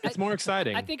 And it's more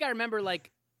exciting. I think I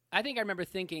remember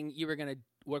thinking you were going to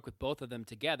work with both of them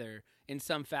together in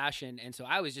some fashion, and so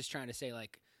I was just trying to say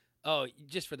like, oh,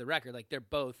 just for the record, like they're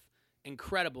both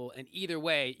incredible, and either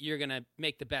way, you're going to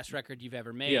make the best record you've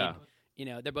ever made. Yeah. You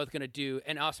know, they're both going to do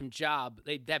an awesome job.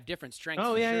 They have different strengths.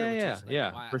 Oh,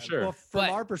 yeah, for sure. Well, from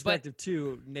our perspective,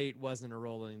 too, Nate wasn't a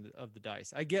rolling of the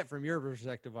dice. I get from your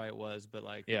perspective why it was, but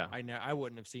like, yeah. I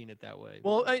wouldn't have seen it that way.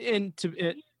 Well,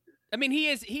 I mean, he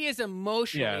is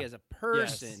emotionally as a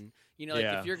person. You know, like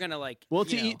if you're gonna like, well,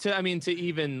 to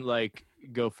even like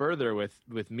go further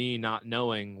with me not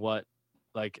knowing what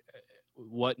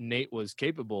Nate was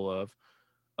capable of.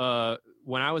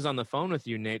 When I was on the phone with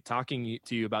you, Nate, talking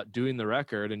to you about doing the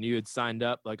record, and you had signed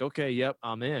up, like, okay, yep,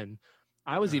 I'm in.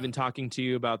 I was even talking to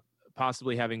you about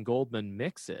possibly having Goldman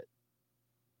mix it.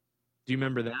 Do you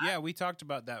remember that? Yeah, we talked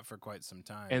about that for quite some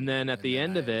time. And then at the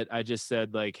end of it, I just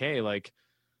said, like, hey, like,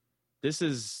 this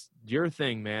is your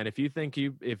thing, man. If you think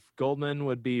if Goldman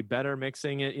would be better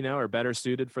mixing it, you know, or better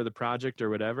suited for the project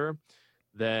or whatever,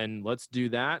 then let's do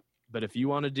that. But if you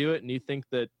want to do it and you think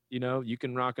that, you know, you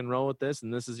can rock and roll with this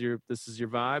and this is your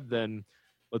vibe, then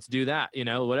let's do that, you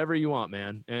know, whatever you want,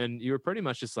 man. And you were pretty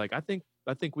much just like, I think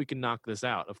we can knock this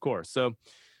out, of course. So,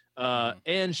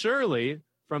 and surely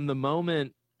from the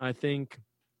moment, it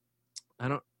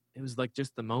was like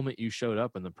just the moment you showed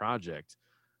up in the project,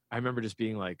 I remember just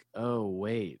being like, oh,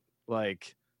 wait,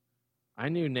 like, I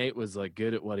knew Nate was like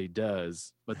good at what he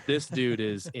does, but this dude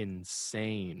is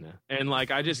insane. And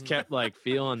like, I just kept like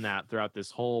feeling that throughout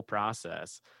this whole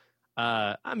process.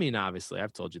 I mean, obviously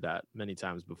I've told you that many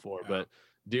times before, but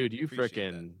dude, you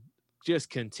freaking just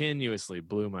continuously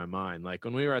blew my mind. Like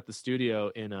when we were at the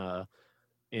studio in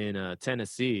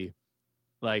Tennessee,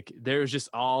 like there's just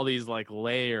all these like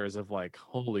layers of like,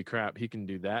 holy crap, he can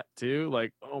do that too.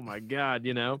 Like, oh my God,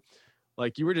 you know?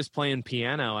 Like you were just playing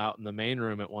piano out in the main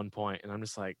room at one point, and I'm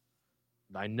just like,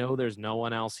 I know there's no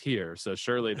one else here, so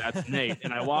surely that's Nate.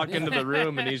 And I walk into the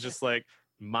room, and he's just like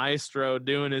maestro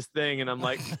doing his thing, and I'm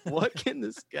like, what can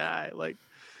this guy like?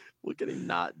 What can he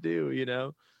not do? You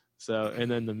know? So, and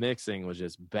then the mixing was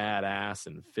just badass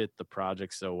and fit the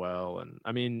project so well. And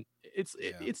I mean, it's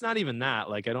not even that.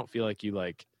 Like, I don't feel like you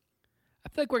like. I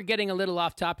feel like we're getting a little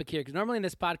off topic here because normally in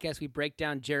this podcast we break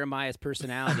down Jeremiah's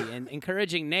personality, and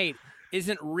encouraging Nate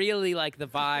isn't really like the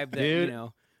vibe that, dude, you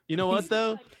know. You know what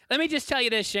though? Let me just tell you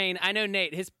this, Shane. I know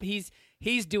Nate.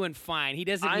 He's doing fine. He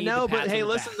doesn't. I know, but hey,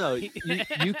 listen though.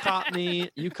 You caught me.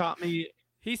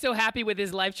 He's so happy with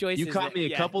his life choices. You caught me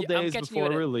a couple days before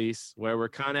release, where we're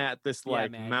kind of at this like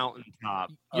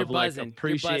mountaintop You're of buzzing. like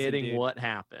appreciating what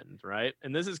happened, right?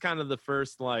 And this is kind of the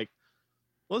first like.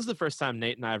 Well, this is the first time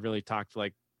Nate and I have really talked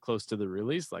like close to the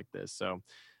release like this. So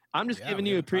I'm just giving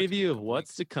you a preview of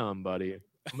what's to come, buddy.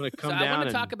 I'm gonna come down. I want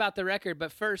to talk about the record,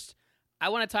 but first, I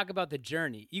want to talk about the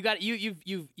journey.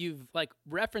 You've like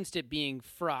referenced it being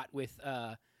fraught with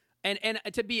and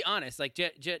to be honest, like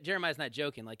Jeremiah's not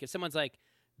joking. Like if someone's like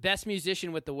best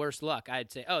musician with the worst luck,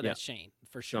 I'd say, oh, that's Shane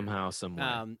for sure. Somehow,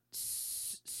 somewhere.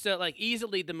 So like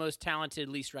easily the most talented,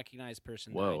 least recognized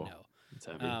person that I know. That's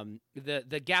heavy.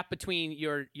 The gap between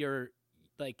your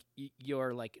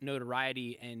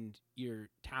notoriety and your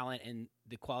talent and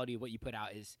the quality of what you put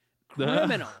out is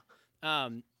criminal.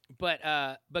 But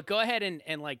go ahead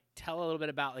and like tell a little bit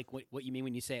about like what you mean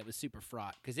when you say it was super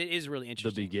fraught, because it is really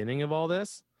interesting. The beginning of all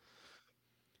this.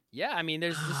 Yeah, I mean,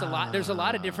 there's just a lot. There's a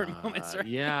lot of different moments. Right?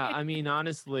 Yeah, I mean,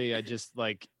 honestly, I just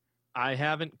like I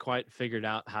haven't quite figured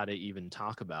out how to even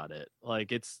talk about it.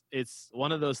 Like it's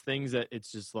one of those things that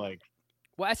it's just like.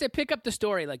 Well, I said pick up the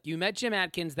story. Like you met Jim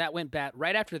Adkins, that went bad.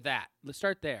 Right after that, let's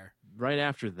start there. Right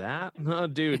after that? No,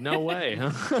 dude, no way.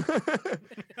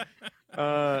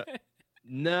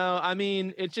 No, I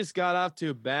mean, it just got off to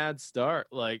a bad start.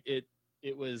 Like it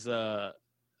was. I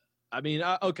mean,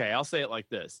 okay, I'll say it like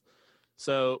this.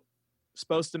 So,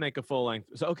 supposed to make a full length.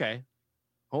 So, okay,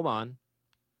 hold on.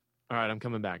 All right, I'm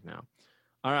coming back now.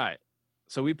 All right,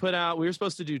 so we were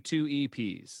supposed to do 2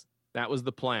 EPs. That was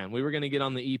the plan. We were going to get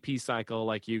on the EP cycle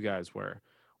like you guys were.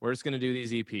 We're just going to do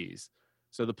these EPs.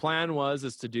 So the plan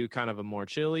is to do kind of a more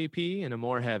chill EP and a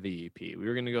more heavy EP. We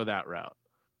were going to go that route.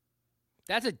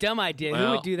 That's a dumb idea. Who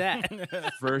would do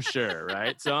that? For sure,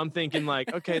 right? So I'm thinking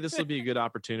like, okay, this will be a good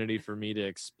opportunity for me to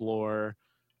explore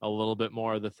a little bit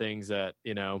more of the things that,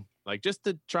 you know, like just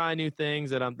to try new things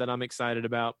that I'm excited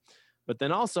about. But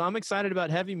then also I'm excited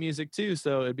about heavy music too.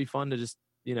 So it'd be fun to just,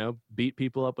 you know, beat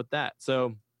people up with that.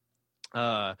 So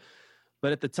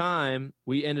but at the time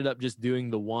we ended up just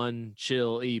doing the one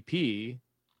chill EP.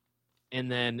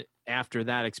 And then after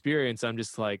that experience, I'm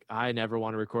just like, I never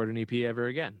want to record an EP ever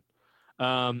again.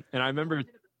 And I remember.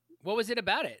 What was it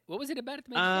about it? What was it about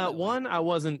it? One, I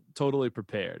wasn't totally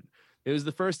prepared. It was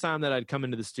the first time that I'd come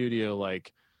into the studio,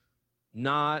 like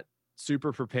not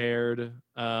super prepared.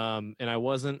 And I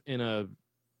wasn't in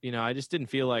I just didn't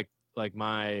feel like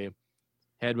my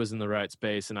head was in the right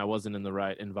space and I wasn't in the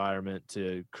right environment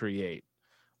to create.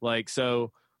 Like,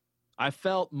 so I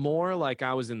felt more like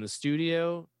I was in the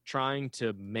studio trying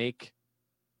to make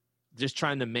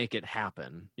it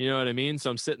happen. You know what I mean? So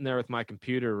I'm sitting there with my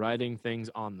computer writing things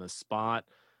on the spot.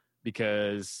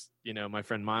 because, you know, my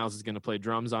friend Miles is going to play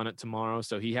drums on it tomorrow.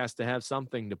 So he has to have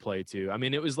something to play to. I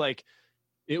mean, it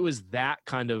was that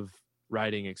kind of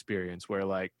writing experience where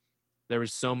like there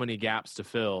was so many gaps to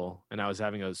fill and I was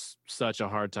having such a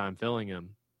hard time filling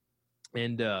them.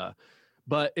 And,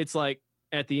 but it's like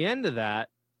at the end of that,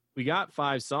 we got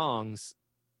 5 songs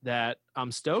that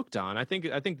I'm stoked on. I think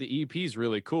the EP is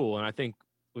really cool. And I think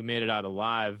we made it out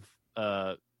alive.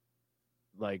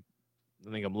 Like,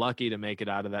 I think I'm lucky to make it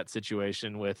out of that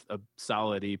situation with a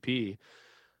solid EP.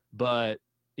 But,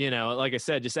 you know, like I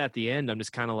said, just at the end, I'm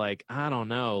just kind of like, I don't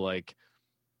know, like,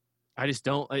 I just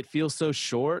don't, it feels so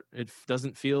short. It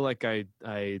doesn't feel like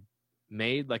I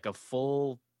made like a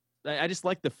full, I just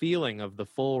like the feeling of the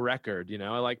full record, you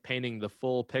know, I like painting the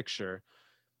full picture.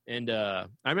 And I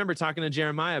remember talking to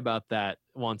Jeremiah about that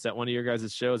once at one of your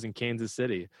guys' shows in Kansas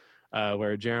City,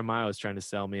 where Jeremiah was trying to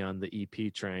sell me on the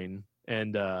EP train.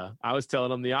 And I was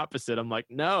telling him the opposite. I'm like,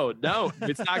 no,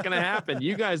 it's not going to happen.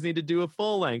 You guys need to do a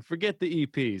full length. Forget the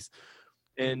EPs.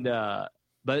 And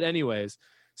but anyways,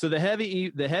 so the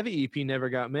heavy EP never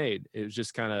got made. It was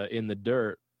just kind of in the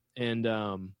dirt. And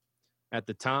at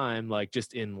the time, like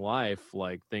just in life,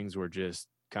 like things were just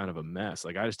kind of a mess.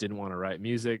 Like I just didn't want to write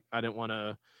music. I didn't want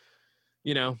to,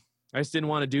 you know, I just didn't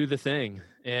want to do the thing.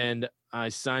 And I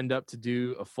signed up to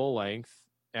do a full length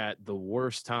at the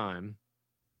worst time.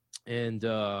 And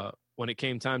when it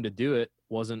came time to do it,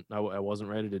 I wasn't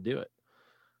ready to do it,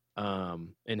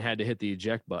 and had to hit the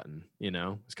eject button. You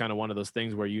know, it's kind of one of those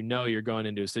things where you know you're going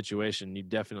into a situation you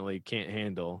definitely can't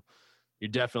handle, you're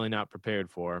definitely not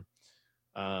prepared for,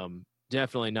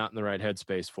 definitely not in the right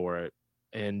headspace for it.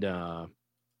 And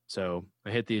so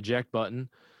I hit the eject button.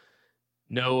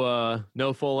 No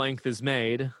full length is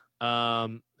made,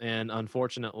 and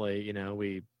unfortunately, you know,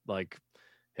 we like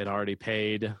had already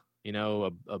paid, you know,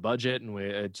 a budget,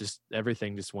 and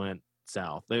everything just went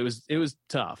south. It was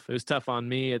tough. It was tough on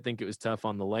me. I think it was tough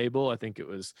on the label. I think it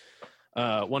was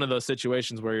one of those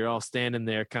situations where you're all standing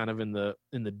there kind of in the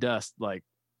dust, like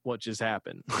what just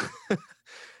happened.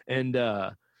 And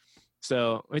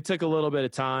so it took a little bit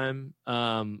of time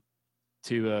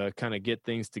to kind of get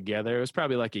things together. It was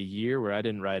probably like a year where I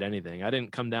didn't write anything. I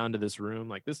didn't come down to this room.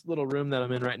 Like this little room that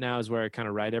I'm in right now is where I kind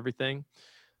of write everything.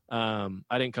 I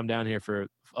didn't come down here for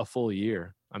a full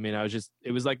year. I mean,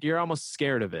 it was like, you're almost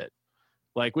scared of it,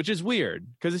 like, which is weird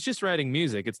because it's just writing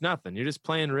music. It's nothing. You're just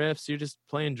playing riffs. You're just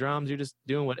playing drums. You're just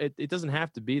doing it doesn't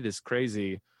have to be this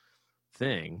crazy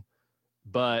thing.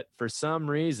 But for some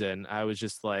reason, I was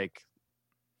just like,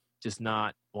 just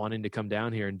not wanting to come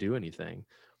down here and do anything.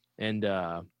 And,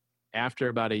 after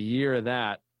about a year of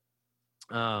that,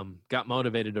 got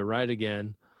motivated to write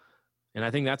again. And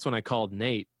I think that's when I called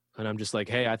Nate. And I'm just like,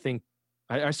 hey, I think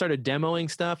I started demoing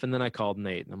stuff, and then I called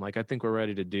Nate. And I'm like, I think we're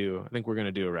going to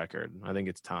do a record. I think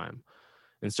it's time.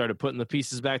 And started putting the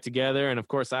pieces back together. And of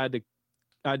course I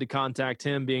had to contact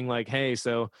him being like, hey,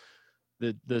 so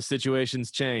the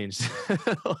situation's changed.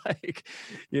 Like,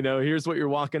 you know, here's what you're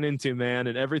walking into, man.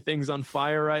 And everything's on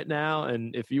fire right now.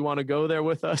 And if you want to go there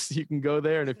with us, you can go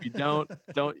there. And if you don't,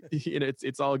 you know,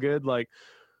 it's all good. Like,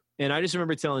 and I just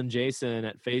remember telling Jason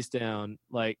at Face Down,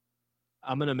 like,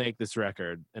 I'm going to make this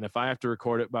record. And if I have to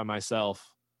record it by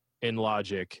myself in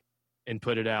Logic and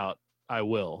put it out, I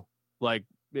will. Like,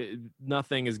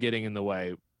 nothing is getting in the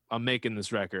way. I'm making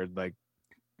this record, like,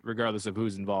 regardless of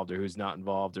who's involved or who's not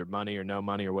involved, or money or no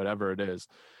money or whatever it is.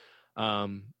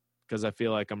 Because I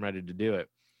feel like I'm ready to do it.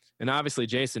 And obviously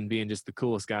Jason, being just the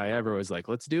coolest guy ever, was like,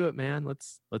 let's do it, man.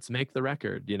 Let's make the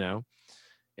record, you know?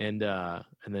 And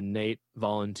then Nate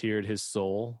volunteered his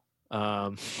soul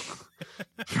for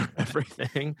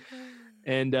everything.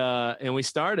 And we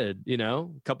started, you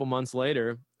know, a couple months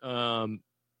later. And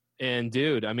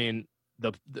dude, I mean,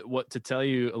 the what to tell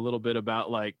you a little bit about,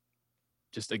 like,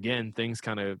 just again, things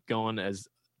kind of going as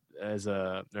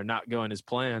they're not going as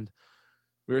planned.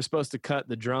 We were supposed to cut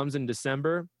the drums in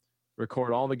December,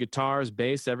 record all the guitars,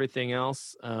 bass, everything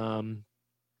else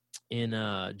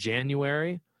in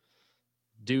January,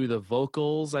 do the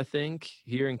vocals, I think,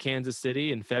 here in Kansas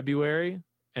City in February.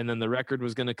 And then the record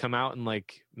was going to come out in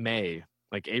like May,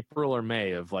 like April or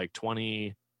May of like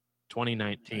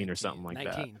 2019 or something like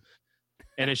 19. That.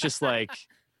 And it's just like,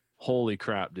 holy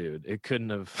crap, dude. It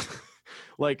couldn't have...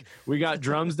 Like, we got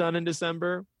drums done in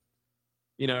December,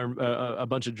 you know, a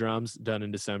bunch of drums done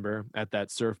in December at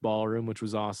that surf ballroom, which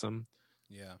was awesome.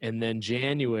 Yeah. And then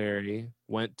January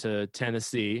went to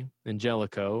Tennessee in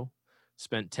Jellicoe,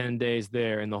 spent 10 days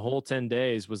there. And the whole 10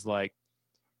 days was like,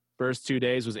 first 2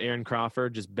 days was Aaron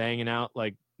Crawford just banging out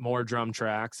like more drum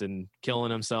tracks and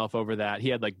killing himself over that. He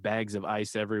had like bags of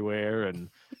ice everywhere and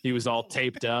he was all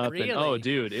taped up. Really? And oh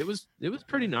dude, it was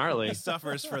pretty gnarly. He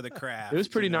suffers for the craft. It was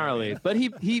pretty gnarly. But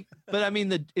but I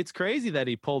mean it's crazy that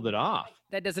he pulled it off.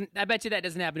 I bet you that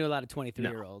doesn't happen to a lot of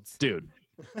 23-year-olds. Dude.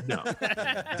 No.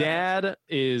 Dad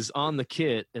is on the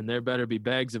kit and there better be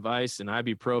bags of ice and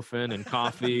ibuprofen and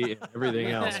coffee and everything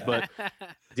else. But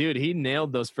dude, he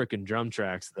nailed those freaking drum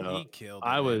tracks though. He killed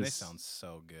it. They sound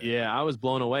so good. Yeah, I was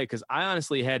blown away because I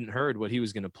honestly hadn't heard what he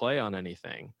was going to play on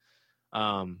anything.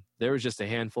 There was just a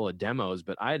handful of demos,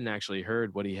 but I hadn't actually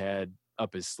heard what he had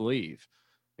up his sleeve.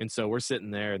 And so we're sitting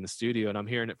there in the studio and I'm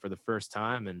hearing it for the first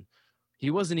time and he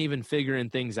wasn't even figuring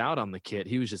things out on the kit.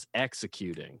 He was just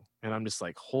executing. And I'm just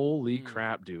like, holy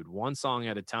crap, dude. One song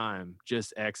at a time,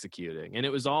 just executing. And it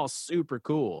was all super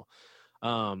cool.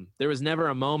 There was never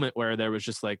a moment where there was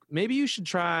just like, maybe you should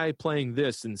try playing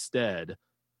this instead.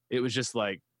 It was just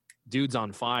like, dude's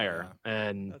on fire. Yeah.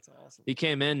 And that's awesome. He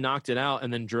came in, knocked it out,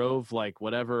 and then drove like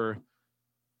whatever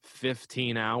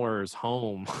 15 hours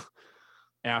home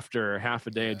after half a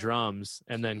day of drums,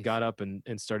 and then got up and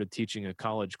started teaching a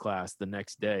college class the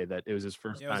next day. That it was his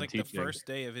first time it was like teaching. the first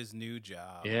day of his new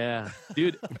job. Yeah,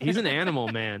 dude, he's an animal,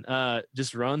 man.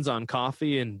 Just runs on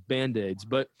coffee and Band-Aids.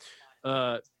 But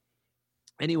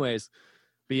anyways,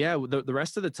 but yeah, the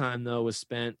rest of the time though was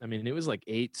spent, I mean, it was like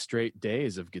 8 straight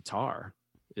days of guitar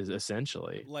is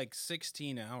essentially. Like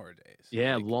 16-hour days.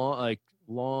 Yeah,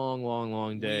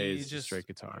 long days just straight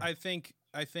guitar. I think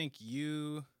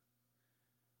you...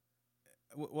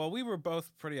 Well, we were both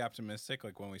pretty optimistic,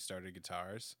 like when we started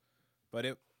guitars, but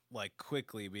it like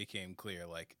quickly became clear,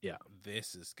 like, yeah,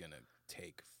 this is gonna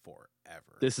take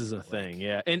forever. This is a thing,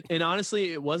 yeah. And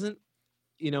honestly, it wasn't.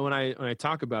 You know, when I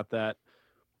talk about that,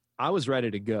 I was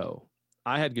ready to go.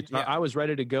 I had guitar. Yeah. I was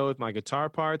ready to go with my guitar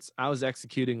parts. I was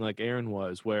executing like Aaron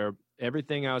was, where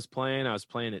everything I was playing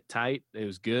it tight. It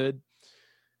was good.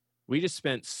 We just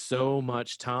spent so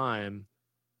much time,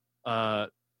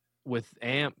 with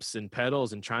amps and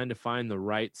pedals and trying to find the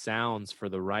right sounds for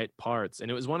the right parts. And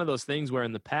it was one of those things where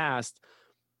in the past,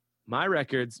 my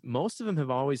records, most of them have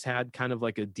always had kind of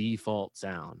like a default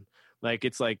sound. Like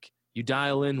it's like you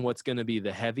dial in what's going to be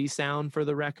the heavy sound for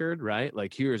the record, right?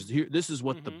 Like this is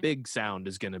what the big sound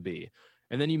is going to be.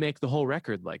 And then you make the whole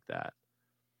record like that.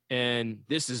 And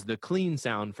this is the clean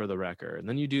sound for the record. And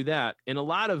then you do that. And a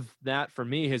lot of that for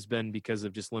me has been because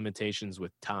of just limitations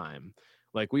with time.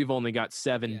 Like we've only got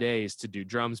 7 days to do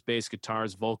drums, bass,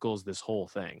 guitars, vocals, this whole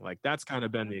thing. Like that's kind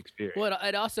of been the experience. Well,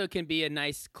 it also can be a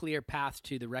nice, clear path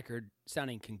to the record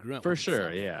sounding congruent. For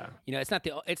sure, yeah. You know, it's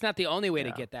not the only way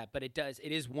to get that, but it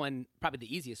is probably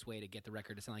the easiest way to get the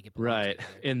record to sound like it belongs right.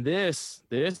 together. And this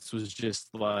was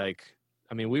just like,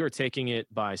 I mean, we were taking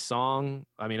it by song.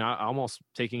 I mean, I almost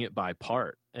taking it by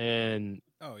part, and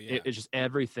it just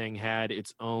everything had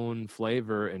its own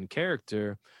flavor and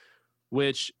character,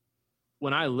 which,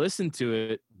 when I listened to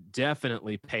it,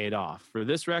 definitely paid off. For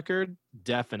this record,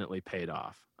 definitely paid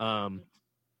off.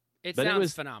 It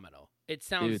sounds phenomenal. It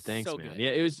sounds dude, thanks, so man. good.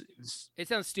 Yeah, it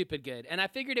sounds stupid good. And I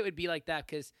figured it would be like that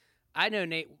because I know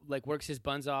Nate like works his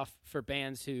buns off for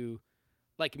bands who,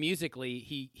 like musically,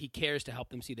 he cares to help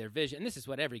them see their vision. And this is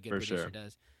what every good producer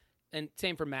does. And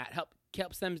same for Matt.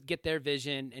 Helps them get their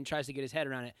vision and tries to get his head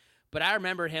around it. But I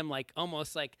remember him like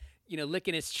almost like, you know,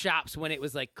 licking his chops when it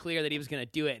was like clear that he was going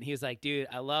to do it. And he was like, dude,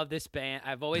 I love this band.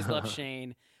 I've always loved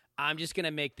Shane. I'm just going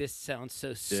to make this sound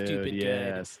so stupid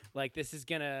good. Like this is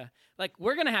going to, like,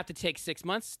 we're going to have to take 6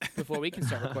 months before we can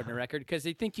start recording a record because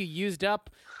they think you used up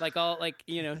like all, like,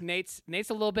 you know, Nate's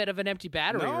a little bit of an empty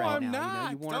battery no, right I'm now.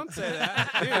 Not. You know, Don't say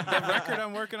that. Dude, the record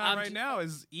I'm working on right now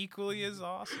is equally as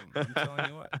awesome. I'm telling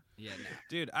you what. Yeah, no.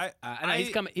 Dude,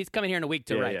 he's coming here in a week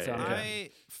to write. So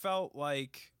I felt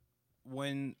like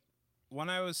when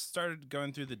I started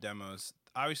going through the demos,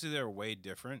 obviously they were way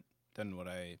different than what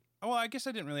I guess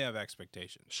I didn't really have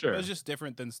expectations. Sure. It was just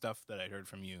different than stuff that I'd heard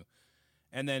from you.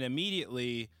 And then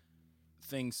immediately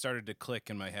things started to click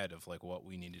in my head of like what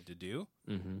we needed to do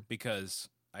because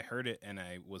I heard it and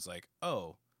I was like,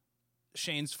 oh,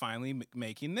 Shane's finally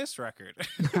making this record.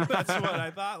 That's what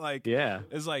I thought. Like,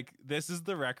 is like, this is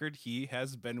the record he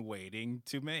has been waiting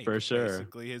to make for sure,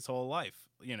 basically his whole life,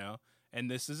 you know, and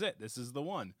this is it. This is the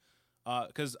one.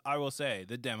 Because I will say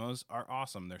the demos are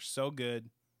awesome. They're so good.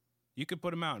 You could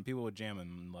put them out and people would jam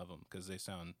them and love them because they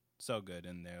sound so good.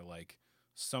 And they're like,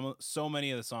 so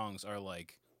many of the songs are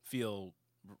like, feel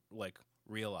like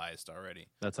realized already.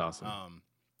 That's awesome.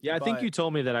 I think you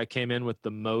told me that I came in with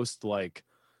the most like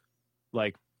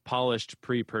polished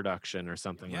pre-production or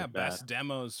something like that. Yeah, best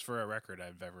demos for a record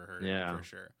I've ever heard. For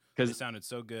sure. Because it sounded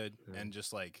so good and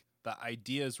just like the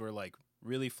ideas were like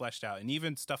really fleshed out. And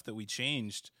even stuff that we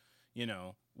changed, you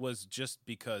know, was just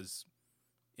because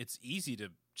it's easy to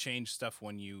change stuff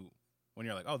when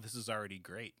you're like, oh, this is already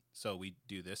great, so we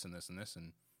do this and this and this,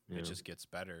 and it just gets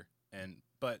better.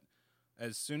 But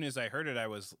as soon as I heard it, I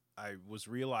was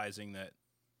realizing that,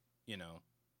 you know,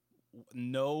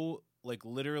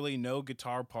 literally no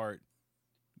guitar part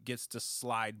gets to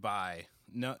slide by.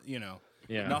 No, you know,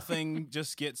 nothing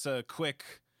just gets a quick,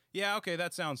 yeah, okay,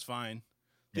 that sounds fine.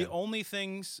 The only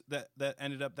things that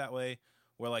ended up that way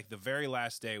were like the very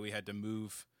last day we had to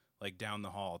move like down the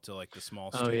hall to like the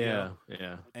small studio. Oh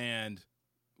yeah. And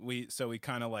we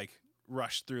kind of like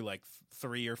rushed through like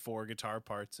 3 or 4 guitar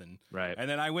parts, and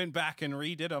then I went back and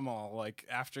redid them all like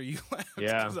after you left.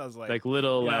 Yeah, I was like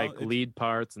little lead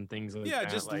parts and things like that. Yeah,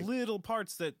 just like little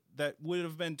parts that would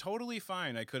have been totally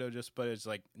fine. I could have just, but it's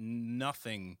like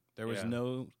nothing. There was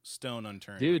no stone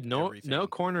unturned. Dude, like no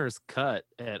corners cut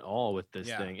at all with this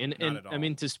thing. And I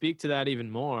mean, to speak to that even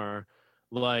more,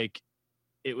 like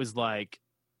it was like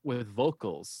with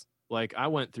vocals, like I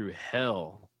went through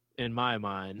hell in my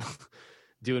mind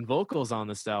doing vocals on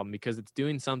this album because it's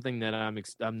doing something that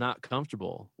I'm not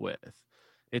comfortable with.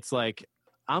 It's like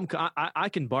I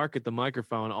can bark at the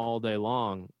microphone all day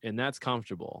long, and that's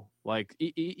comfortable. Like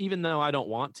even though I don't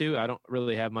want to, I don't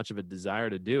really have much of a desire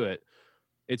to do it.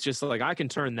 It's just like I can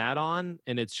turn that on,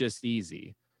 and it's just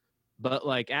easy. But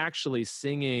like actually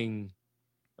singing,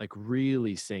 like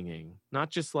really singing, not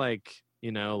just like,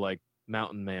 you know, like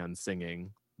Mountain Man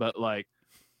singing, but like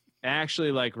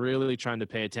actually like really trying to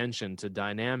pay attention to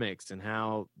dynamics and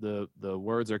how the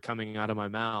words are coming out of my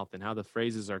mouth and how the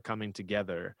phrases are coming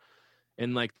together.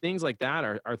 And like things like that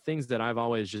are things that I've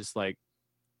always just like,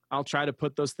 I'll try to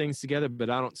put those things together, but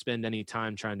I don't spend any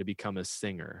time trying to become a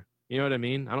singer. You know what I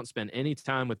mean? I don't spend any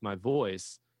time with my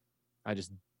voice. I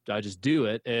just do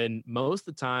it. And most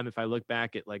of the time, if I look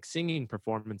back at like singing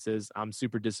performances, I'm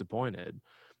super disappointed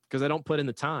because I don't put in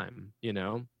the time, you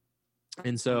know?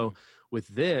 And so with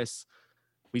this,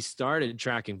 we started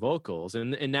tracking vocals,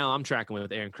 and now I'm tracking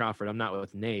with Aaron Crawford. I'm not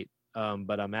with Nate,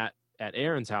 but I'm at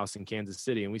Aaron's house in Kansas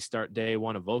City, and we start day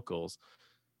one of vocals.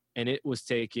 And it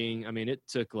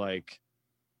took like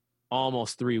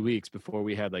almost 3 weeks before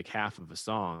we had like half of a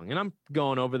song. And I'm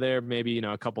going over there maybe, you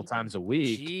know, a couple times a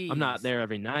week. Jeez. I'm not there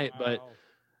every night, but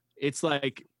it's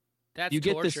like that's you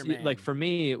get torture, this, man. like for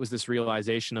me, it was this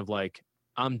realization of like,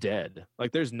 I'm dead.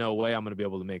 Like there's no way I'm going to be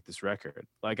able to make this record.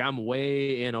 Like I'm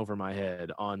way in over my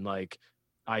head on like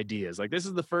ideas. Like this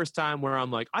is the first time where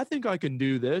I'm like, I think I can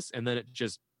do this. And then it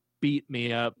just beat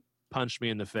me up, punched me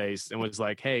in the face, and was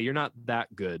like, hey, you're not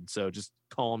that good, so just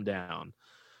calm down.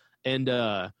 And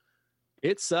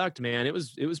it sucked, man. It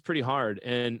was pretty hard.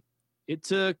 And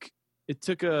I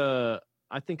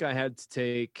think I had to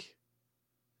take,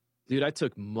 dude, I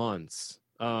took months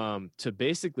to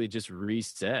basically just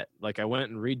reset. Like I went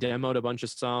and re-demoed a bunch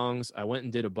of songs. I went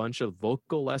and did a bunch of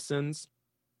vocal lessons.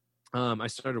 I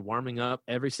started warming up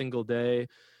every single day,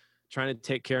 trying to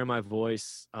take care of my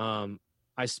voice.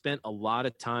 I spent a lot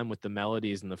of time with the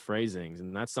melodies and the phrasings,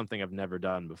 and that's something I've never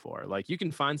done before. Like you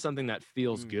can find something that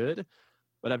feels good,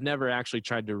 but I've never actually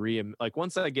tried to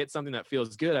once I get something that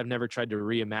feels good, I've never tried to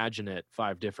reimagine it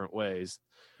 5 different ways.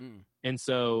 And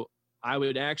so I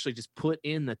would actually just put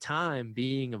in the time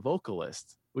being a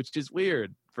vocalist, which is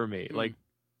weird for me. Like,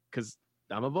 cause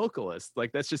I'm a vocalist.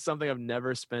 Like that's just something I've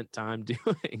never spent time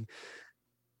doing.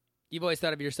 You've always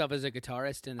thought of yourself as a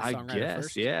guitarist and a songwriter, I guess,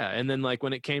 first? Yeah. And then like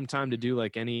when it came time to do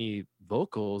like any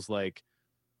vocals, like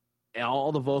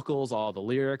all the vocals, all the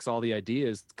lyrics, all the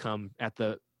ideas come at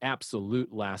the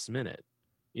absolute last minute.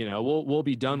 You know, we'll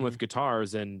be done with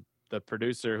guitars, and the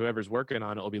producer, whoever's working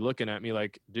on it, will be looking at me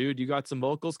like, dude, you got some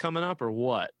vocals coming up or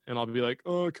what? And I'll be like,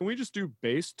 oh, can we just do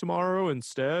bass tomorrow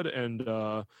instead? And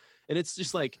it's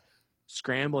just like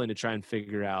scrambling to try and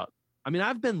figure out. I mean,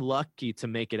 I've been lucky to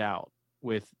make it out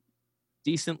with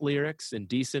decent lyrics and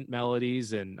decent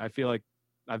melodies. And I feel like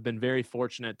I've been very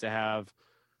fortunate to have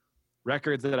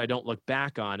records that I don't look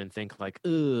back on and think like,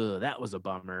 ugh, that was a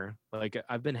bummer. Like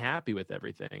I've been happy with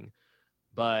everything,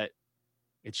 but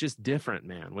it's just different,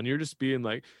 man. When you're just being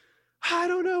like, I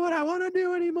don't know what I want to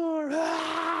do anymore.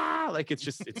 Like it's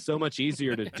so much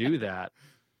easier to do that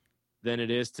than it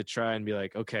is to try and be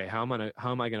like, okay, how am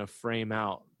I going to frame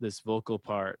out this vocal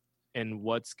part, and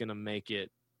what's going to make it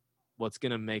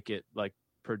like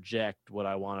project what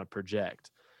I want to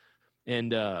project.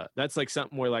 And that's like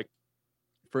something where, like,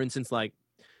 for instance, like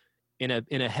in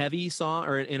a heavy song,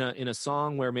 or in a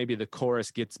song where maybe the chorus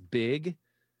gets big,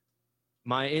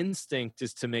 my instinct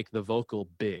is to make the vocal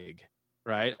big,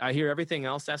 right? I hear everything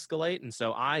else escalate, and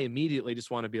so I immediately just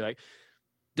want to be like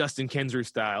Dustin Kensrue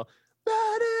style.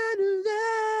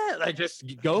 like just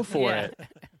go for it.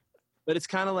 But it's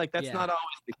kind of like that's not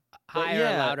always higher,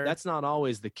 louder. That's not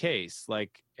always the case.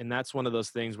 Like, and that's one of those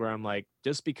things where I'm like,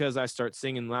 just because I start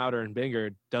singing louder and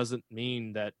bigger doesn't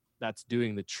mean that that's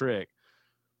doing the trick.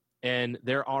 And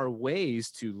there are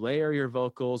ways to layer your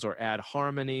vocals or add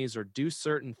harmonies or do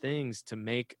certain things to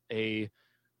make a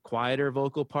quieter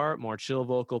vocal part, more chill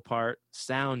vocal part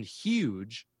sound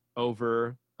huge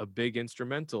over a big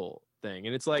instrumental thing.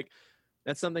 And it's like,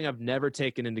 that's something I've never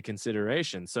taken into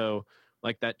consideration. So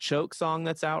like that Choke song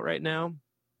that's out right now.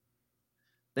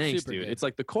 Thanks, Super dude. good. It's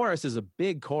like the chorus is a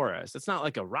big chorus. It's not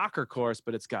like a rocker chorus,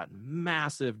 but it's got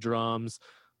massive drums,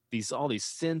 all these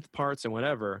synth parts and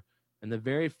whatever. And the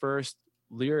very first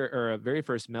very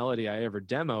first melody I ever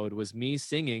demoed was me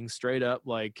singing straight up,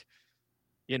 like,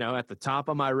 you know, at the top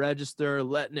of my register,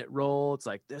 letting it roll. It's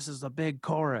like, this is a big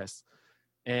chorus.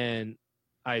 And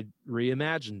I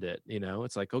reimagined it, you know.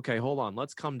 It's like, okay, hold on.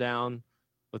 Let's come down.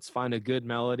 Let's find a good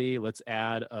melody. Let's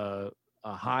add a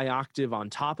high octave on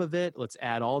top of it. Let's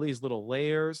add all these little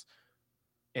layers.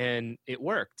 And it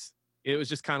worked. It was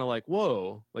just kind of like,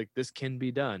 whoa, like this can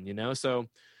be done, you know? So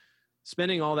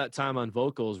spending all that time on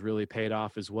vocals really paid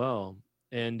off as well.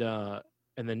 And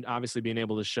then obviously being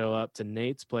able to show up to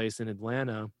Nate's place in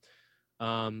Atlanta,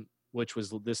 which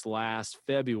was this last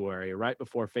February, right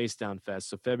before Face Down Fest.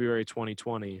 So February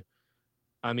 2020.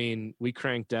 I mean, we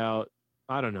cranked out,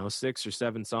 I don't know, 6 or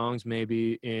 7 songs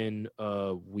maybe in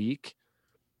a week.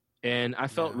 And I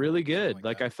felt really good.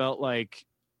 Like I felt like,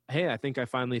 hey, I think I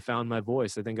finally found my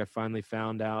voice. I think I finally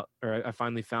found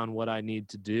what I need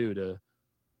to do to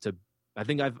I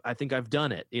think I've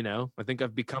done it, you know. I think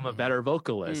I've become a better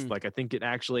vocalist. Like I think it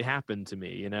actually happened to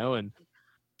me, you know. And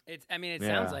it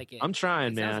sounds like it. I'm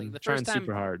trying, man. Like trying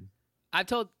super hard. I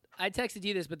texted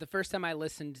you this, but the first time I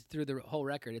listened through the whole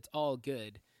record, it's all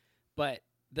good. But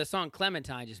the song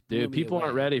Clementine just blew me people away,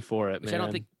 aren't ready for it, which man. I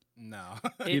don't think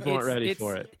people aren't ready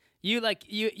for it.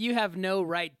 You have no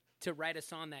right to write a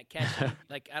song that catchy.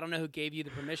 Like I don't know who gave you the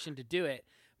permission to do it.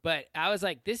 But I was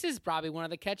like, this is probably one of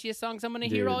the catchiest songs I'm going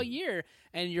to hear all year.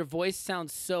 And your voice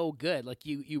sounds so good. Like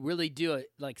you really do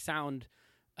it, like sound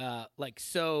like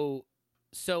so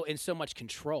in so much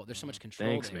control. There's so much control.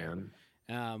 Thanks, there.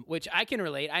 man. Which I can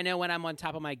relate. I know when I'm on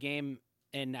top of my game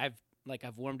and I've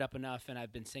warmed up enough and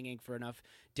I've been singing for enough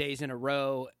days in a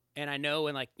row. And I know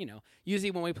when usually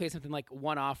when we play something like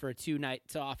one off or 2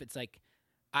 nights off, it's like,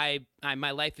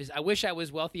 my life is, I wish I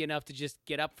was wealthy enough to just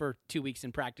get up for 2 weeks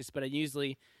and practice, but I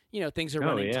usually, things are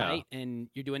running tight and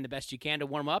you're doing the best you can to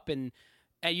warm up and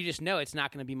you just know it's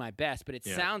not going to be my best, but it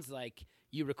sounds like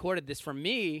you recorded this. For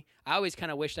me, I always kind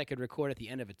of wished I could record at the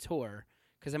end of a tour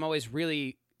because I'm always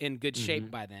really in good shape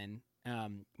by then.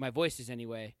 My voice is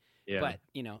anyway, but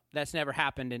that's never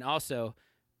happened. And also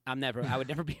I would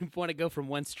never want to go from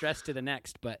one stress to the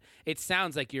next, but it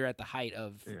sounds like you're at the height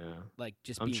of like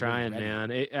just being I'm trying, really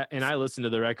ready. man. And I listened to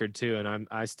the record too, and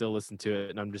I still listen to it,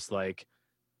 and I'm just like,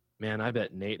 man, I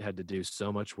bet Nate had to do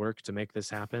so much work to make this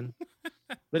happen.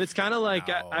 But it's kind of like,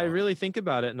 I really think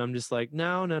about it, and I'm just like,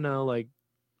 no, like,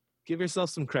 give yourself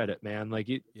some credit, man. Like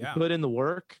you put in the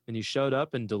work, and you showed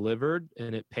up and delivered,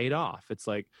 and it paid off. It's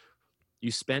like you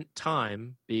spent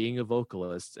time being a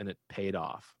vocalist, and it paid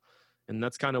off. And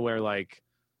that's kind of where, like,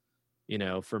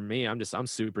 for me, I'm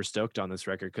super stoked on this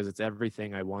record because it's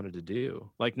everything I wanted to do.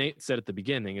 Like Nate said at the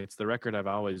beginning, it's the record I've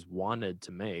always wanted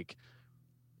to make.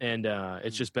 And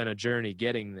it's just been a journey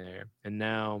getting there. And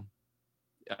now,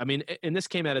 I mean, and this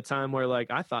came at a time where, like,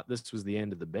 I thought this was the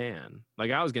end of the band.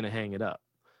 Like, I was going to hang it up.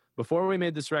 Before we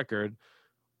made this record,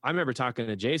 I remember talking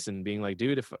to Jason being like,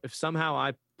 dude, if somehow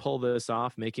I pull this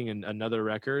off, making another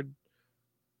record,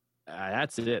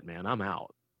 that's it, man. I'm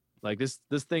out. Like this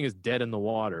thing is dead in the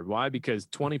water. Why? Because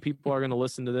 20 people are going to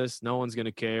listen to this. No one's going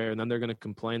to care. And then they're going to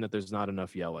complain that there's not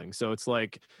enough yelling. So it's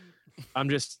like, I'm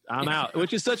out,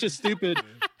 which is such a stupid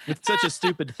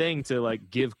thing to like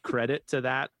give credit to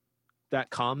that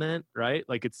comment, right?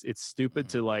 Like it's stupid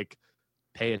to like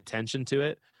pay attention to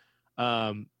it.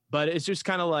 But it's just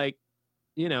kind of like,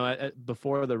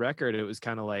 before the record, it was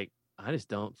kind of like, I just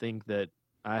don't think that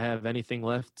I have anything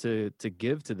left to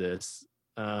give to this.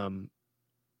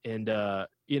 And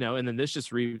then this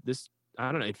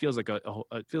I don't know, it feels like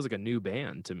a new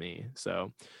band to me.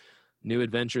 So new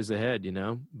adventures ahead,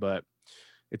 but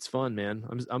it's fun,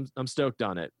 man. I'm stoked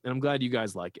on it, and I'm glad you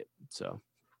guys like it. So,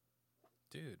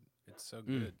 dude, it's so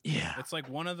good. Yeah, it's like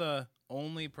one of the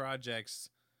only projects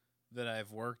that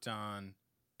I've worked on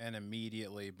and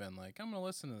immediately been like, I'm gonna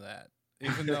listen to that.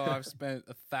 even though I've spent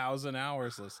 1,000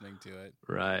 hours listening to it.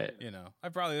 Right. You know, I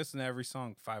probably listened to every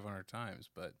song 500 times,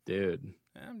 but dude,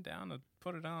 I'm down to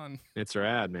put it on. It's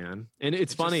rad, man. And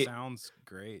it's it funny. Just sounds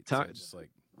great. So just like,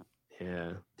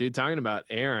 yeah, dude, talking about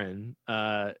Aaron,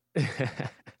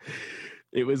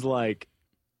 it was like,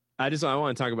 I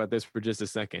want to talk about this for just a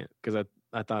second because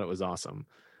I thought it was awesome.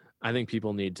 I think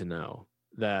people need to know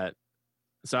that.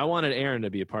 So I wanted Aaron to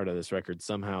be a part of this record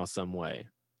somehow, some way.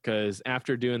 Because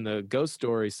after doing the Ghost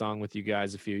Story song with you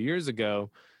guys a few years ago,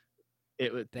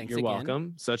 you're again.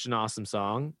 welcome. Such an awesome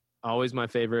song. Always my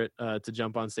favorite to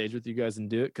jump on stage with you guys and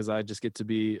do it because I just get to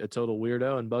be a total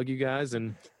weirdo and bug you guys.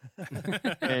 And we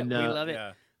love it.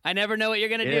 Yeah. I never know what you're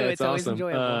going to do. It's always awesome.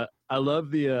 enjoyable. I love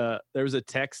there was a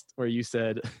text where you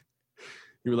said,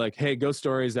 you were like, hey, Ghost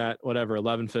Story's at whatever,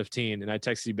 11:15. And I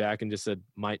texted you back and just said,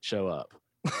 might show up.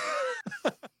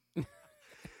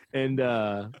 And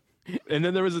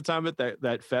then there was a time at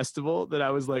that festival that I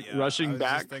was like rushing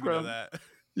back from.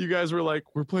 You guys were like,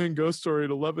 we're playing Ghost Story at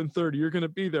 11:30. You're going to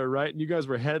be there, right? And you guys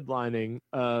were headlining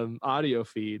audio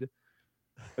feed.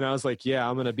 And I was like, yeah,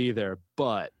 I'm going to be there.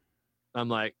 But I'm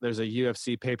like, there's a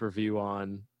UFC pay-per-view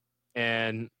on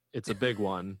and it's a big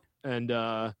one. And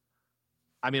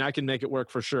I mean, I can make it work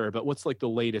for sure. But what's like the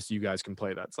latest you guys can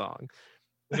play that song?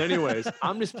 But anyways,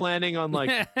 I'm just planning on like,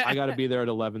 I got to be there at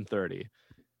 11:30.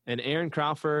 And Aaron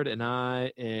Crawford and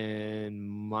I and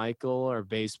Michael, our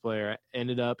bass player,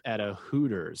 ended up at a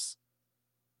Hooters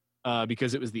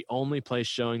because it was the only place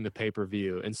showing the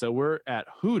pay-per-view. And so we're at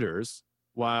Hooters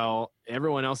while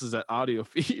everyone else is at audio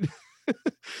feed.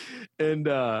 And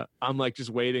I'm like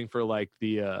just waiting for like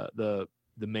the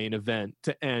main event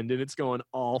to end. And it's going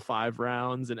all 5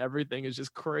 rounds and everything is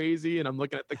just crazy. And I'm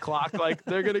looking at the clock like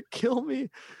they're going to kill me.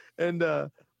 And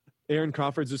Aaron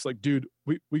Crawford's just like, dude,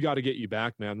 we got to get you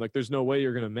back, man. Like, there's no way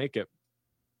you're going to make it.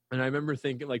 And I remember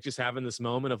thinking, like, just having this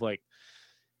moment of like,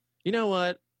 you know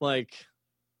what? Like,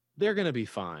 they're going to be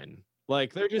fine.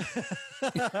 Like, they're going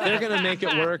to make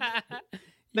it work.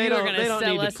 They don't sell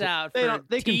need us out.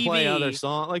 They can play other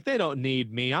songs. Like, they don't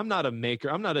need me. I'm not a maker.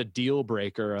 I'm not a deal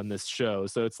breaker on this show.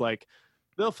 So it's like,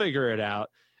 they'll figure it out.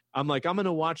 I'm like, I'm going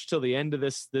to watch till the end of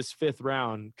this 5th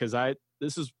round. Cause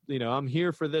I'm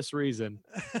here for this reason,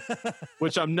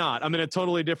 which I'm not. I'm in a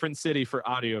totally different city for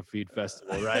Audio Feed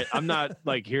Festival, right? I'm not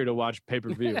like here to watch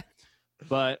pay-per-view,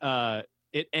 but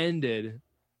it ended.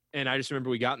 And I just remember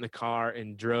we got in the car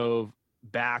and drove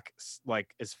back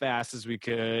like as fast as we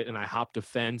could. And I hopped a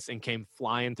fence and came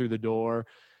flying through the door.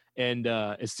 And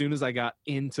as soon as I got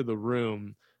into the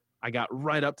room, I got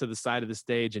right up to the side of the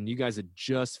stage and you guys had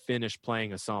just finished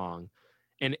playing a song.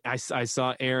 And I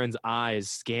saw Aaron's eyes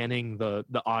scanning the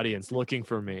audience looking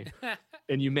for me.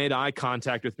 And you made eye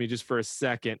contact with me just for a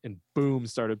second and boom,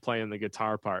 started playing the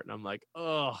guitar part. And I'm like,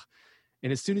 oh.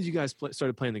 And as soon as you guys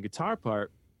started playing the guitar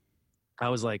part, I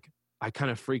was like, I kind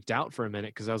of freaked out for a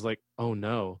minute because I was like, oh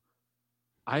no,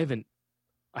 I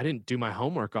didn't do my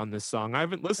homework on this song. I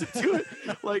haven't listened to it.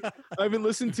 Like, I haven't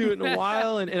listened to it in a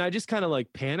while. And I just kind of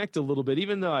like panicked a little bit,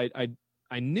 even though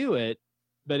I knew it.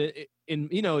 But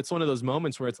it's one of those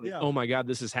moments where it's like, oh my God,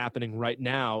 this is happening right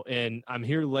now. And I'm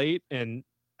here late. And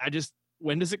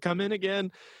when does it come in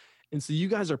again? And so you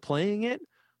guys are playing it.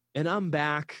 And I'm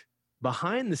back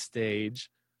behind the stage,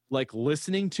 like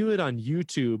listening to it on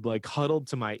YouTube, like huddled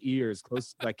to my ears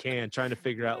close as I can, trying to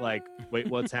figure out like, wait,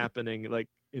 what's happening like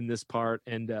in this part.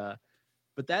 And,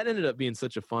 but that ended up being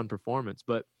such a fun performance.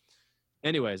 But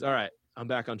anyways, all right. I'm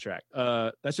back on track.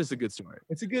 That's just a good story.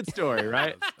 It's a good story,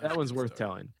 right? That one's worth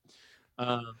telling.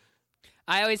 I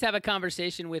always have a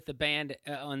conversation with the band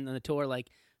on the tour, like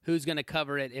who's going to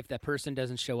cover it if that person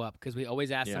doesn't show up, because we always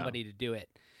ask somebody to do it.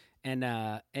 And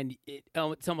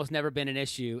it's almost never been an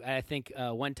issue. I think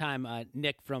one time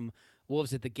Nick from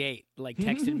Wolves at the Gate like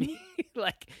texted me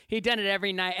like he'd done it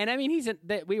every night. And I mean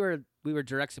we were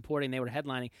direct supporting, they were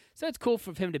headlining, so it's cool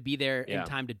for him to be there in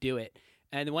time to do it.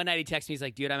 And one night he texted me, he's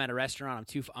like, dude, I'm at a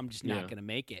restaurant. I'm just not going to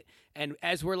make it. And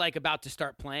as we're like about to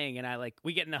start playing and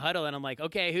we get in the huddle and I'm like,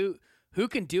 okay, who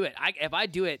can do it? If I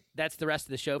do it, that's the rest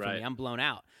of the show for me. I'm blown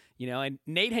out, and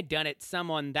Nate had done it some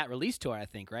on that release tour, I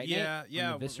think, right? Yeah. Nate?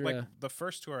 Yeah. Like the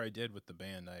first tour I did with the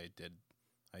band,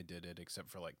 I did it except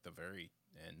for like the very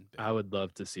end. I would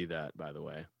love to see that, by the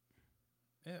way.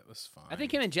 Yeah, it was fine. I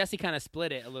think him and Jesse kind of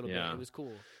split it a little bit. It was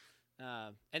cool.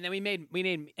 And then we made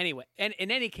anyway. And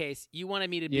in any case, you wanted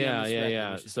me to be on this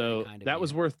record, so that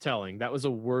was worth telling. That was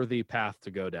a worthy path to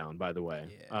go down, by the way.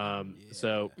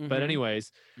 But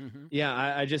anyways,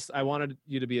 I wanted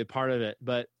you to be a part of it.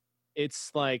 But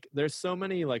it's like there's so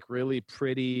many like really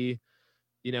pretty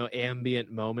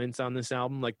ambient moments on this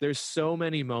album. Like there's so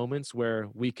many moments where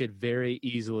we could very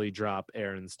easily drop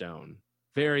Aaron Stone,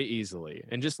 very easily,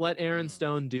 and just let Aaron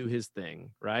Stone do his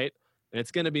thing, right? And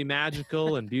it's going to be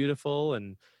magical and beautiful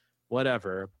and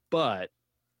whatever. But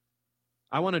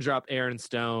I want to drop Aaron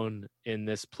Stone in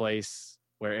this place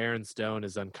where Aaron Stone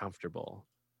is uncomfortable.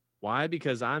 Why?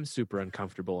 Because I'm super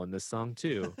uncomfortable in this song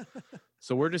too.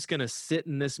 So we're just going to sit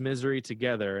in this misery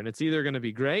together, and it's either going to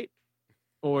be great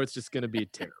or it's just going to be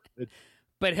terrible.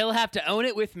 But he'll have to own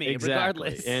it with me, exactly.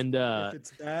 regardless. And if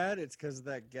it's bad, it's because of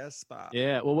that guest spot.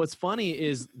 Yeah. Well, what's funny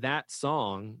is that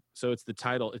song. So it's the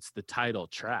title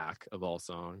track of all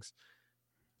songs.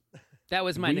 That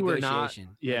was my negotiation.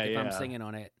 If I'm yeah. singing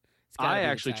on it, I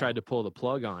actually tried to pull the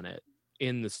plug on it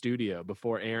in the studio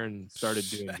before Aaron started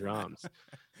doing drums.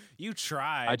 You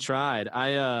tried. I tried.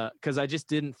 Because I just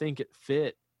didn't think it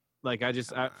fit. Like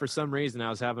for some reason,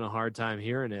 I was having a hard time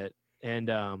hearing it.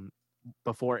 And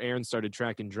before Aaron started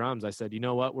tracking drums, I said, you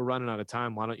know what? We're running out of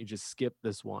time. Why don't you just skip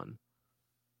this one?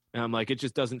 And I'm like, it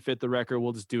just doesn't fit the record.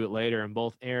 We'll just do it later. And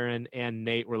both Aaron and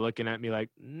Nate were looking at me like,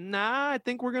 nah, I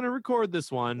think we're going to record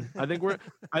this one. I think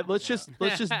let's just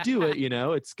do it.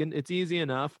 It's easy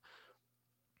enough.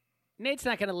 Nate's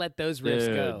not going to let those riffs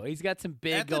go. He's got some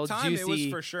big, at the old, time, juicy. It was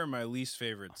for sure my least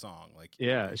favorite song. Like,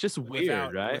 it's just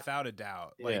weird, right? Without a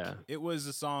doubt. Like, it was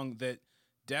a song that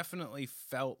definitely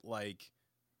felt like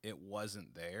it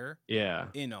wasn't there. Yeah.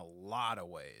 In a lot of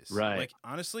ways. Right. Like,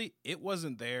 honestly, it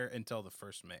wasn't there until the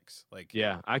first mix. Like,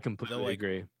 yeah, I completely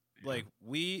agree. Like,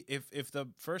 if the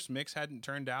first mix hadn't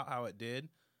turned out how it did,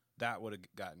 that would have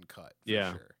gotten cut. For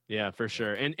sure. Yeah, for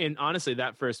sure. And honestly,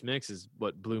 that first mix is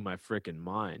what blew my freaking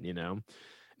mind,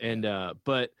 And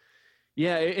but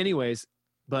yeah, anyways,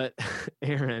 but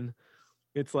Aaron,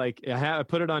 it's like I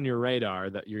put it on your radar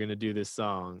that you're gonna do this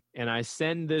song, and I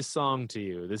send this song to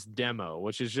you, this demo,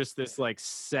 which is just this like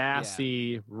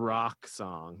sassy rock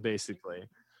song, basically.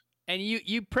 And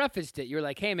you prefaced it. You're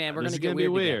like, "Hey man, we're gonna get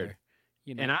weird together."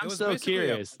 And I'm so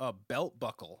curious. A belt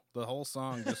buckle. The whole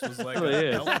song just was like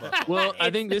a belt buckle. Well,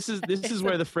 I think this is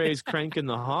where the phrase "cranking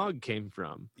the hog" came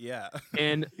from. Yeah.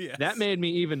 And that made me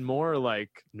even more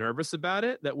like nervous about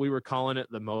it, that we were calling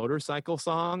it the motorcycle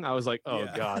song. I was like, oh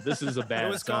God, this is a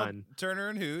bad sign. Turner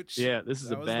and Hooch. Yeah, this is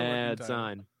a bad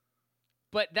sign.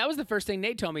 But that was the first thing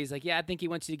Nate told me. He's like, yeah, I think he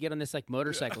wants you to get on this like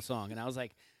motorcycle song. And I was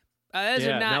like,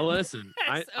 now listen,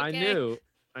 okay.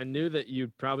 I knew that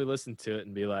you'd probably listen to it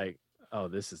and be like, oh,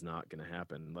 this is not going to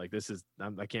happen. Like,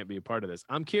 I can't be a part of this.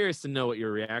 I'm curious to know what your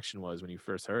reaction was when you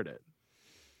first heard it.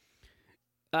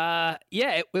 Well,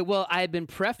 I had been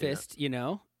prefaced,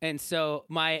 and so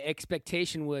my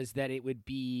expectation was that it would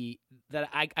be that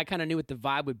I kind of knew what the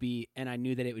vibe would be, and I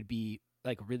knew that it would be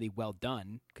like really well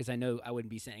done, because I know I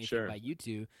wouldn't be saying anything by you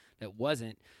two that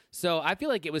wasn't. So I feel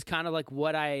like it was kind of like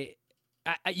what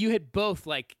you had both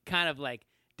like kind of like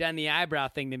done the eyebrow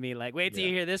thing to me, like wait till you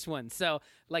hear this one. So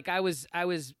like I was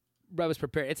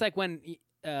prepared. It's like when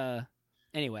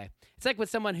anyway, it's like when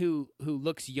someone who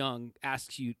looks young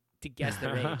asks you to guess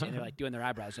their age and they're like doing their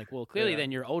eyebrows, like, well, clearly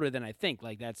then you're older than I think.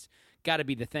 Like that's got to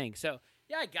be the thing. So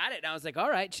yeah, I got it. And I was like, all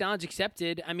right, challenge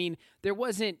accepted. I mean,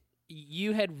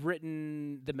 you had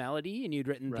written the melody and you'd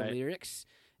written the lyrics,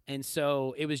 and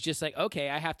so it was just like, okay,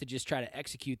 I have to just try to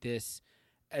execute this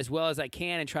as well as I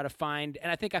can and try to find, and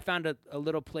I think I found a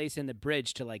little place in the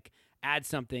bridge to like add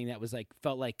something that was like,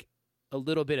 felt like a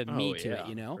little bit of me to it,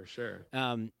 For sure.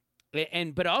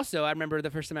 But also I remember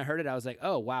the first time I heard it, I was like,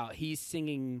 oh wow, he's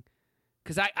singing,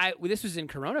 because this was in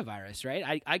coronavirus,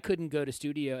 right? I couldn't go to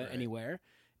studio anywhere,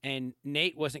 and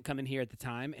Nate wasn't coming here at the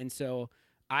time, and so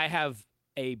I have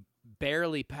a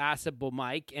barely passable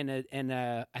mic and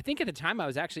I think at the time I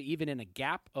was actually even in a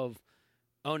gap of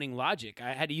owning Logic.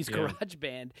 I had to use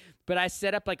GarageBand, but I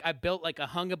set up I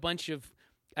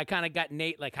kind of got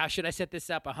Nate like, how should I set this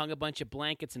up? I hung a bunch of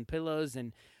blankets and pillows,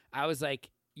 and I was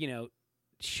like,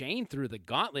 Shane threw the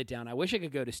gauntlet down. I wish I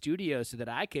could go to studio so that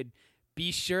I could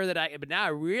be sure that but now I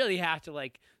really have to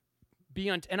like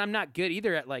be on, and I'm not good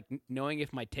either at like knowing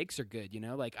if my takes are good,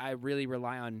 like I really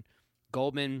rely on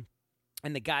Goldman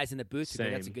and the guys in the booth to go,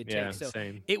 that's a good take. So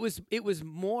it was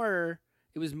more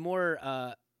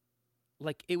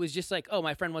like, it was just like, oh,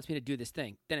 my friend wants me to do this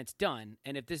thing, then it's done.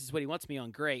 And if this is what he wants me on,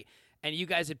 great. And you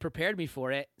guys had prepared me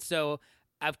for it. So,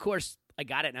 of course, I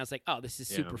got it. And I was like, oh, this is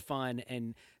super fun.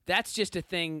 And that's just a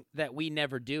thing that we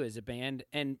never do as a band,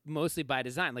 and mostly by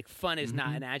design. Like, fun is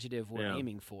not an adjective we're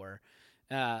aiming for.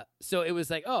 So it was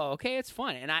like, oh, okay, it's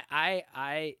fun. And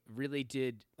I really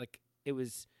did, like, it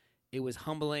was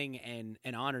humbling and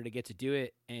an honor to get to do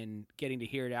it, and getting to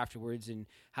hear it afterwards and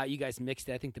how you guys mixed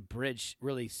it. I think the bridge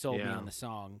really sold me on the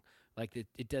song Like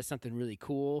it does something really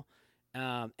cool.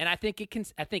 And I think it can.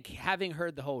 I think having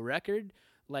heard the whole record,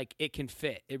 like it can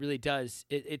fit. It really does.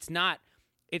 It's not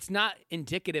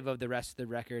indicative of the rest of the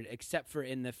record, except for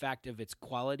in the fact of its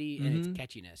quality and its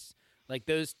catchiness. Like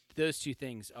those two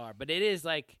things are. But it is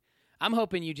like, I'm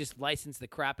hoping you just license the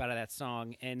crap out of that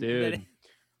song, and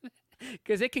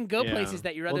because it can go places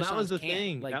that your other songs can't.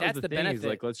 Thing. Like that's the benefit. Is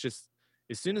like, let's just.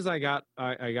 As soon as I got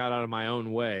out of my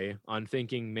own way on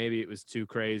thinking maybe it was too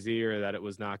crazy or that it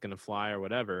was not going to fly or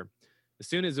whatever. As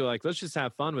soon as we're like, let's just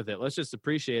have fun with it. Let's just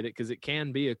appreciate it because it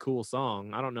can be a cool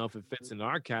song. I don't know if it fits into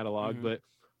our catalog, but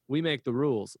we make the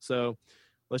rules. So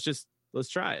let's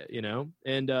try it, you know?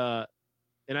 And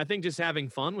I think just having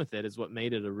fun with it is what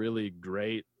made it a really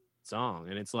great song.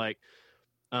 And it's like,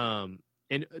 and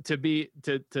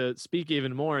to speak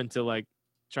even more into like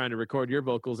trying to record your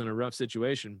vocals in a rough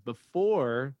situation,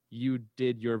 before you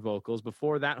did your vocals,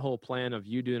 before that whole plan of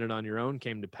you doing it on your own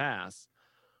came to pass,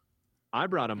 I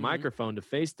brought a microphone to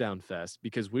Face Down Fest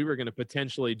because we were going to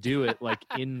potentially do it like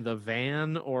in the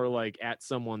van or like at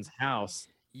someone's house.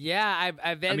 Yeah,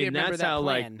 I remember that's that how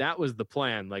plan. Like that was the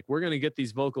plan. Like we're going to get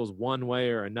these vocals one way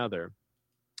or another.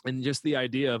 And just the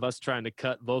idea of us trying to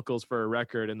cut vocals for a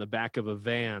record in the back of a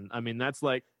van. I mean, that's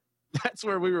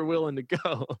where we were willing to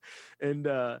go. And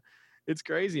it's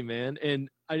crazy, man. And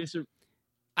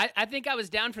I think I was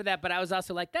down for that, but I was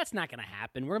also like, that's not going to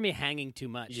happen. We're going to be hanging too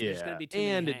much. Yeah, There's going to be too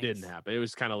and many it didn't happen. It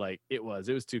was kind of like it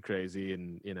was too crazy,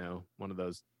 and you know, one of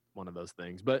those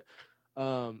things. But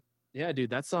yeah, dude,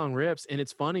 that song rips, and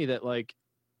it's funny that like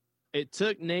it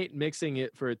took Nate mixing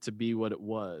it for it to be what it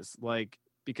was, like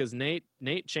because Nate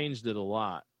changed it a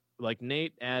lot. Like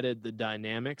Nate added the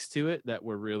dynamics to it that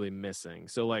were really missing.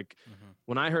 So like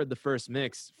when I heard the first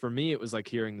mix, for me it was like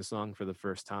hearing the song for the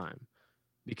first time.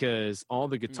 Because all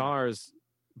the guitars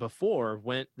before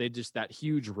that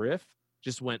huge riff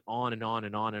just went on and on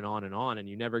and on and on and on, and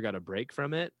you never got a break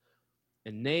from it.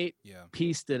 And Nate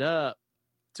pieced it up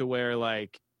to where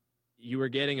like you were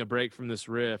getting a break from this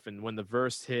riff, and when the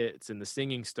verse hits and the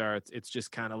singing starts, it's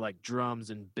just kind of like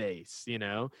drums and bass, you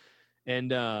know? And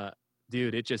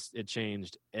dude, it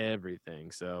changed everything.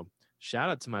 So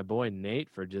shout out to my boy Nate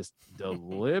for just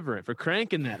delivering, for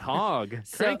cranking that hog,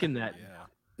 cranking that. Yeah.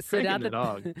 So now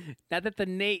that the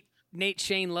Nate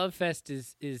Shane Love Fest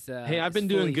is hey, I've been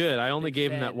doing good. I only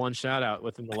gave him that one shout out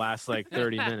within the last like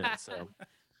 30 minutes. So,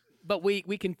 but we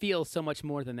can feel so much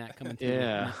more than that coming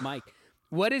through, Mike.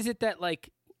 What is it that like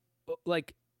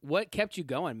what kept you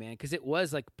going, man? Because it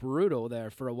was like brutal there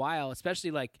for a while,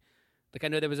 especially like I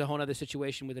know there was a whole other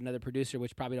situation with another producer,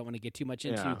 which probably don't want to get too much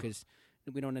into because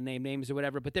we don't want to name names or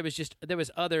whatever. But there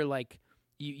was other like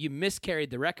you miscarried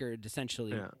the record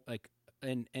essentially, like.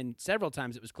 And several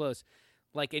times it was close,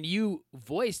 like, and you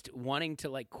voiced wanting to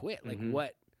like quit. Like,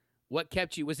 what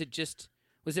kept you? Was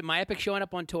it My Epic showing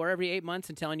up on tour every 8 months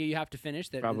and telling you have to finish?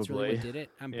 That's really what did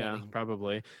it. I'm betting.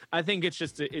 Probably. I think it's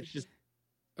just,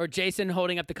 or Jason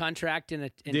holding up the contract and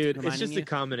dude, it's just a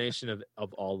combination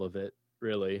of all of it,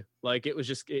 really. Like it was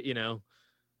just, you know,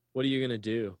 what are you gonna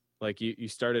do? Like you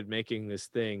started making this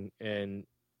thing and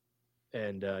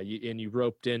you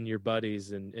roped in your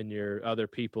buddies and your other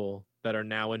people that are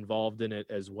now involved in it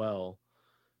as well.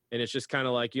 And it's just kind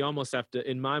of like, you almost have to,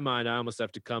 in my mind, I almost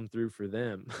have to come through for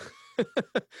them.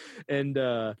 And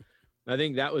I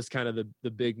think that was kind of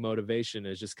the big motivation,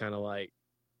 is just kind of like,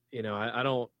 you know, I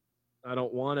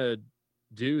don't want to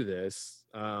do this,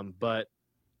 but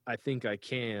I think I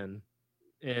can.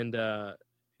 And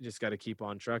just got to keep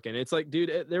on trucking. It's like,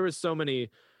 dude, there were so many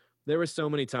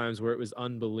times where it was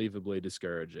unbelievably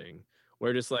discouraging,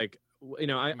 where just like, you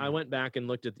know, I went back and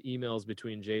looked at the emails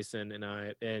between Jason and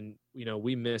I, and, you know,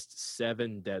 we missed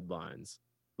 7 deadlines.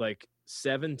 Like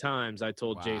 7 times I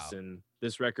told Jason,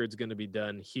 this record's going to be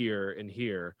done here and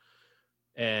here.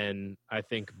 And I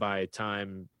think by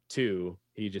time 2,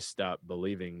 he just stopped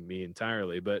believing me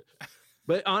entirely. But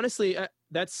honestly,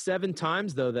 that's 7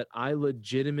 times though, that I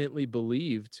legitimately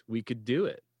believed we could do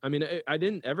it. I mean, I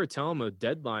didn't ever tell him a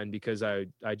deadline because I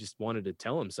just wanted to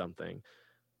tell him something.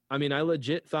 I mean, I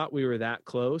legit thought we were that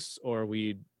close, or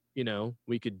we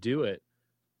could do it.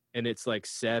 And it's like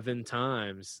 7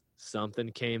 times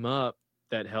something came up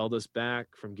that held us back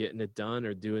from getting it done,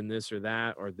 or doing this or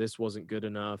that, or this wasn't good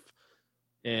enough.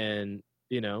 And,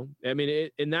 you know, I mean,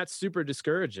 and that's super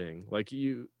discouraging. Like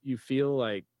you feel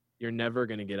like you're never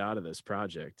going to get out of this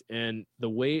project. And the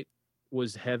weight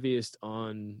was heaviest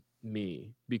on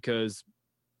me because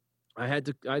I had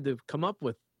to come up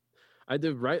with, I had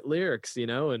to write lyrics, you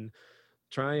know, and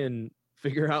try and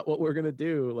figure out what we're going to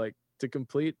do, like, to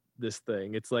complete this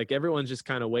thing. It's like everyone's just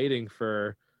kind of waiting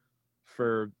for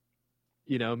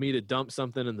me to dump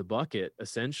something in the bucket,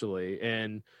 essentially.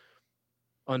 And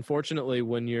unfortunately,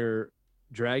 when you're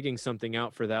dragging something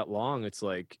out for that long, it's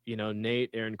like, Nate,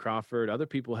 Aaron Crawford, other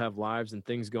people have lives and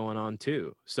things going on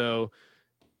too. So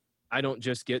I don't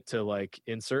just get to like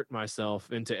insert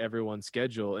myself into everyone's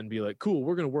schedule and be like, cool,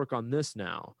 we're going to work on this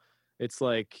now. It's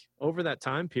like over that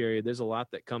time period, there's a lot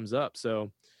that comes up.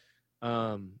 So,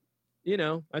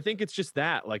 I think it's just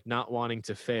that, like, not wanting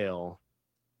to fail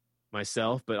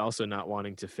myself, but also not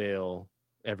wanting to fail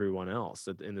everyone else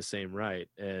in the same right.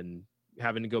 And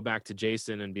having to go back to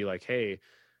Jason and be like, hey,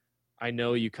 I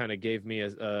know you kind of gave me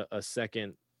a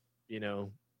second,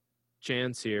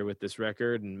 chance here with this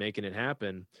record and making it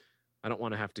happen. I don't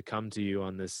want to have to come to you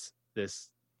on this,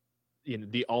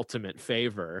 the ultimate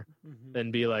favor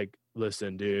and be like,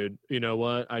 listen, dude, you know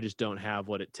what? I just don't have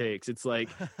what it takes. It's like,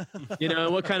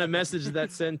 what kind of message does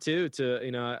that send to,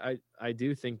 I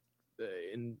do think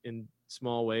in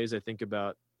small ways, I think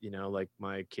about, like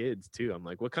my kids too. I'm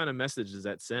like, what kind of message does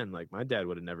that send? Like my dad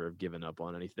would have never have given up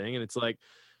on anything. And it's like,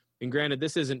 and granted,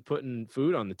 this isn't putting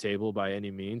food on the table by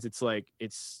any means. It's like,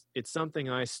 it's something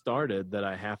I started that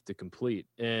I have to complete.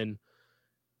 And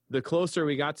the closer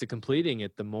we got to completing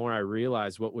it, the more I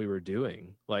realized what we were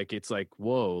doing. Like, it's like,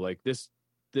 whoa, like this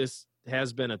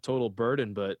has been a total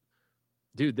burden, but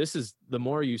dude, this is the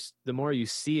more you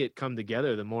see it come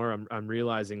together, the more I'm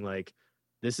realizing like,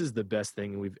 this is the best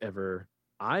thing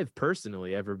I've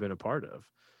personally ever been a part of.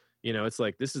 It's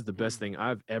like, this is the best thing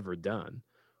I've ever done.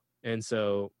 And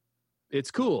so it's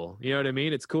cool. You know what I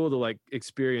mean? It's cool to like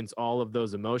experience all of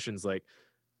those emotions. Like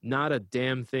not a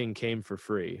damn thing came for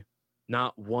free.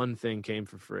 Not one thing came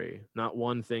for free. Not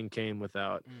one thing came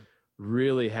without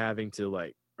really having to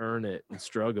like earn it and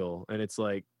struggle. And it's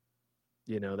like,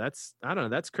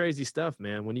 that's crazy stuff,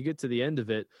 man. When you get to the end of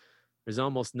it, there's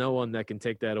almost no one that can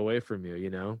take that away from you.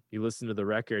 You listen to the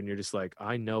record and you're just like,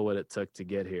 I know what it took to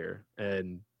get here,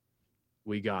 and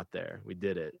we got there. We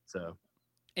did it. So,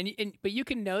 but you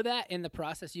can know that in the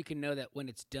process. You can know that when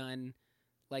it's done,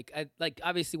 like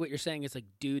obviously what you're saying is like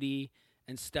duty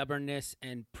and stubbornness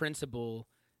and principle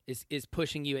is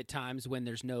pushing you at times when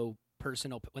there's no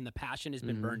when the passion has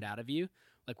been burned out of you,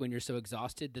 like when you're so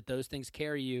exhausted that those things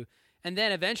carry you. And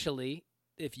then eventually,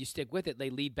 if you stick with it, they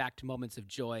lead back to moments of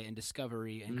joy and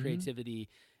discovery and creativity.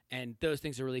 And those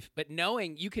things are really, but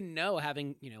knowing, you can know,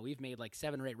 having, we've made like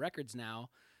 7 or 8 records now,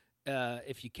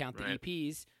 if you count the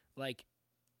EPs, like,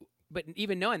 but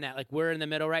even knowing that, like, we're in the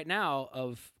middle right now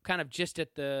of kind of just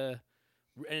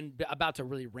and about to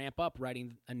really ramp up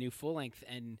writing a new full length.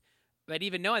 But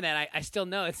even knowing that, I still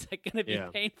know it's like going to be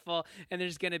painful. And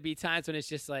there's going to be times when it's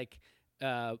just like,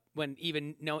 when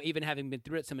even having been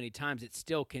through it so many times,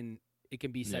 it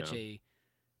can be such a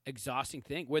exhausting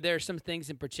thing, where there are some things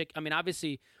in particular. I mean,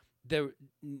 obviously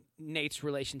Nate's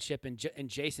relationship and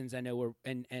Jason's, I know were,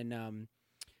 I'm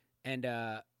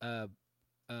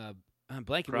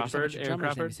blanking. Crawford, Aaron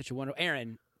Crawford. He's such a wonderful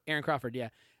Aaron Crawford. Yeah.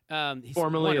 He's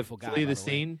formerly a wonderful guy. Flee the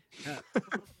Scene.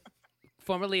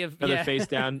 Formerly of another face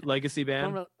down legacy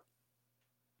band.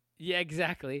 Yeah,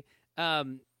 exactly.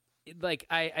 Like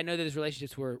I know that his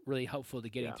relationships were really helpful to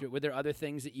getting through. Were there other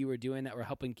things that you were doing that were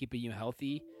helping keeping you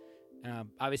healthy?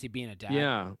 Obviously being a dad.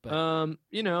 Yeah. But...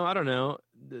 I don't know.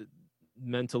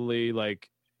 Mentally, like,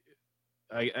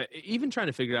 I even trying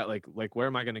to figure out like where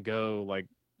am I going to go? Like,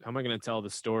 how am I going to tell the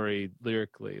story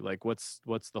lyrically? Like, what's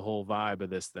the whole vibe of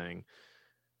this thing?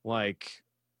 Like,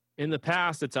 in the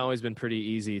past, it's always been pretty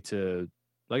easy to,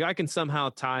 like, I can somehow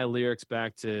tie lyrics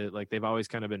back to, like, they've always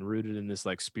kind of been rooted in this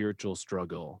like spiritual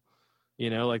struggle,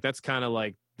 like that's kind of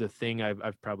like the thing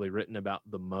I've probably written about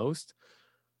the most.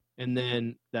 And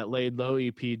then that Laid Low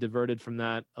EP diverted from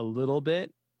that a little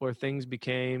bit, where things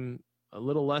became a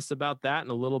little less about that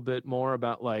and a little bit more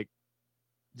about like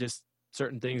just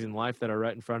certain things in life that are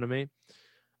right in front of me.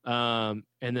 And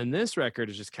then this record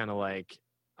is just kind of like,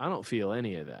 I don't feel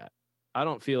any of that. I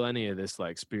don't feel any of this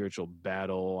like spiritual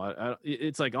battle.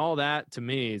 It's like all that to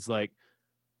me is like,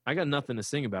 I got nothing to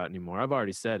sing about anymore. I've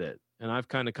already said it. And I've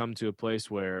kind of come to a place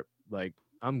where like,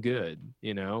 I'm good.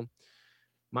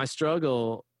 My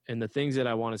struggle and the things that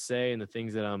I want to say and the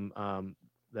things that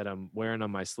I'm wearing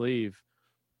on my sleeve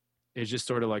is just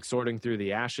sort of like sorting through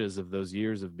the ashes of those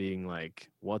years of being like,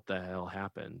 what the hell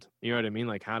happened? You know what I mean?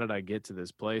 Like, how did I get to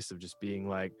this place of just being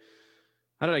like,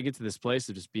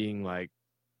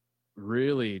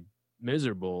 really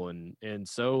miserable and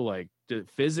so like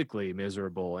physically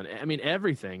miserable. And I mean,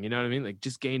 everything, you know what I mean? Like,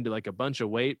 just gained like a bunch of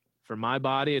weight for my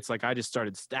body. It's like, I just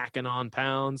started stacking on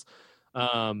pounds,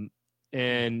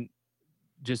 and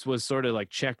just was sort of like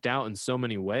checked out in so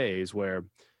many ways, where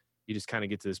you just kind of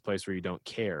get to this place where you don't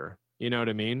care, You know what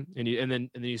I mean? And then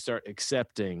you start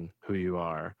accepting who you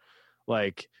are.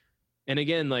 Like, and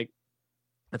again, like,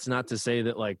 that's not to say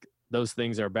that like those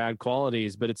things are bad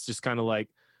qualities, but it's just kind of like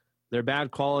they're bad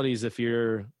qualities if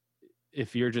you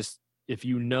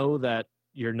know that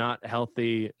you're not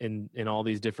healthy in all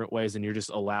these different ways, and you're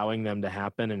just allowing them to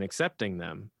happen and accepting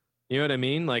them. You know what I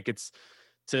mean? Like, it's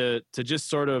to just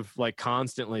sort of like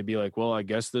constantly be like, well, I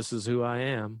guess this is who I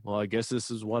am. Well, I guess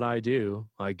this is what I do.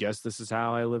 I guess this is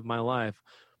how I live my life.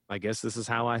 I guess this is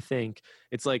how I think.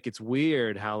 It's like, it's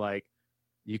weird how like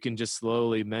you can just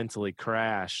slowly mentally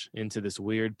crash into this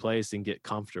weird place and get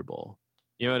comfortable.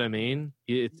 You know what I mean?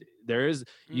 You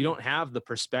don't have the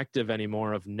perspective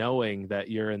anymore of knowing that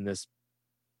you're in this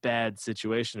bad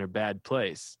situation or bad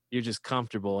place. You're just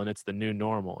comfortable, and it's the new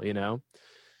normal, you know?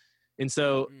 And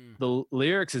so the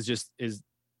lyrics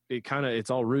it's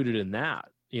all rooted in that,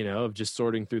 you know, of just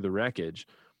sorting through the wreckage.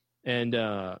 And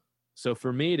so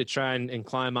for me to try and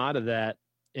climb out of that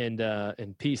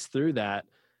and piece through that,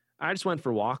 I just went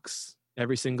for walks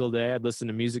every single day. I'd listen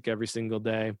to music every single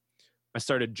day. I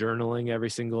started journaling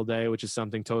every single day, which is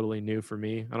something totally new for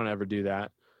me. I don't ever do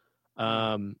that.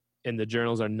 And the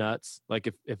journals are nuts.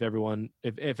 Like if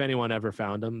anyone ever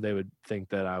found them, they would think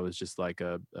that I was just like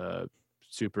a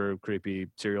super creepy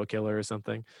serial killer or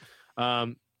something.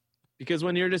 Because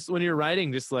when you're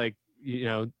writing just like, you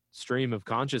know, stream of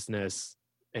consciousness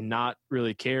and not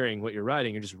really caring what you're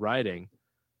writing, you're just writing.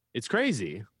 It's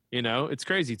crazy, you know, it's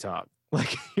crazy talk.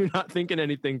 Like, you're not thinking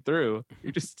anything through.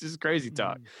 You're just crazy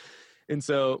talk. And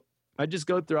so I just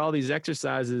go through all these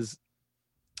exercises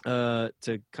to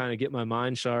kind of get my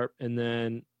mind sharp. And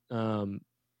then,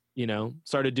 you know,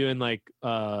 started doing like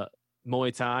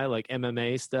Muay Thai, like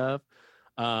MMA stuff,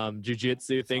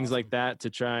 jiu-jitsu, things like that, to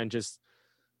try and just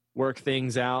work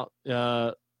things out.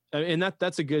 And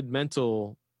that's a good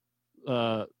mental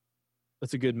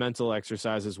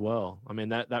exercise as well. I mean,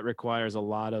 that requires a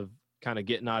lot of kind of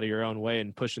getting out of your own way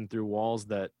and pushing through walls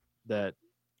that,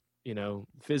 you know,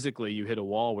 physically you hit a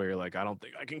wall where you're like, I don't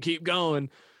think I can keep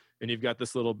going. And you've got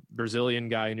this little Brazilian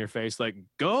guy in your face, like,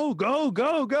 go, go,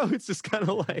 go, go. It's just kind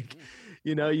of like,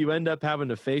 you know, you end up having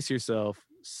to face yourself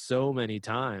so many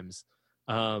times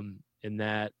in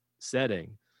that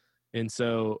setting. And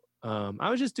so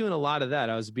I was just doing a lot of that.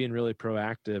 I was being really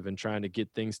proactive and trying to get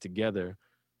things together.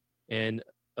 And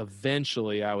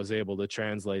eventually I was able to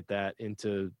channel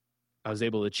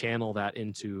that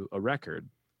into a record,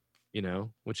 you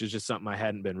know, which is just something I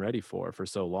hadn't been ready for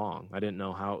so long. I didn't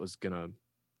know how it was going to,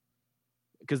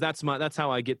 because that's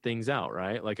how I get things out,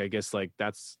 right? Like, I guess like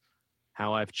that's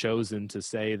how I've chosen to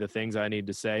say the things I need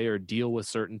to say or deal with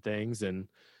certain things. And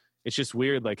it's just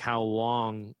weird, like how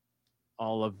long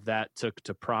all of that took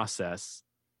to process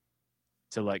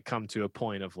to like come to a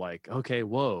point of like, okay,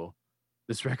 whoa,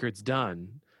 this record's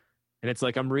done. And it's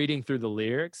like, I'm reading through the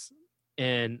lyrics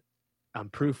and I'm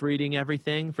proofreading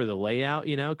everything for the layout,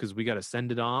 you know, cause we got to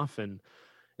send it off. And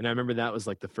I remember that was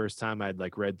like the first time I'd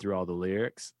like read through all the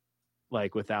lyrics,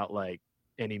 like without like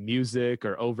any music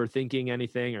or overthinking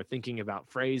anything or thinking about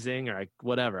phrasing or like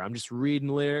whatever. I'm just reading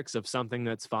lyrics of something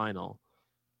that's final.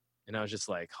 And I was just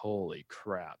like, holy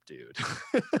crap, dude.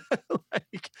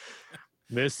 Like,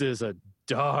 this is a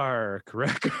dark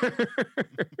record.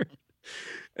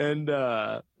 And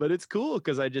but it's cool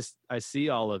because I see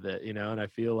all of it, you know, and I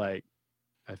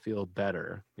feel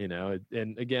better, you know.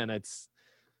 And again, it's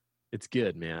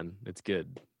good, man. It's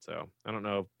good. So I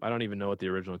don't even know what the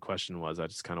original question was. I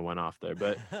just kind of went off there,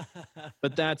 but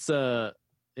that's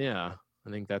yeah, I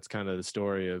think that's kind of the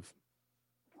story of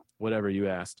whatever you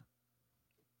asked.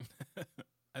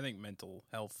 I think mental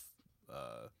health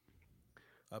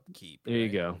upkeep. There you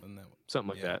go. Something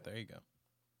like that. There you go.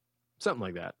 Something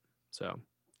like that. So,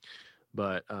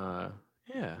 but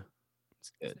yeah,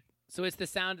 it's good. So it's the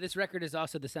sound. This record is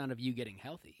also the sound of you getting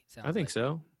healthy. I think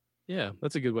so. Yeah,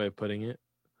 that's a good way of putting it.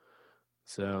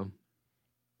 So,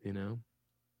 you know,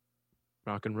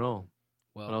 rock and roll.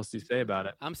 Well, what else do you say about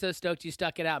it? I'm so stoked you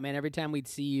stuck it out, man. Every time we'd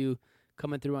see you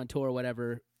coming through on tour or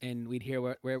whatever, and we'd hear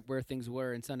where things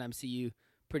were, and sometimes see you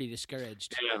pretty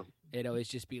discouraged. Yeah. It'd always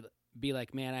just be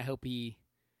like, man, I hope he,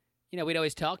 you know, we'd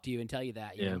always talk to you and tell you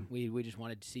that. You know? We just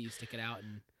wanted to see you stick it out,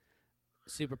 and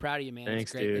super proud of you, man. Thanks,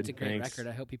 it's great. Dude. It's a great Thanks. record.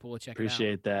 I hope people will check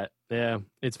Appreciate it out. that. Yeah.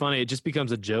 It's funny. It just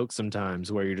becomes a joke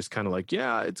sometimes where you're just kind of like,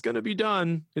 yeah, it's going to be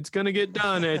done. It's going to get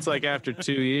done. And it's like after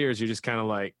 2 years, you're just kind of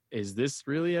like, is this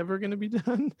really ever going to be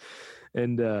done?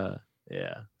 And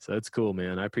yeah, so it's cool,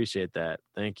 man. I appreciate that.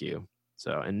 Thank you.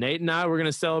 So, and Nate and I, we're going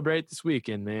to celebrate this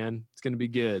weekend, man. It's going to be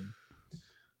good.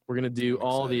 We're going to do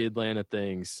all the Atlanta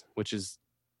things, which is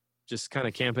just kind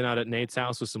of camping out at Nate's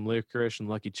house with some licorice and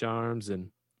Lucky Charms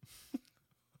and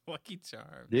Lucky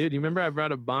Charms. Dude, you remember I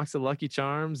brought a box of Lucky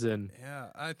Charms and yeah,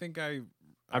 I think I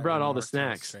brought all the remarked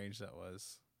how snacks. Strange that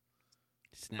was.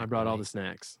 Snack I brought all away. the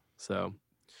snacks. So,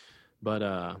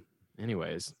 but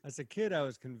anyways, As a kid, I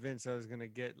was convinced I was going to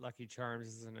get Lucky Charms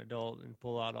as an adult and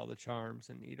pull out all the charms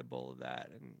and eat a bowl of that.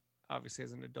 And obviously,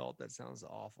 as an adult, that sounds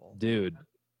awful. dude,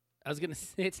 I was gonna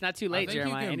say it's not too I late, think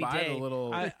Jeremiah. you can Any buy day. the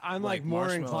little. I'm like more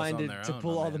marshmallows inclined on their to own,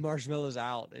 pull my all the man. marshmallows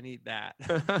out and eat that.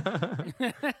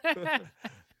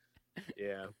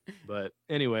 yeah. But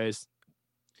anyways,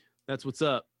 that's what's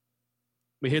up.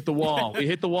 We hit the wall. We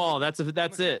hit the wall. That's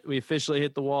it. We officially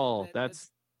hit the wall.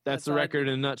 That's that's the all I record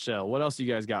in a nutshell. What else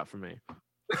you guys got for me?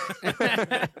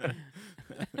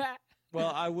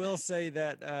 Well, I will say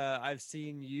that I've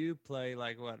seen you play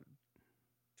like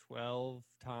 12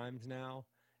 times now,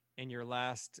 and your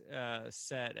last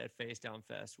set at Face Down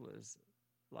Fest was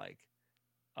like,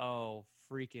 oh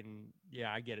freaking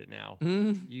yeah, I get it now.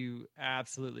 You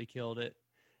absolutely killed it,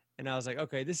 and I was like,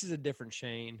 okay, this is a different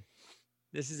Shane.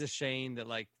 This is a Shane that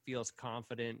like feels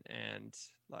confident, and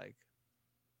like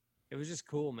it was just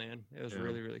cool, man. It was Yeah.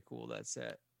 really really cool, that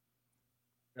set.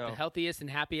 The So, healthiest and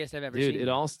happiest I've ever Dude, seen. it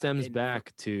all stems And-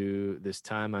 back to this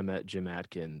time I met Jim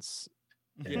Atkins.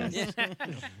 yes.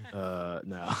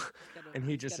 No. And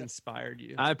he just inspired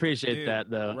you. I appreciate Dude, that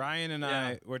though. Ryan and Yeah.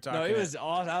 I were talking. No, it was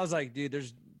awesome. I was like, dude,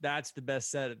 that's the best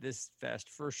set at this fest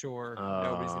for sure.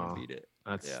 Nobody's Oh. gonna beat it.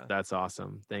 Yeah. That's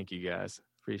awesome. Thank you guys.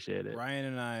 Appreciate it. Ryan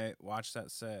and I watched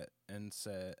that set, and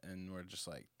we're just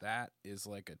like, that is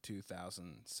like a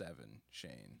 2007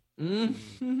 Shane.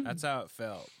 Mhm. That's how it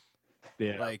felt.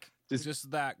 yeah. Like Just-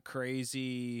 just that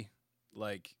crazy,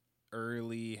 like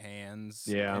early hands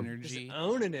Yeah. Just energy.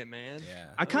 owning it, man.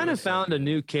 Yeah, I kind It of was so found a good.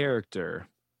 new character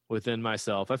within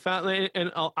myself. I found,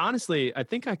 and honestly, I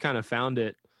think I kind of found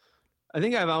it. I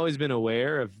think I've always been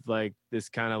aware of like this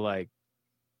kind of like,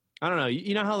 I don't know.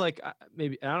 You know how like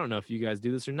maybe I don't know if you guys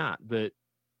do this or not, but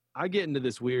I get into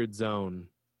this weird zone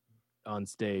on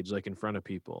stage, like in front of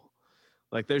people.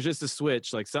 Like there's just a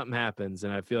switch, like something happens,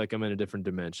 and I feel like I'm in a different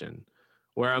dimension,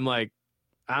 where I'm like,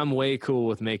 I'm way cool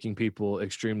with making people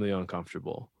extremely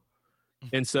uncomfortable.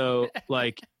 And so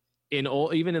like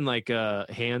even in like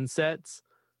hand sets,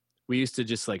 we used to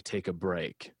just like take a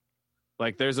break.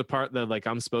 Like there's a part that like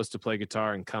I'm supposed to play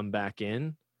guitar and come back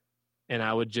in, and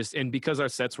I would just, and because our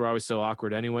sets were always so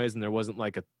awkward anyways, and there wasn't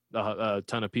like a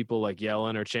ton of people like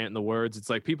yelling or chanting the words, it's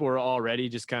like people were already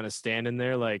just kind of standing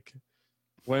there like,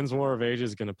 when's War of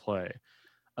Ages gonna play?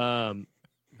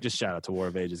 Just shout out to War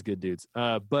of Ages, good dudes.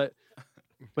 But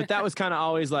that was kind of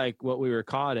always like what we were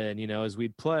caught in, you know, as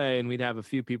we'd play and we'd have a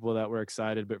few people that were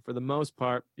excited, but for the most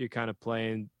part, you're kind of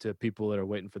playing to people that are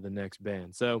waiting for the next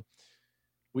band. So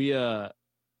I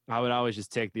would always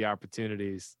just take the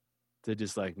opportunities to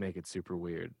just like make it super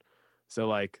weird. So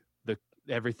like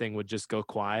everything would just go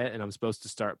quiet and I'm supposed to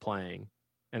start playing,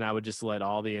 and I would just let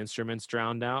all the instruments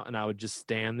drown out, and I would just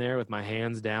stand there with my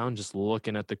hands down, just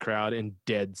looking at the crowd in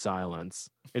dead silence.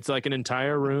 It's like an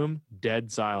entire room,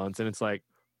 dead silence. And it's like,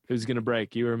 who's going to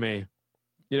break, you or me?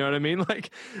 You know what I mean? Like,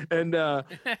 and, but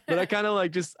I kind of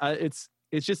like just, it's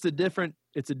just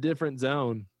it's a different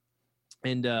zone.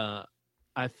 And,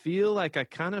 I feel like I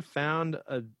kind of found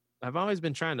I've always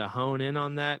been trying to hone in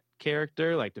on that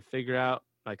character, like to figure out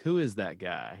like, who is that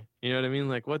guy? You know what I mean?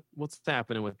 Like what's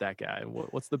happening with that guy?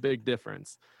 What's the big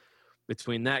difference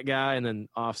between that guy and then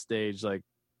off stage, like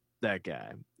that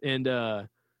guy? And,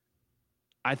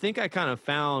 I think I kind of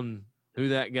found who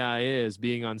that guy is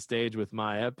being on stage with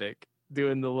My Epic,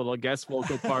 doing the little guest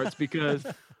vocal parts, because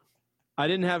I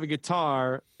didn't have a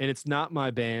guitar and it's not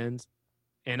my band,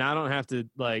 and I don't have to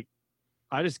like,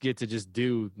 I just get to just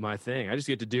do my thing. I just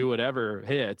get to do whatever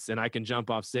hits, and I can jump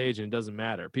off stage and it doesn't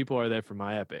matter. People are there for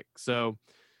My Epic. So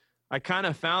I kind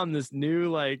of found this new,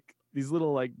 like these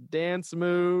little like dance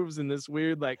moves and this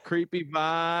weird, like creepy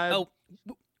vibe.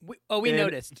 We And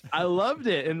noticed. I loved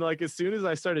it. And like, as soon as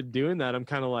I started doing that, I'm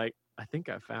kind of like, I think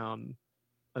I found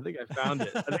it. I think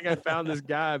I found this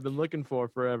guy I've been looking for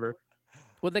forever.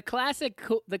 Well, the classic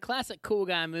cool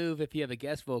guy move, if you have a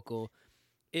guest vocal,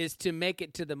 is to make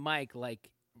it to the mic like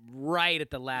right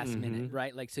at the last minute,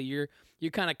 right? Like, so you're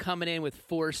kind of coming in with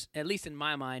force, at least in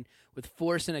my mind, with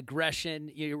force and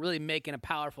aggression. You're really making a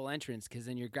powerful entrance because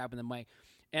then you're grabbing the mic.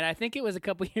 And I think it was a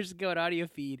couple years ago at Audio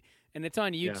Feed, and it's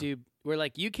on YouTube, where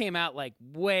like you came out like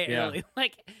way early,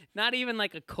 like not even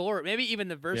like a chord, maybe even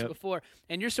the verse before,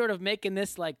 and you're sort of making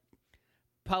this like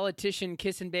politician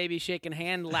kissing baby shaking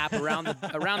hand lap around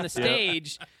the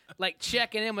stage, like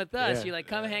checking in with us. You're like,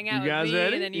 come hang out You guys with me,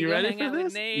 ready? and then You go ready hang for out this?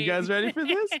 with Nate. You guys ready for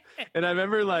this? And I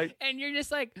remember like, and you're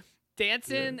just like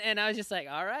dancing, and I was just like,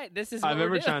 all right, this is. I What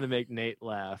remember we're doing. trying to make Nate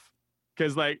laugh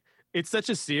because like it's such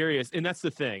a serious, and that's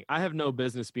the thing. I have no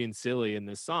business being silly in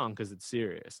this song because it's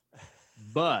serious,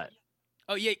 but.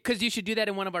 Oh yeah, because you should do that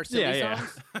in one of our silly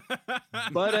songs.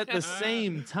 But at the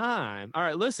same time, all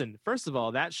right, listen, first of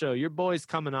all, that show, your boy's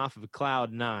coming off of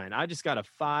Cloud 9. I just got a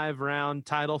 5-round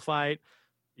title fight,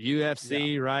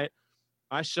 UFC, right?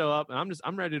 I show up and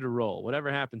I'm ready to roll.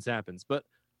 Whatever happens, happens. But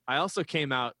I also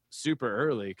came out super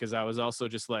early because I was also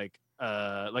just like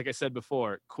I said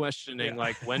before, questioning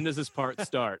like, when does this part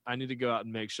start? I need to go out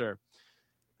and make sure.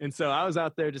 And so I was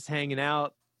out there just hanging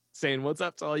out, saying what's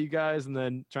up to all you guys, and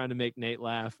then trying to make Nate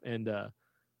laugh. And I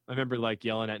remember like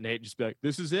yelling at Nate, just be like,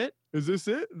 "This is it? Is this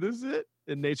it? This is it?"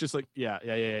 And Nate's just like, "Yeah.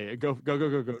 Go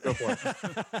for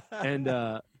it." And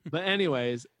but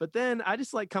anyways, but then I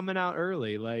just like coming out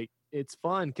early. Like it's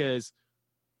fun because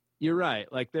you're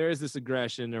right. Like there is this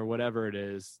aggression or whatever it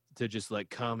is to just like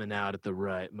coming out at the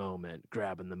right moment,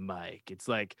 grabbing the mic. It's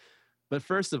like, but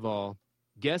first of all,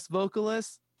 guest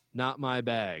vocalists, not my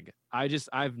bag.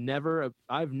 I've never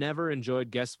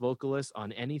enjoyed guest vocalists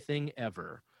on anything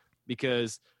ever,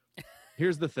 because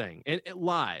here's the thing. And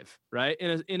live, right?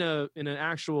 In an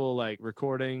actual like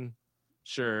recording,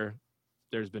 sure,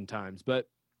 there's been times, but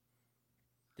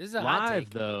this is a hot live take,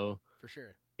 though, for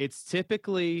sure. It's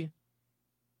typically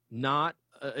not.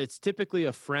 It's typically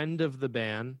a friend of the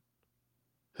band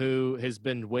who has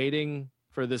been waiting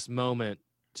for this moment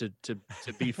to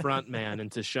be front man and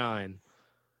to shine.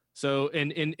 So,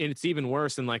 and it's even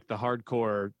worse in like the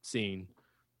hardcore scene,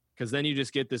 because then you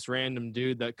just get this random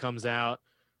dude that comes out.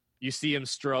 You see him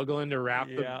struggling to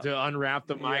unwrap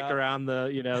the mic around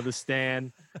the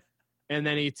stand, and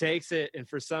then he takes it, and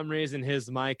for some reason his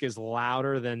mic is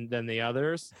louder than the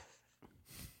others,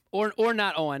 or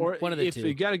not on. Or one of the two. If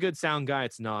you got a good sound guy,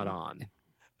 it's not on.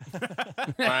 All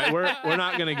right, we're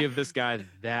not gonna give this guy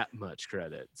that much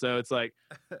credit. So it's like,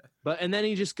 and then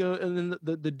he just goes, and then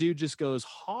the dude just goes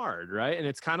hard, right? And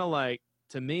it's kind of like,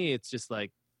 to me, it's just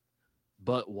like,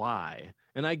 but why?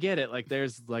 And I get it, like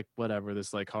there's like whatever,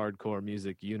 this like hardcore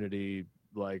music unity,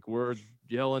 like we're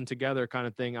yelling together kind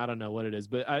of thing. I don't know what it is,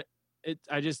 but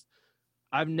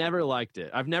I've never liked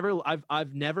it. I've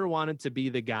never wanted to be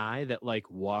the guy that like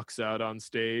walks out on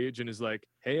stage and is like,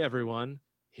 "Hey everyone,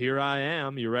 here I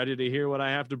am. You ready to hear what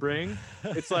I have to bring?"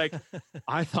 It's like,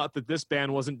 I thought that this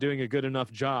band wasn't doing a good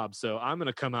enough job, so I'm going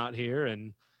to come out here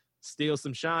and steal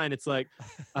some shine. It's like,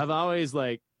 I've always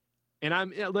like, and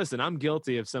I'm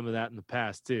guilty of some of that in the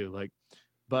past too. Like,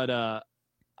 but I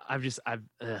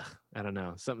don't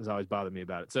know. Something's always bothered me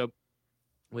about it. So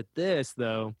with this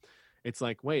though, it's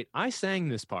like, wait, I sang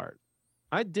this part.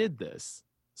 I did this.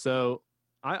 So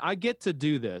I get to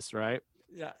do this, right?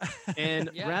 Yeah. And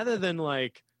rather than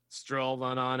like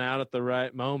strolling on out at the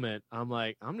right moment, I'm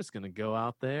like, I'm just going to go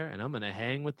out there and I'm going to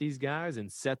hang with these guys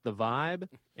and set the vibe,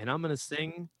 and I'm going to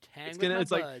sing. It's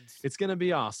going to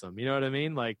be awesome. You know what I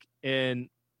mean? Like, and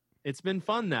it's been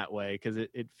fun that way, because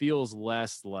it feels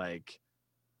less like,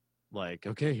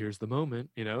 okay, here's the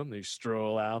moment, and they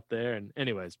stroll out there, and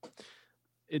anyways,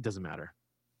 it doesn't matter.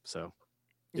 So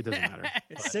it doesn't matter.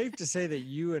 It's safe to say that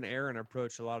you and Aaron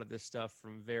approach a lot of this stuff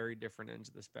from very different ends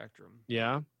of the spectrum.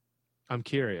 Yeah. I'm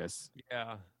curious.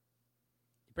 Yeah.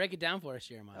 Break it down for us,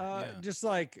 Jeremiah. Just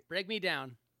like, break me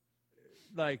down.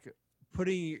 Like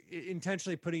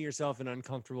intentionally putting yourself in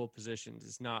uncomfortable positions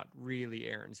is not really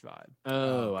Aaron's vibe.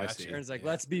 Oh, I see. Aaron's like,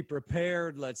 let's be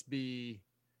prepared. Let's be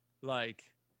like,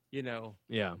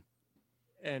 Yeah.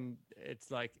 And it's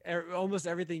like almost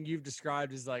everything you've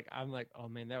described is like, I'm like, oh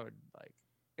man, that would like,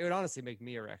 it would honestly make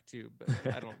me a wreck too, but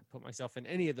I don't put myself in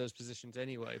any of those positions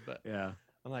anyway. But yeah,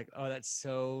 I'm like, oh, that's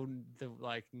so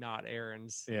not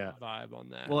Aaron's vibe on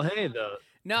that. Well, hey,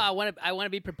 no, I want to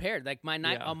be prepared. Like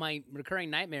my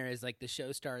recurring nightmare is like the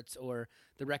show starts or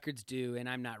the record's due and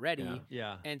I'm not ready.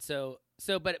 Yeah. And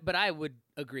but I would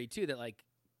agree too that like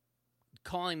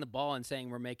calling the ball and saying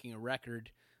we're making a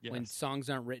record when songs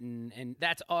aren't written, and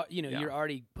that's all, you're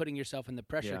already putting yourself in the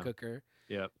pressure cooker.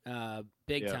 Yeah.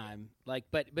 Big time. Like,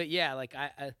 but yeah, like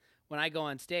I when I go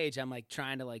on stage, I'm like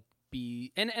trying to like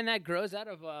be, and that grows out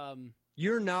of,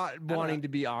 you're not wanting to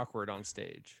be awkward on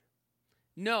stage.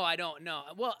 No, I don't know.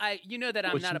 Well, that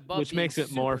I'm not above, which makes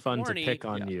it more fun corny. to pick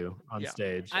on you on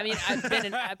stage. I mean, I've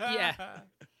been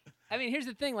I mean, here's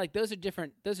the thing. Like, those are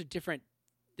different.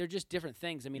 They're just different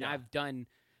things. I mean, I've done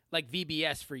like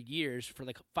VBS for years for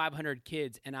like 500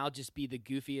 kids, and I'll just be the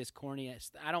goofiest,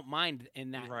 corniest. I don't mind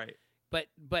in that. Right. But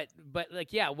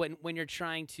like, yeah, when you're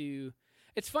trying to,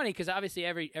 it's funny because obviously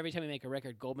every time we make a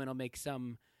record, Goldman will make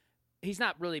some. He's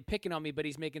not really picking on me, but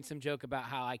he's making some joke about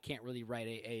how I can't really write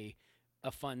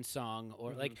a fun song,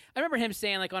 or like I remember him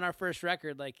saying like on our first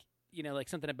record, like like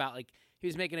something about like he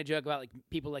was making a joke about like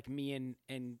people like me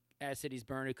and As Cities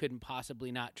Burn who couldn't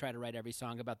possibly not try to write every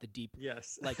song about the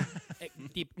deepest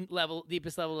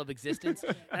level of existence.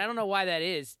 And I don't know why that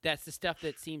is. That's the stuff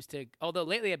that seems to. Although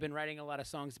lately I've been writing a lot of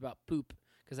songs about poop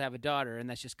because I have a daughter, and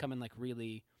that's just coming like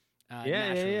really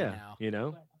naturally now. You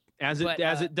know. As it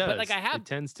does, but like it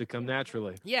tends to come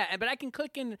naturally. Yeah, but I can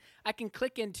click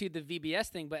into the VBS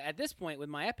thing. But at this point with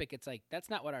my Epic, it's like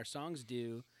that's not what our songs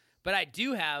do. But I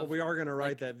do have. Well, we are going to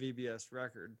write that VBS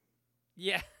record.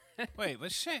 Yeah. Wait,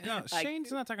 but Shane's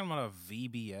not talking about a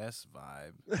VBS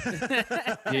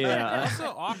vibe. Yeah.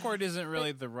 Also, awkward isn't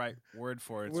really the right word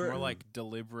for it. It's more like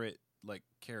deliberate, like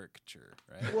caricature,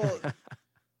 right? Well,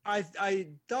 I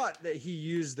thought that he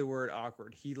used the word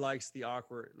awkward. He likes the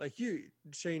awkward. Like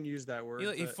Shane used that word.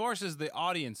 He forces the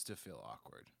audience to feel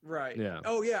awkward. Right. Yeah.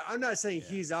 Oh yeah. I'm not saying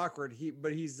he's awkward.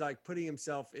 But he's like putting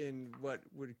himself in what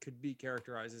could be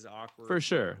characterized as awkward. For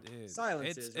sure. Dude,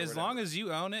 Silence it's, is. As long as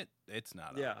you own it, it's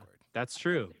not awkward. That's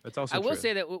true. That's also I will true.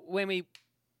 say that when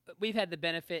we've had the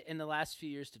benefit in the last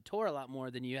few years to tour a lot more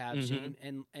than you have, Shane,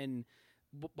 and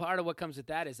part of what comes with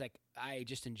that is like I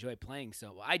just enjoy playing.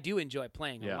 So I do enjoy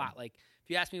playing a lot. Like if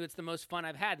you ask me what's the most fun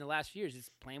I've had in the last few years, it's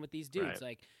playing with these dudes. Right.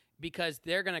 Like because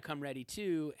they're gonna come ready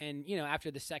too, and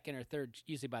after the second or third,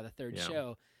 usually by the third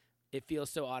show, it feels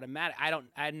so automatic.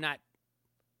 I'm not.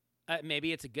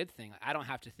 Maybe it's a good thing. I don't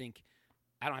have to think.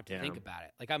 I don't have to think about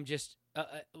it. Like I'm just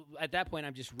at that point,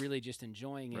 I'm just really just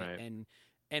enjoying it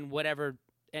and whatever.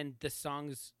 And the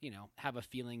songs, have a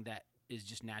feeling that is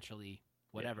just naturally.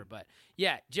 Whatever, but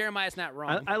Jeremiah's not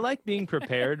wrong. I like being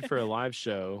prepared for a live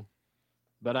show,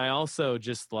 but I also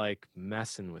just like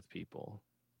messing with people.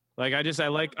 Like I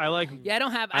like. Yeah, I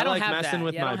don't have messing that.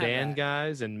 with my band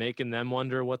guys and making them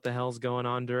wonder what the hell's going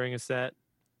on during a set.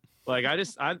 Like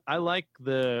I like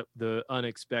the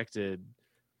unexpected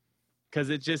because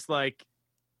it's just like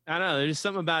I don't know. There's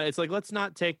something about it. It's like let's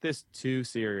not take this too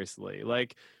seriously.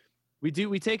 Like.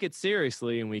 We take it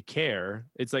seriously and we care.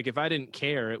 It's like if I didn't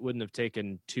care, it wouldn't have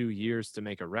taken 2 years to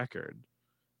make a record.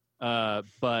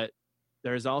 But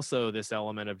there's also this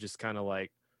element of just kind of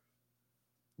like,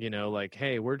 like,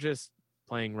 hey, we're just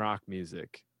playing rock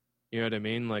music. You know what I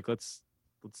mean? Like let's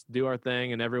do our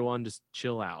thing and everyone just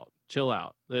chill out.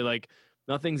 They're like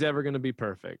nothing's ever going to be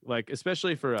perfect. Like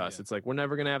especially for us, it's like we're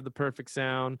never going to have the perfect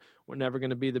sound. We're never going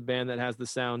to be the band that has the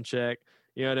sound check.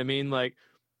 You know what I mean? Like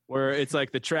where it's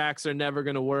like the tracks are never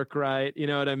going to work right. You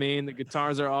know what I mean? The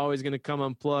guitars are always going to come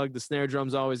unplugged. The snare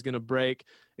drum's always going to break.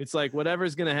 It's like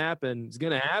whatever's going to happen is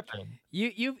going to happen.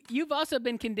 You've also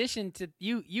been conditioned to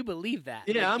you believe that.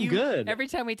 Yeah, like I'm good. Every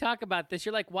time we talk about this,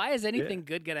 you're like, why is anything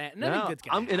good going to happen? Nothing good's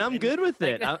going to happen. And I'm good with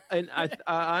it. I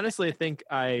honestly think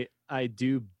I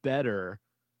do better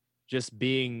just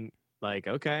being like,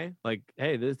 okay, like,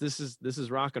 hey, this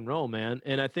is rock and roll, man.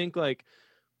 And I think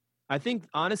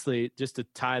honestly, just to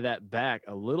tie that back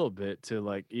a little bit to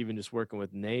like even just working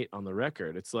with Nate on the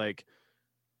record, it's like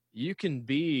you can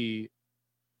be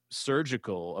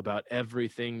surgical about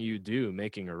everything you do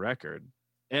making a record.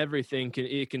 Everything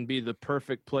can be the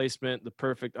perfect placement, the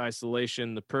perfect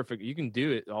isolation, you can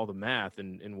do it, all the math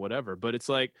and whatever. But it's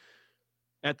like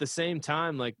at the same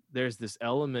time, like there's this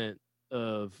element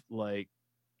of like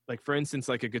for instance,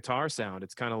 like a guitar sound.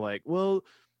 It's kind of like, well,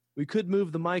 we could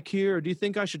move the mic here, or do you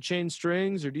think I should change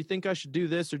strings, or do you think I should do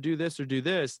this or do this or do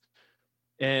this?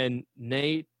 And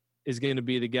Nate is going to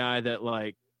be the guy that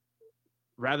like,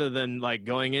 rather than like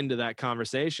going into that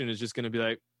conversation is just going to be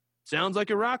like, sounds like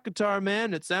a rock guitar,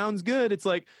 man. It sounds good. It's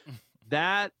like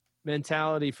that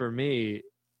mentality for me.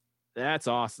 That's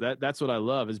awesome. That's what I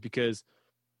love is because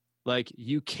like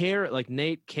you care, like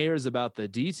Nate cares about the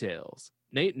details.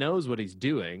 Nate knows what he's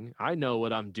doing. I know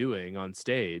what I'm doing on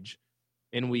stage.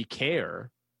 And we care,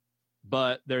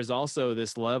 but there's also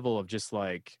this level of just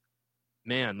like,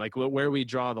 man, like where we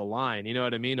draw the line, you know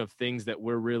what I mean? Of things that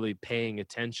we're really paying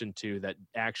attention to that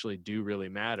actually do really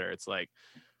matter. It's like,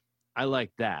 I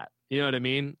like that. You know what I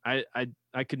mean?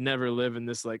 I could never live in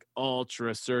this like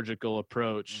ultra surgical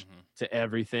approach to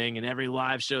everything. And every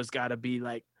live show's got to be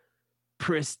like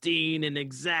pristine and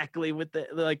exactly with the,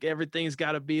 like everything's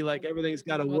got to be like, everything's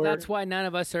got to work. That's why none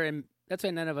of us are in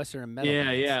metal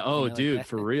bands. Yeah. Oh, dude, like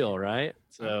for real, right?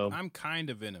 So I'm kind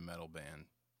of in a metal band.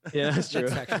 Yeah, that's true.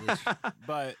 That's actually true.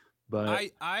 But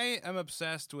I am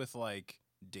obsessed with like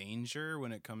danger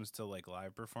when it comes to like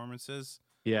live performances.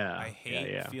 Yeah. I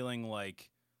hate feeling like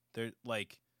they're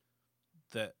like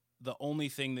the only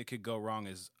thing that could go wrong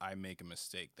is I make a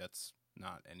mistake. That's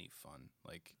not any fun.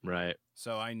 Like right.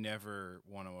 So I never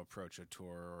want to approach a tour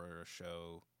or a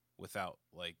show without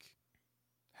like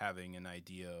having an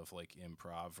idea of like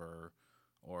improv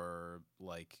or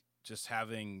like just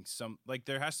having some, like,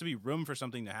 there has to be room for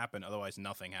something to happen. Otherwise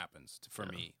nothing happens for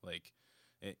me. Like,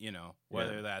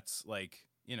 whether that's like,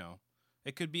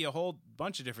 it could be a whole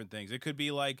bunch of different things. It could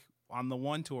be like on the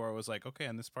one tour, it was like, okay,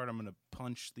 on this part, I'm going to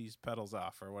punch these pedals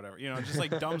off or whatever, just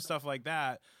like dumb stuff like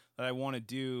that I want to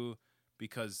do,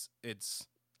 because it's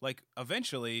like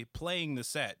eventually playing the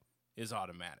set is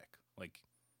automatic. Like,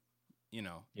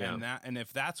 and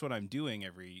if that's what I'm doing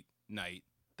every night,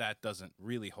 that doesn't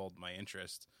really hold my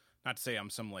interest. Not to say I'm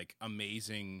some like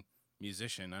amazing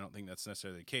musician. I don't think that's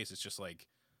necessarily the case. It's just like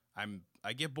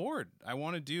I get bored. I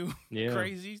want to do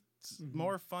crazy,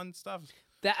 more fun stuff.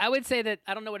 That I would say that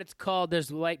I don't know what it's called.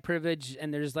 There's white privilege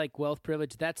and there's like wealth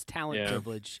privilege. That's talent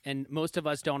privilege, and most of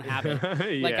us don't have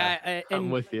it.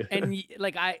 I'm with you. And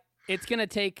like it's gonna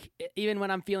take, even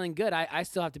when I'm feeling good, I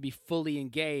still have to be fully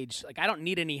engaged. Like I don't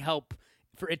need any help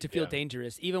for it to feel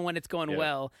dangerous. Even when it's going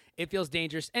well, it feels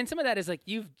dangerous. And some of that is like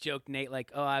you've joked, Nate,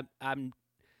 like, oh,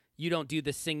 you don't do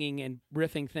the singing and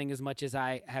riffing thing as much as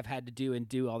I have had to do and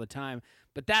do all the time.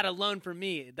 But that alone for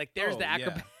me, like there's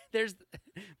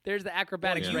there's the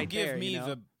acrobatics right there.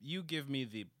 You give me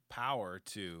the power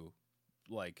to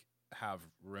like have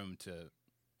room to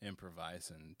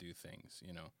improvise and do things,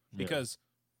 because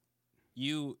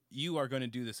you are going to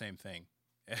do the same thing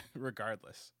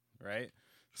regardless, right?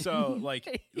 So like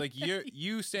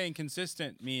you staying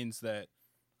consistent means that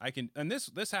I can, and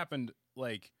this happened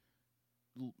like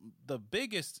the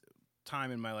biggest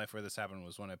time in my life where this happened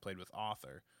was when I played with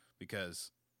Author,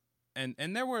 because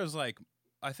and there was like,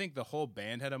 I think the whole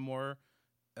band had a more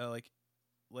like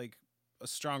a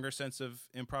stronger sense of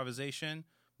improvisation,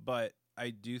 but I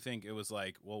do think it was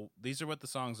like, well, these are what the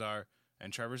songs are,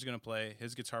 and Trevor's going to play,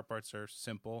 his guitar parts are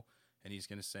simple, and he's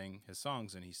going to sing his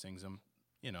songs, and he sings them,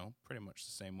 pretty much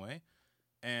the same way.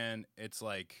 And it's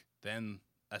like, then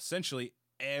essentially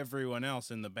everyone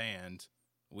else in the band,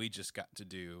 we just got to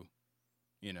do,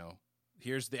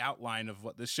 here's the outline of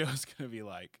what this show is going to be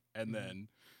like. And then,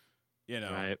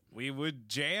 we would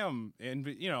jam and,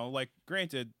 like,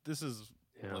 granted, this is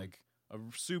like a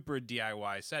super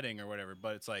DIY setting or whatever,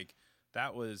 but it's like,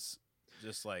 that was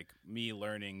just like me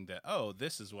learning that, oh,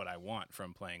 this is what I want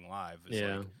from playing live. It's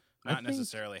like not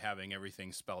necessarily having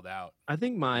everything spelled out. I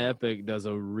think My Epic does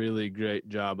a really great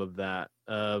job of that,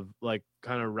 of like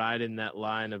kind of riding that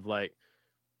line of like,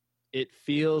 it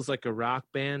feels like a rock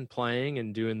band playing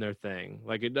and doing their thing.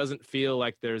 Like it doesn't feel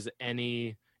like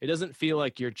it doesn't feel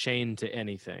like you're chained to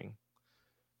anything.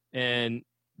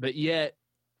 But yet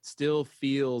still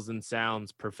feels and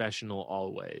sounds professional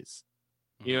always.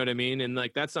 You know what I mean? And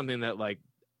like, that's something that like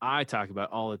I talk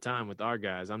about all the time with our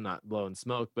guys. I'm not blowing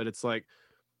smoke, but it's like,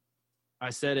 I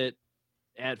said it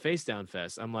at Face Down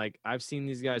Fest. I'm like, I've seen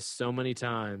these guys so many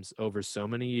times over so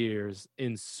many years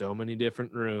in so many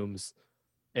different rooms.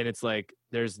 And it's like,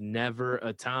 there's never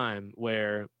a time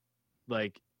where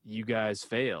like you guys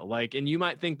fail. Like, and you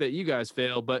might think that you guys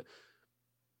fail, but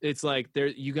it's like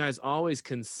you guys always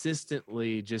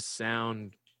consistently just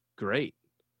sound great.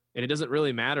 And it doesn't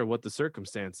really matter what the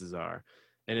circumstances are.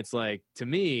 And it's like, to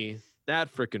me,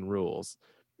 that freaking rules.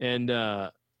 And,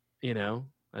 I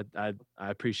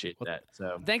appreciate that.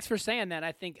 So thanks for saying that.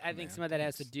 I think some of that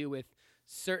has to do with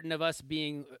certain of us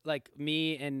being like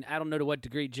me, and I don't know to what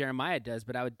degree Jeremiah does,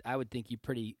 but I would think you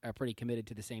are pretty committed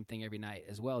to the same thing every night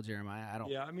as well, Jeremiah. I don't.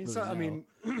 Yeah, I mean,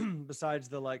 really besides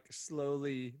the like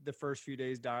slowly the first few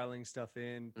days dialing stuff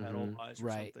in pedal wise or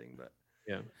something, but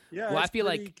yeah. Well, I feel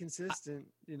like consistent.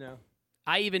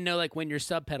 I even know like when your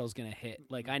sub pedal's gonna hit.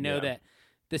 Like I know that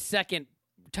the second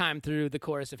time through the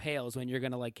chorus of Hail is when you're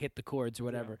gonna like hit the chords or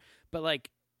whatever. But like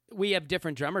we have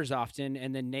different drummers often,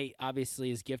 and then Nate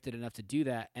obviously is gifted enough to do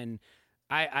that. And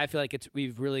I feel like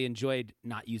we've really enjoyed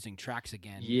not using tracks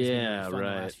again. Yeah, right. The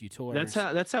last few tours.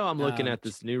 That's how I'm looking at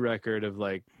this new record of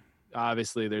like,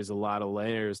 obviously there's a lot of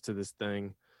layers to this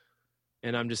thing.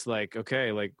 And I'm just like,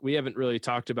 okay, like we haven't really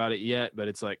talked about it yet, but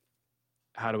it's like,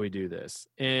 how do we do this?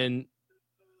 And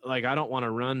like, I don't want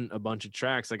to run a bunch of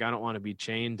tracks. Like I don't want to be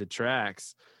chained to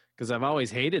tracks, because I've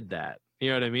always hated that. You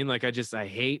know what I mean? Like I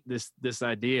hate this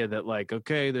idea that like,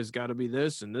 okay, there's got to be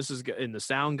this, and this is, and the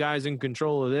sound guy's in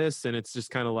control of this. And it's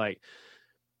just kind of like,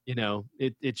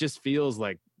 it just feels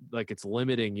like it's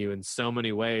limiting you in so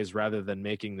many ways rather than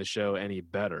making the show any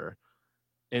better.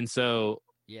 And so,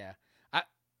 yeah.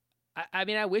 I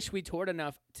mean, I wish we toured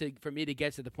enough for me to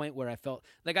get to the point where I felt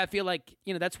like, I feel like,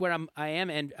 that's where I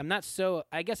am. And I'm not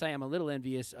I guess I am a little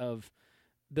envious of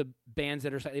the bands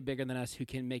that are slightly bigger than us who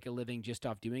can make a living just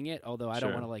off doing it. Although I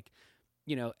don't want to like,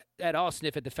 at all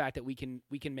sniff at the fact that we can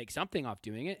make something off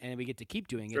doing it, and we get to keep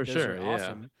doing it. For Those sure, are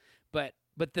awesome. But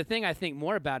the thing I think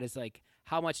more about is like,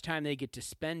 how much time they get to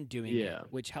spend doing it,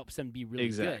 which helps them be really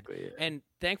good. Yeah. And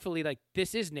thankfully, like,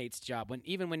 this is Nate's job.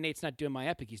 Even when Nate's not doing my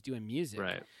epic, he's doing music.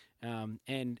 Right.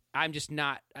 And I'm just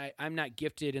not. I'm not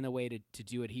gifted in the way to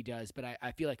do what he does. But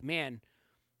I feel like, man,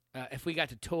 if we got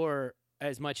to tour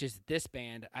as much as this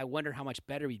band, I wonder how much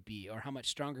better we'd be, or how much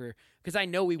stronger. Because I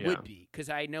know we would be. Because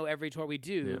I know every tour we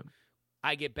do,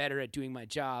 I get better at doing my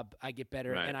job. I get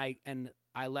better, and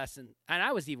I lessen. And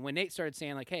I was even when Nate started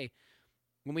saying, like, hey,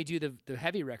 when we do the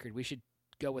heavy record, we should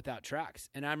go without tracks.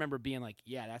 And I remember being like,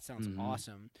 yeah, that sounds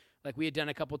awesome. Like, we had done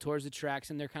a couple tours with tracks,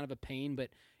 and they're kind of a pain, but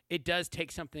it does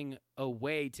take something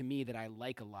away to me that I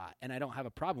like a lot, and I don't have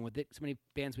a problem with it. So many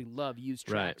bands we love use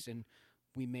tracks, and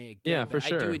we may again. Yeah, for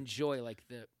sure. I do enjoy, like,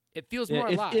 it feels more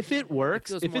alive. If it works,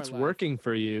 if it's working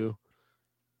for you,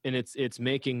 and it's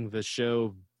making the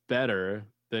show better,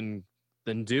 then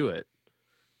do it.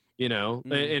 You know,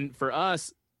 and for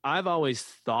us, I've always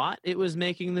thought it was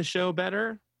making the show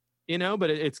better, you know, but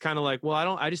it's kind of like,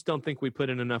 well, I just don't think we put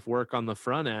in enough work on the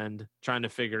front end trying to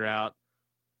figure out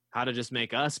how to just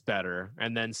make us better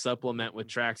and then supplement with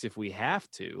tracks if we have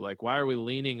to. Like, why are we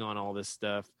leaning on all this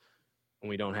stuff when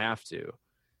we don't have to?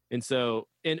 And so,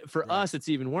 and for us, it's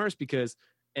even worse because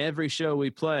every show we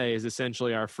play is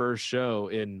essentially our first show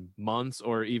in months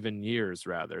or even years,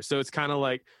 rather. So it's kind of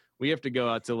like we have to go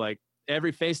out to, like,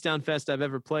 every Face Down Fest I've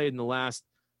ever played in the last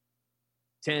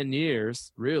 10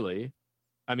 years, really.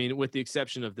 I mean, with the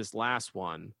exception of this last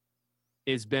one,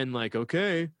 it's been like,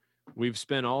 okay, we've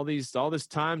spent all this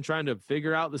time trying to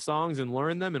figure out the songs and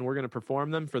learn them, and we're going to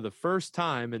perform them for the first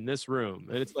time in this room.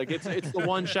 And it's like, it's the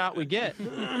one shot we get.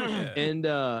 And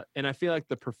I feel like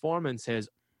the performance has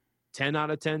 10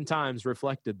 out of 10 times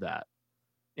reflected that.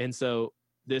 And so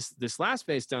this last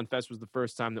Face Down Fest was the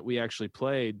first time that we actually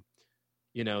played,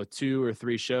 you know, 2 or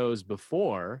 3 shows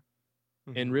before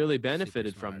and really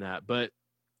benefited from that. But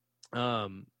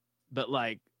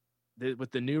like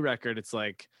with the new record, it's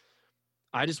like,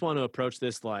 I just want to approach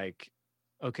this like,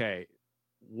 okay,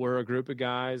 we're a group of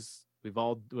guys. We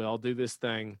all do this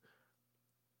thing.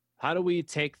 How do we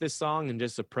take this song and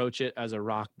just approach it as a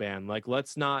rock band? Like,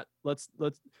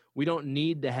 we don't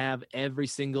need to have every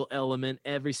single element,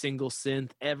 every single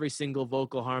synth, every single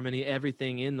vocal harmony,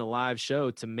 everything in the live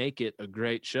show to make it a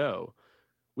great show.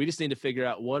 We just need to figure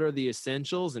out what are the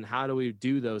essentials and how do we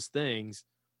do those things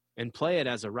and play it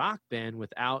as a rock band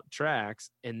without tracks.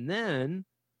 And then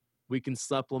we can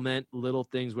supplement little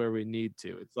things where we need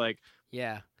to. It's like,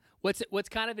 yeah. What's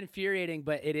kind of infuriating,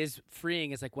 but it is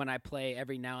freeing, is like when I play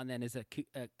every now and then as a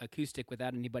acoustic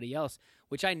without anybody else,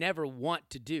 which I never want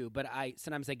to do, but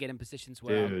sometimes I get in positions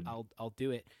where I'll do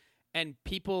it, and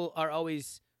people are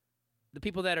always, the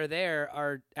people that are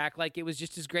there act like it was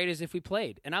just as great as if we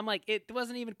played, and I'm like, it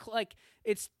wasn't even like,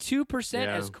 it's 2%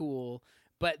 as cool,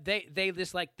 but they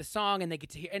just like the song and they get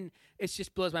to hear, and it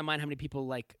just blows my mind how many people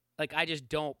like I just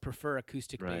don't prefer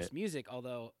acoustic-based music,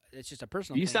 although it's just a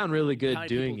personal thing. You sound really good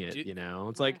doing it, you know?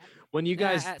 It's like when you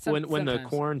guys, when the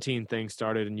quarantine thing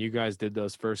started and you guys did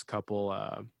those first couple,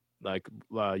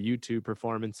 YouTube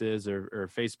performances or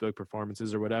Facebook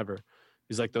performances or whatever,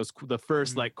 it's like the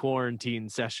first like quarantine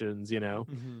sessions, you know?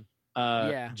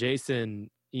 Jason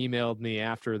emailed me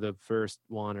after the first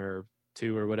one or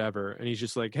 2 or whatever, and he's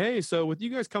just like, hey, so with you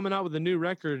guys coming out with a new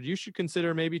record, you should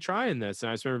consider maybe trying this. And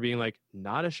I just remember being like,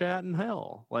 not a shat in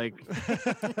hell, like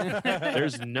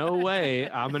there's no way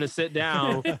I'm gonna sit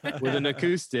down with an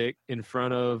acoustic in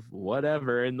front of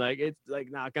whatever, and like it's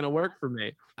like not gonna work for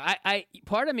me. I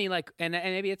part of me, like, and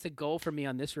maybe it's a goal for me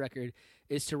on this record,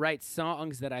 is to write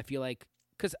songs that I feel like,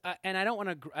 because and I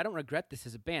don't regret this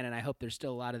as a band, and I hope there's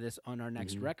still a lot of this on our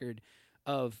next record,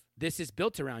 of this is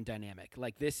built around dynamic.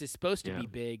 Like, this is supposed to be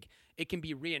big. It can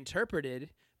be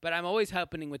reinterpreted, but I'm always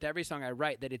hoping with every song I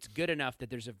write that it's good enough that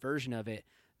there's a version of it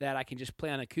that I can just play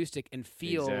on acoustic and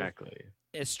feel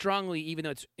as strongly, even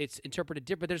though it's interpreted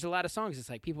different. But there's a lot of songs, it's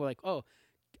like people are like, oh,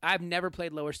 I've never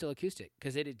played Lower Still acoustic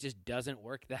because it just doesn't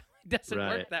work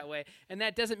work that way. And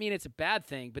that doesn't mean it's a bad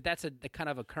thing, but that's the kind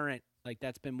of a current, like,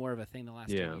 that's been more of a thing the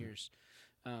last 10 years.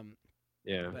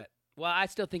 But well, I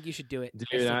still think you should do it.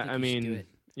 Dude, I mean,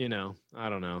 you know, I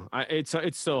don't know. It's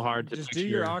so hard to just do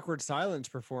your awkward silence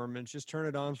performance. Just turn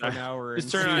it on for an hour.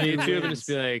 Just turn on YouTube and just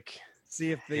be like,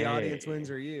 see if the audience wins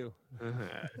or you.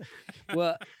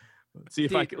 Well, let's see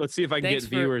if I can get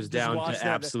viewers down to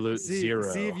absolute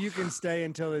 0. See if you can stay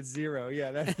until it's 0.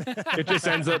 Yeah, it just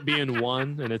ends up being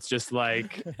 1, and it's just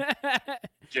like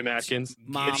Jim Atkins.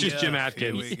 It's just Jim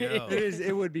Atkins.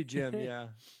 It would be Jim. Yeah,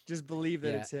 just believe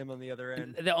that it's him on the other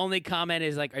end. The only comment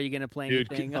is like, "Are you going to play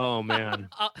anything?" Oh man,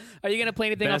 are you going to play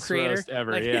anything best on Creator? Roast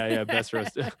ever. Like, yeah, best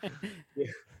roast.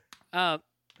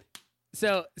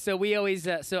 So we always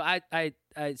I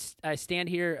stand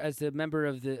here as a member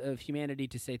of humanity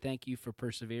to say thank you for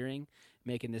persevering,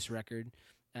 making this record.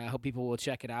 I hope people will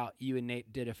check it out. You and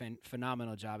Nate did a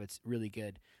phenomenal job. It's really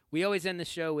good. We always end the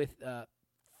show with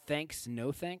thanks,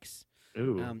 no thanks.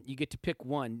 Ooh. You get to pick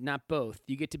one, not both.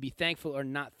 You get to be thankful or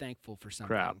not thankful for something.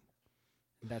 Crap.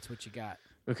 That's what you got.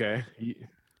 Okay.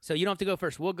 So you don't have to go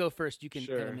first. We'll go first. You can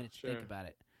Sure, have a minute to sure. think about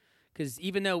it. Because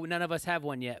even though none of us have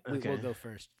one yet, we Okay. will go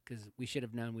first. Because we should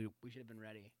have known. We should have been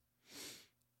ready.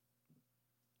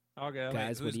 I'll go.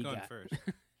 Guys, Wait, what who's do you going got? first?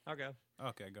 I'll go.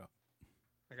 Okay, go.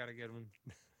 I got a good one.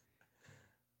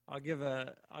 I'll give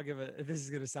a. This is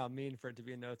gonna sound mean for it to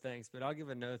be a no thanks, but I'll give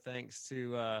a no thanks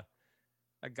to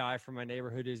a guy from my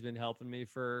neighborhood who's been helping me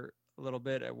for a little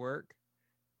bit at work,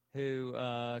 who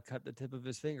cut the tip of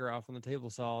his finger off on the table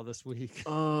saw this week.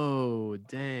 Oh,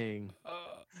 dang.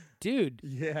 Dude.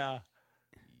 Yeah,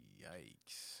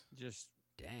 Yikes. just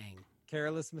Dang.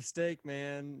 careless mistake,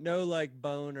 man. No like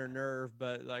bone or nerve,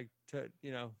 but like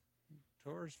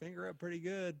tore his finger up pretty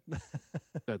good.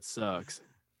 That sucks.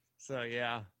 So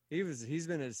yeah, he's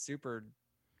been a super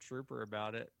trooper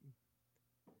about it.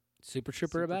 Super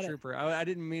trooper about Trooper. I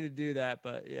didn't mean to do that,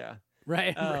 but yeah. it?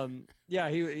 Right.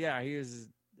 He was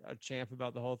a champ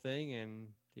about the whole thing, and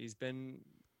he's been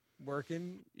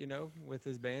working, with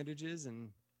his bandages and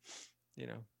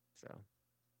so.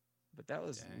 But that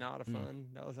was Dang. not a fun.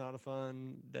 That was not a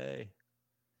fun day.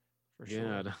 For sure.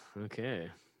 God. Okay.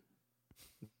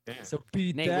 Damn. So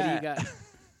beat Nate, that. what do you got?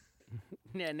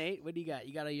 Yeah, Nate, what do you got?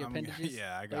 You got all your appendages?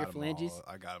 Yeah, I All your got them phalanges? all.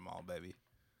 I got them all, baby.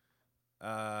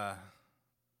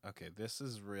 Okay, this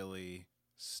is really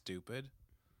stupid,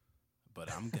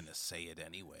 but I'm gonna say it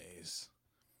anyways.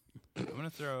 I'm gonna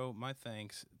throw my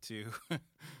thanks to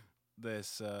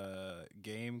this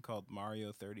game called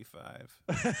Mario 35.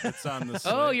 It's on the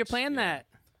Switch. Oh, you're playing yeah. that.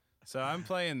 So I'm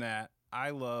playing that.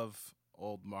 I love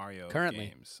old Mario Currently.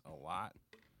 games a lot.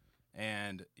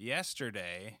 And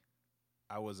yesterday,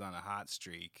 I was on a hot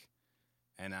streak,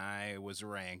 and I was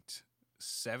ranked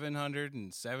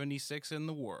 776 in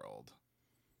the world.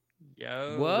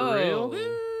 Yo. Whoa. real?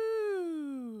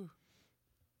 Woo!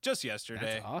 Just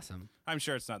yesterday. That's awesome. I'm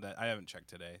sure it's not that. I haven't checked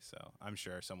today, so I'm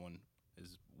sure someone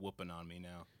is whooping on me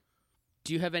now.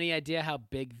 Do you have any idea how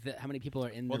big how many people are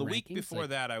in Well, the the week rankings? before Like,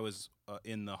 that, I was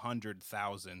in the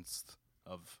 100,000th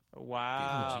of.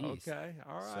 Wow. Oh, geez. Okay.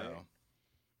 All right. So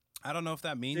I don't know if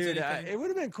that means Dude, anything. it would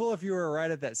have been cool if you were right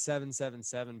at that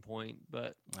 777 point,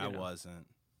 but I wasn't.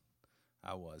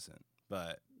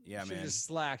 But yeah, man. just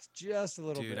slacked just a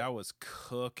little Dude, bit. I was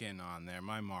cooking on there.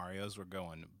 My Marios were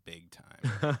going big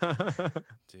time.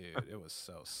 Dude, it was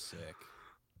so sick.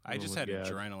 I Oh just my had God.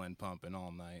 adrenaline pumping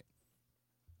all night.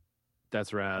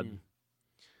 That's rad. Mm.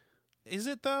 Is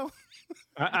it though?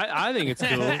 I think it's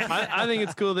cool. I think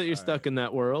it's cool that you're All stuck in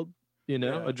that world. Yeah.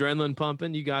 Adrenaline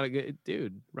pumping. You gotta get,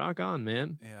 dude. Rock on,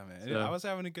 man. Yeah, man. So- I was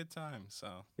having a good time.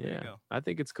 So there you Yeah, go. I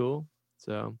think it's cool.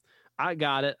 So I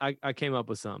got it. I came up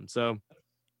with some. So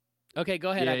Okay,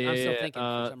 go ahead. I'm still thinking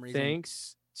for some reason.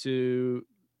 Thanks to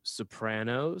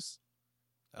Sopranos.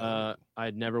 Oh,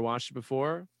 I'd never watched it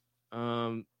before.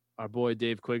 Our boy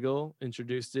Dave Quiggle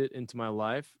introduced it into my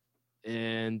life,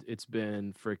 and it's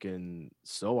been freaking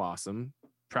so awesome.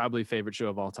 Probably favorite show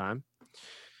of all time.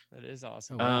 That is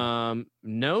awesome. Oh, wow.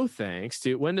 No thanks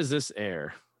to. When does this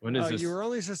air? When is this? You were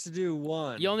only supposed to do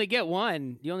one. You only get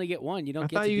one. You only get one. You don't I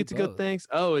get thought to you do get to go both. thanks.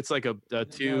 Oh, it's like a No,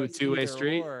 two-way either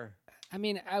street. or. I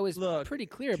mean, I was Look, pretty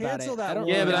clear about it. cancel that I don't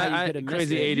one. know Yeah, but how you I could have missed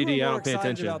crazy it. You ADD, were I more don't pay excited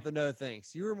attention. about the no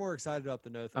thanks. You were more excited about the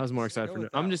no thanks. I was more excited Go for. with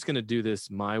I'm that just gonna do this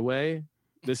my way.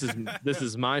 This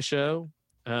is my show.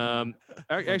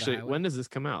 Actually, highway. when does this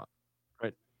come out?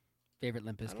 Favorite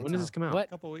Limp Bizkit When does this song. come out? What?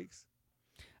 couple weeks.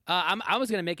 I was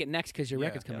gonna make it next because your Yeah,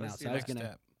 record's coming let's out. do So I was next gonna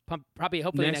step. pump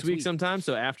hopefully Next week sometime.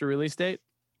 So after release date.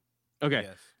 Okay.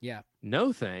 Yes. Yeah.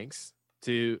 No thanks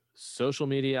to social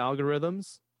media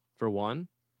algorithms for one.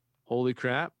 Holy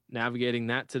crap, navigating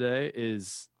that today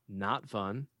is not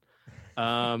fun.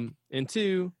 And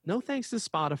two, no thanks to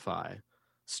Spotify.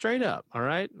 Straight up, all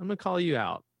right? I'm gonna call you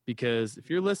out because if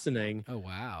you're listening, Oh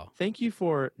wow. thank you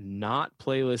for not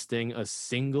playlisting a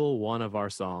single one of our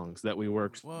songs that we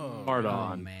worked Whoa. hard Oh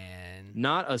on. man.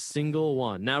 Not a single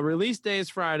one. Now, release day is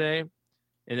Friday,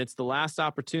 and it's the last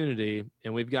opportunity,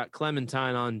 and we've got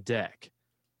Clementine on deck.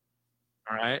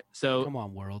 All right. So Come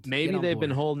on, world. maybe Get on they've been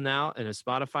board. holding out in a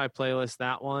Spotify playlist,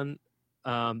 that one.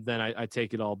 Then I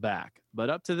take it all back. But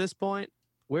up to this point,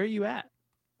 where are you at?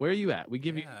 Where are you at? We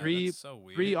give you Yeah, three that's so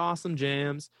weird. awesome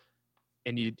jams,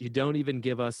 and you don't even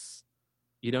give us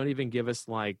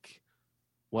like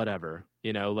whatever,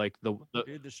 like the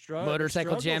Dude,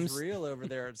 motorcycle the gems real over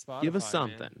there at Spotify. give us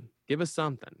something. Man. Give us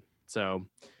something. So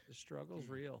the struggle's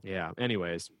real. Yeah.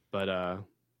 Anyways, but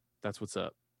that's what's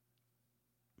up.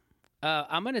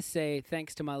 I'm gonna say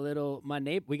thanks to my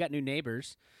neighbor. We got new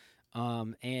neighbors,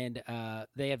 and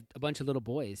they have a bunch of little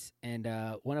boys, and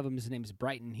one of them, his name is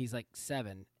Brighton. He's like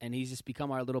 7, and he's just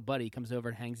become our little buddy. He comes over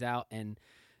and hangs out, and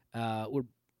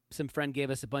some friend gave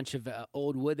us a bunch of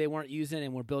old wood they weren't using,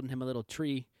 and we're building him a little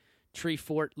tree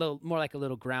fort, more like a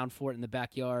little ground fort in the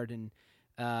backyard, and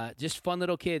just fun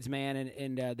little kids, man.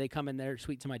 And they come in there,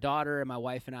 sweet to my daughter and my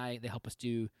wife and I. They help us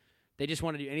do. They just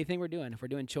want to do anything we're doing. If we're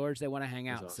doing chores, they want to hang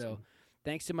out. Awesome. So,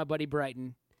 thanks to my buddy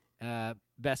Brighton,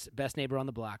 best neighbor on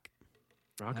the block.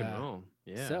 Rock and roll,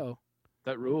 yeah. So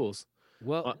that rules.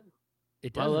 Well,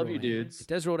 it does. I love rule, you, man. dudes. It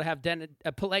does rule to have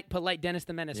a polite Dennis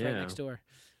the Menace right next door.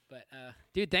 But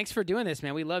dude, thanks for doing this,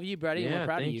 man. We love you, buddy. And we're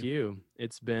proud of you. Thank you.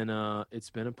 It's been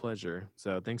a pleasure.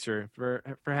 So thanks for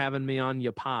having me on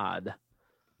your pod.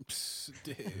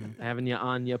 Having you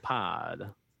on your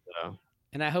pod. So.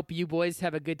 And I hope you boys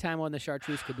have a good time on the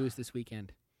Chartreuse Caboose this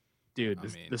weekend. Dude,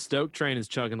 the Stoke train is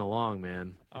chugging along,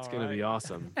 man. It's going to be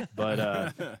awesome.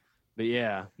 But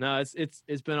yeah, no,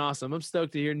 it's been awesome. I'm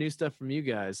stoked to hear new stuff from you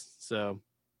guys. So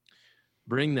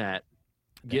bring that.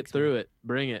 Get through it.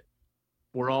 Bring it.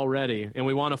 We're all ready. And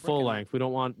we want a full length. We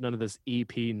don't want none of this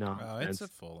EP nonsense. Oh, it's a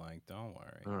full length. Don't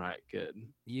worry. All right, good.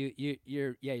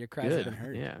 Your cries have been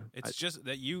heard. Yeah. It's just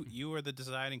that you are the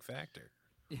deciding factor.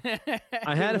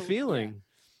 I had a feeling.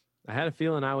 I had a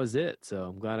feeling I was it, so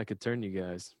I'm glad I could turn you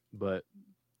guys. But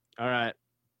all right.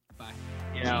 Bye.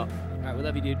 Yeah. All right, we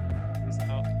love you, dude. Peace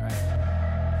out. All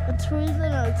right. Between the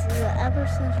Notes is the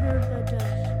epicenter of the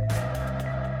dish.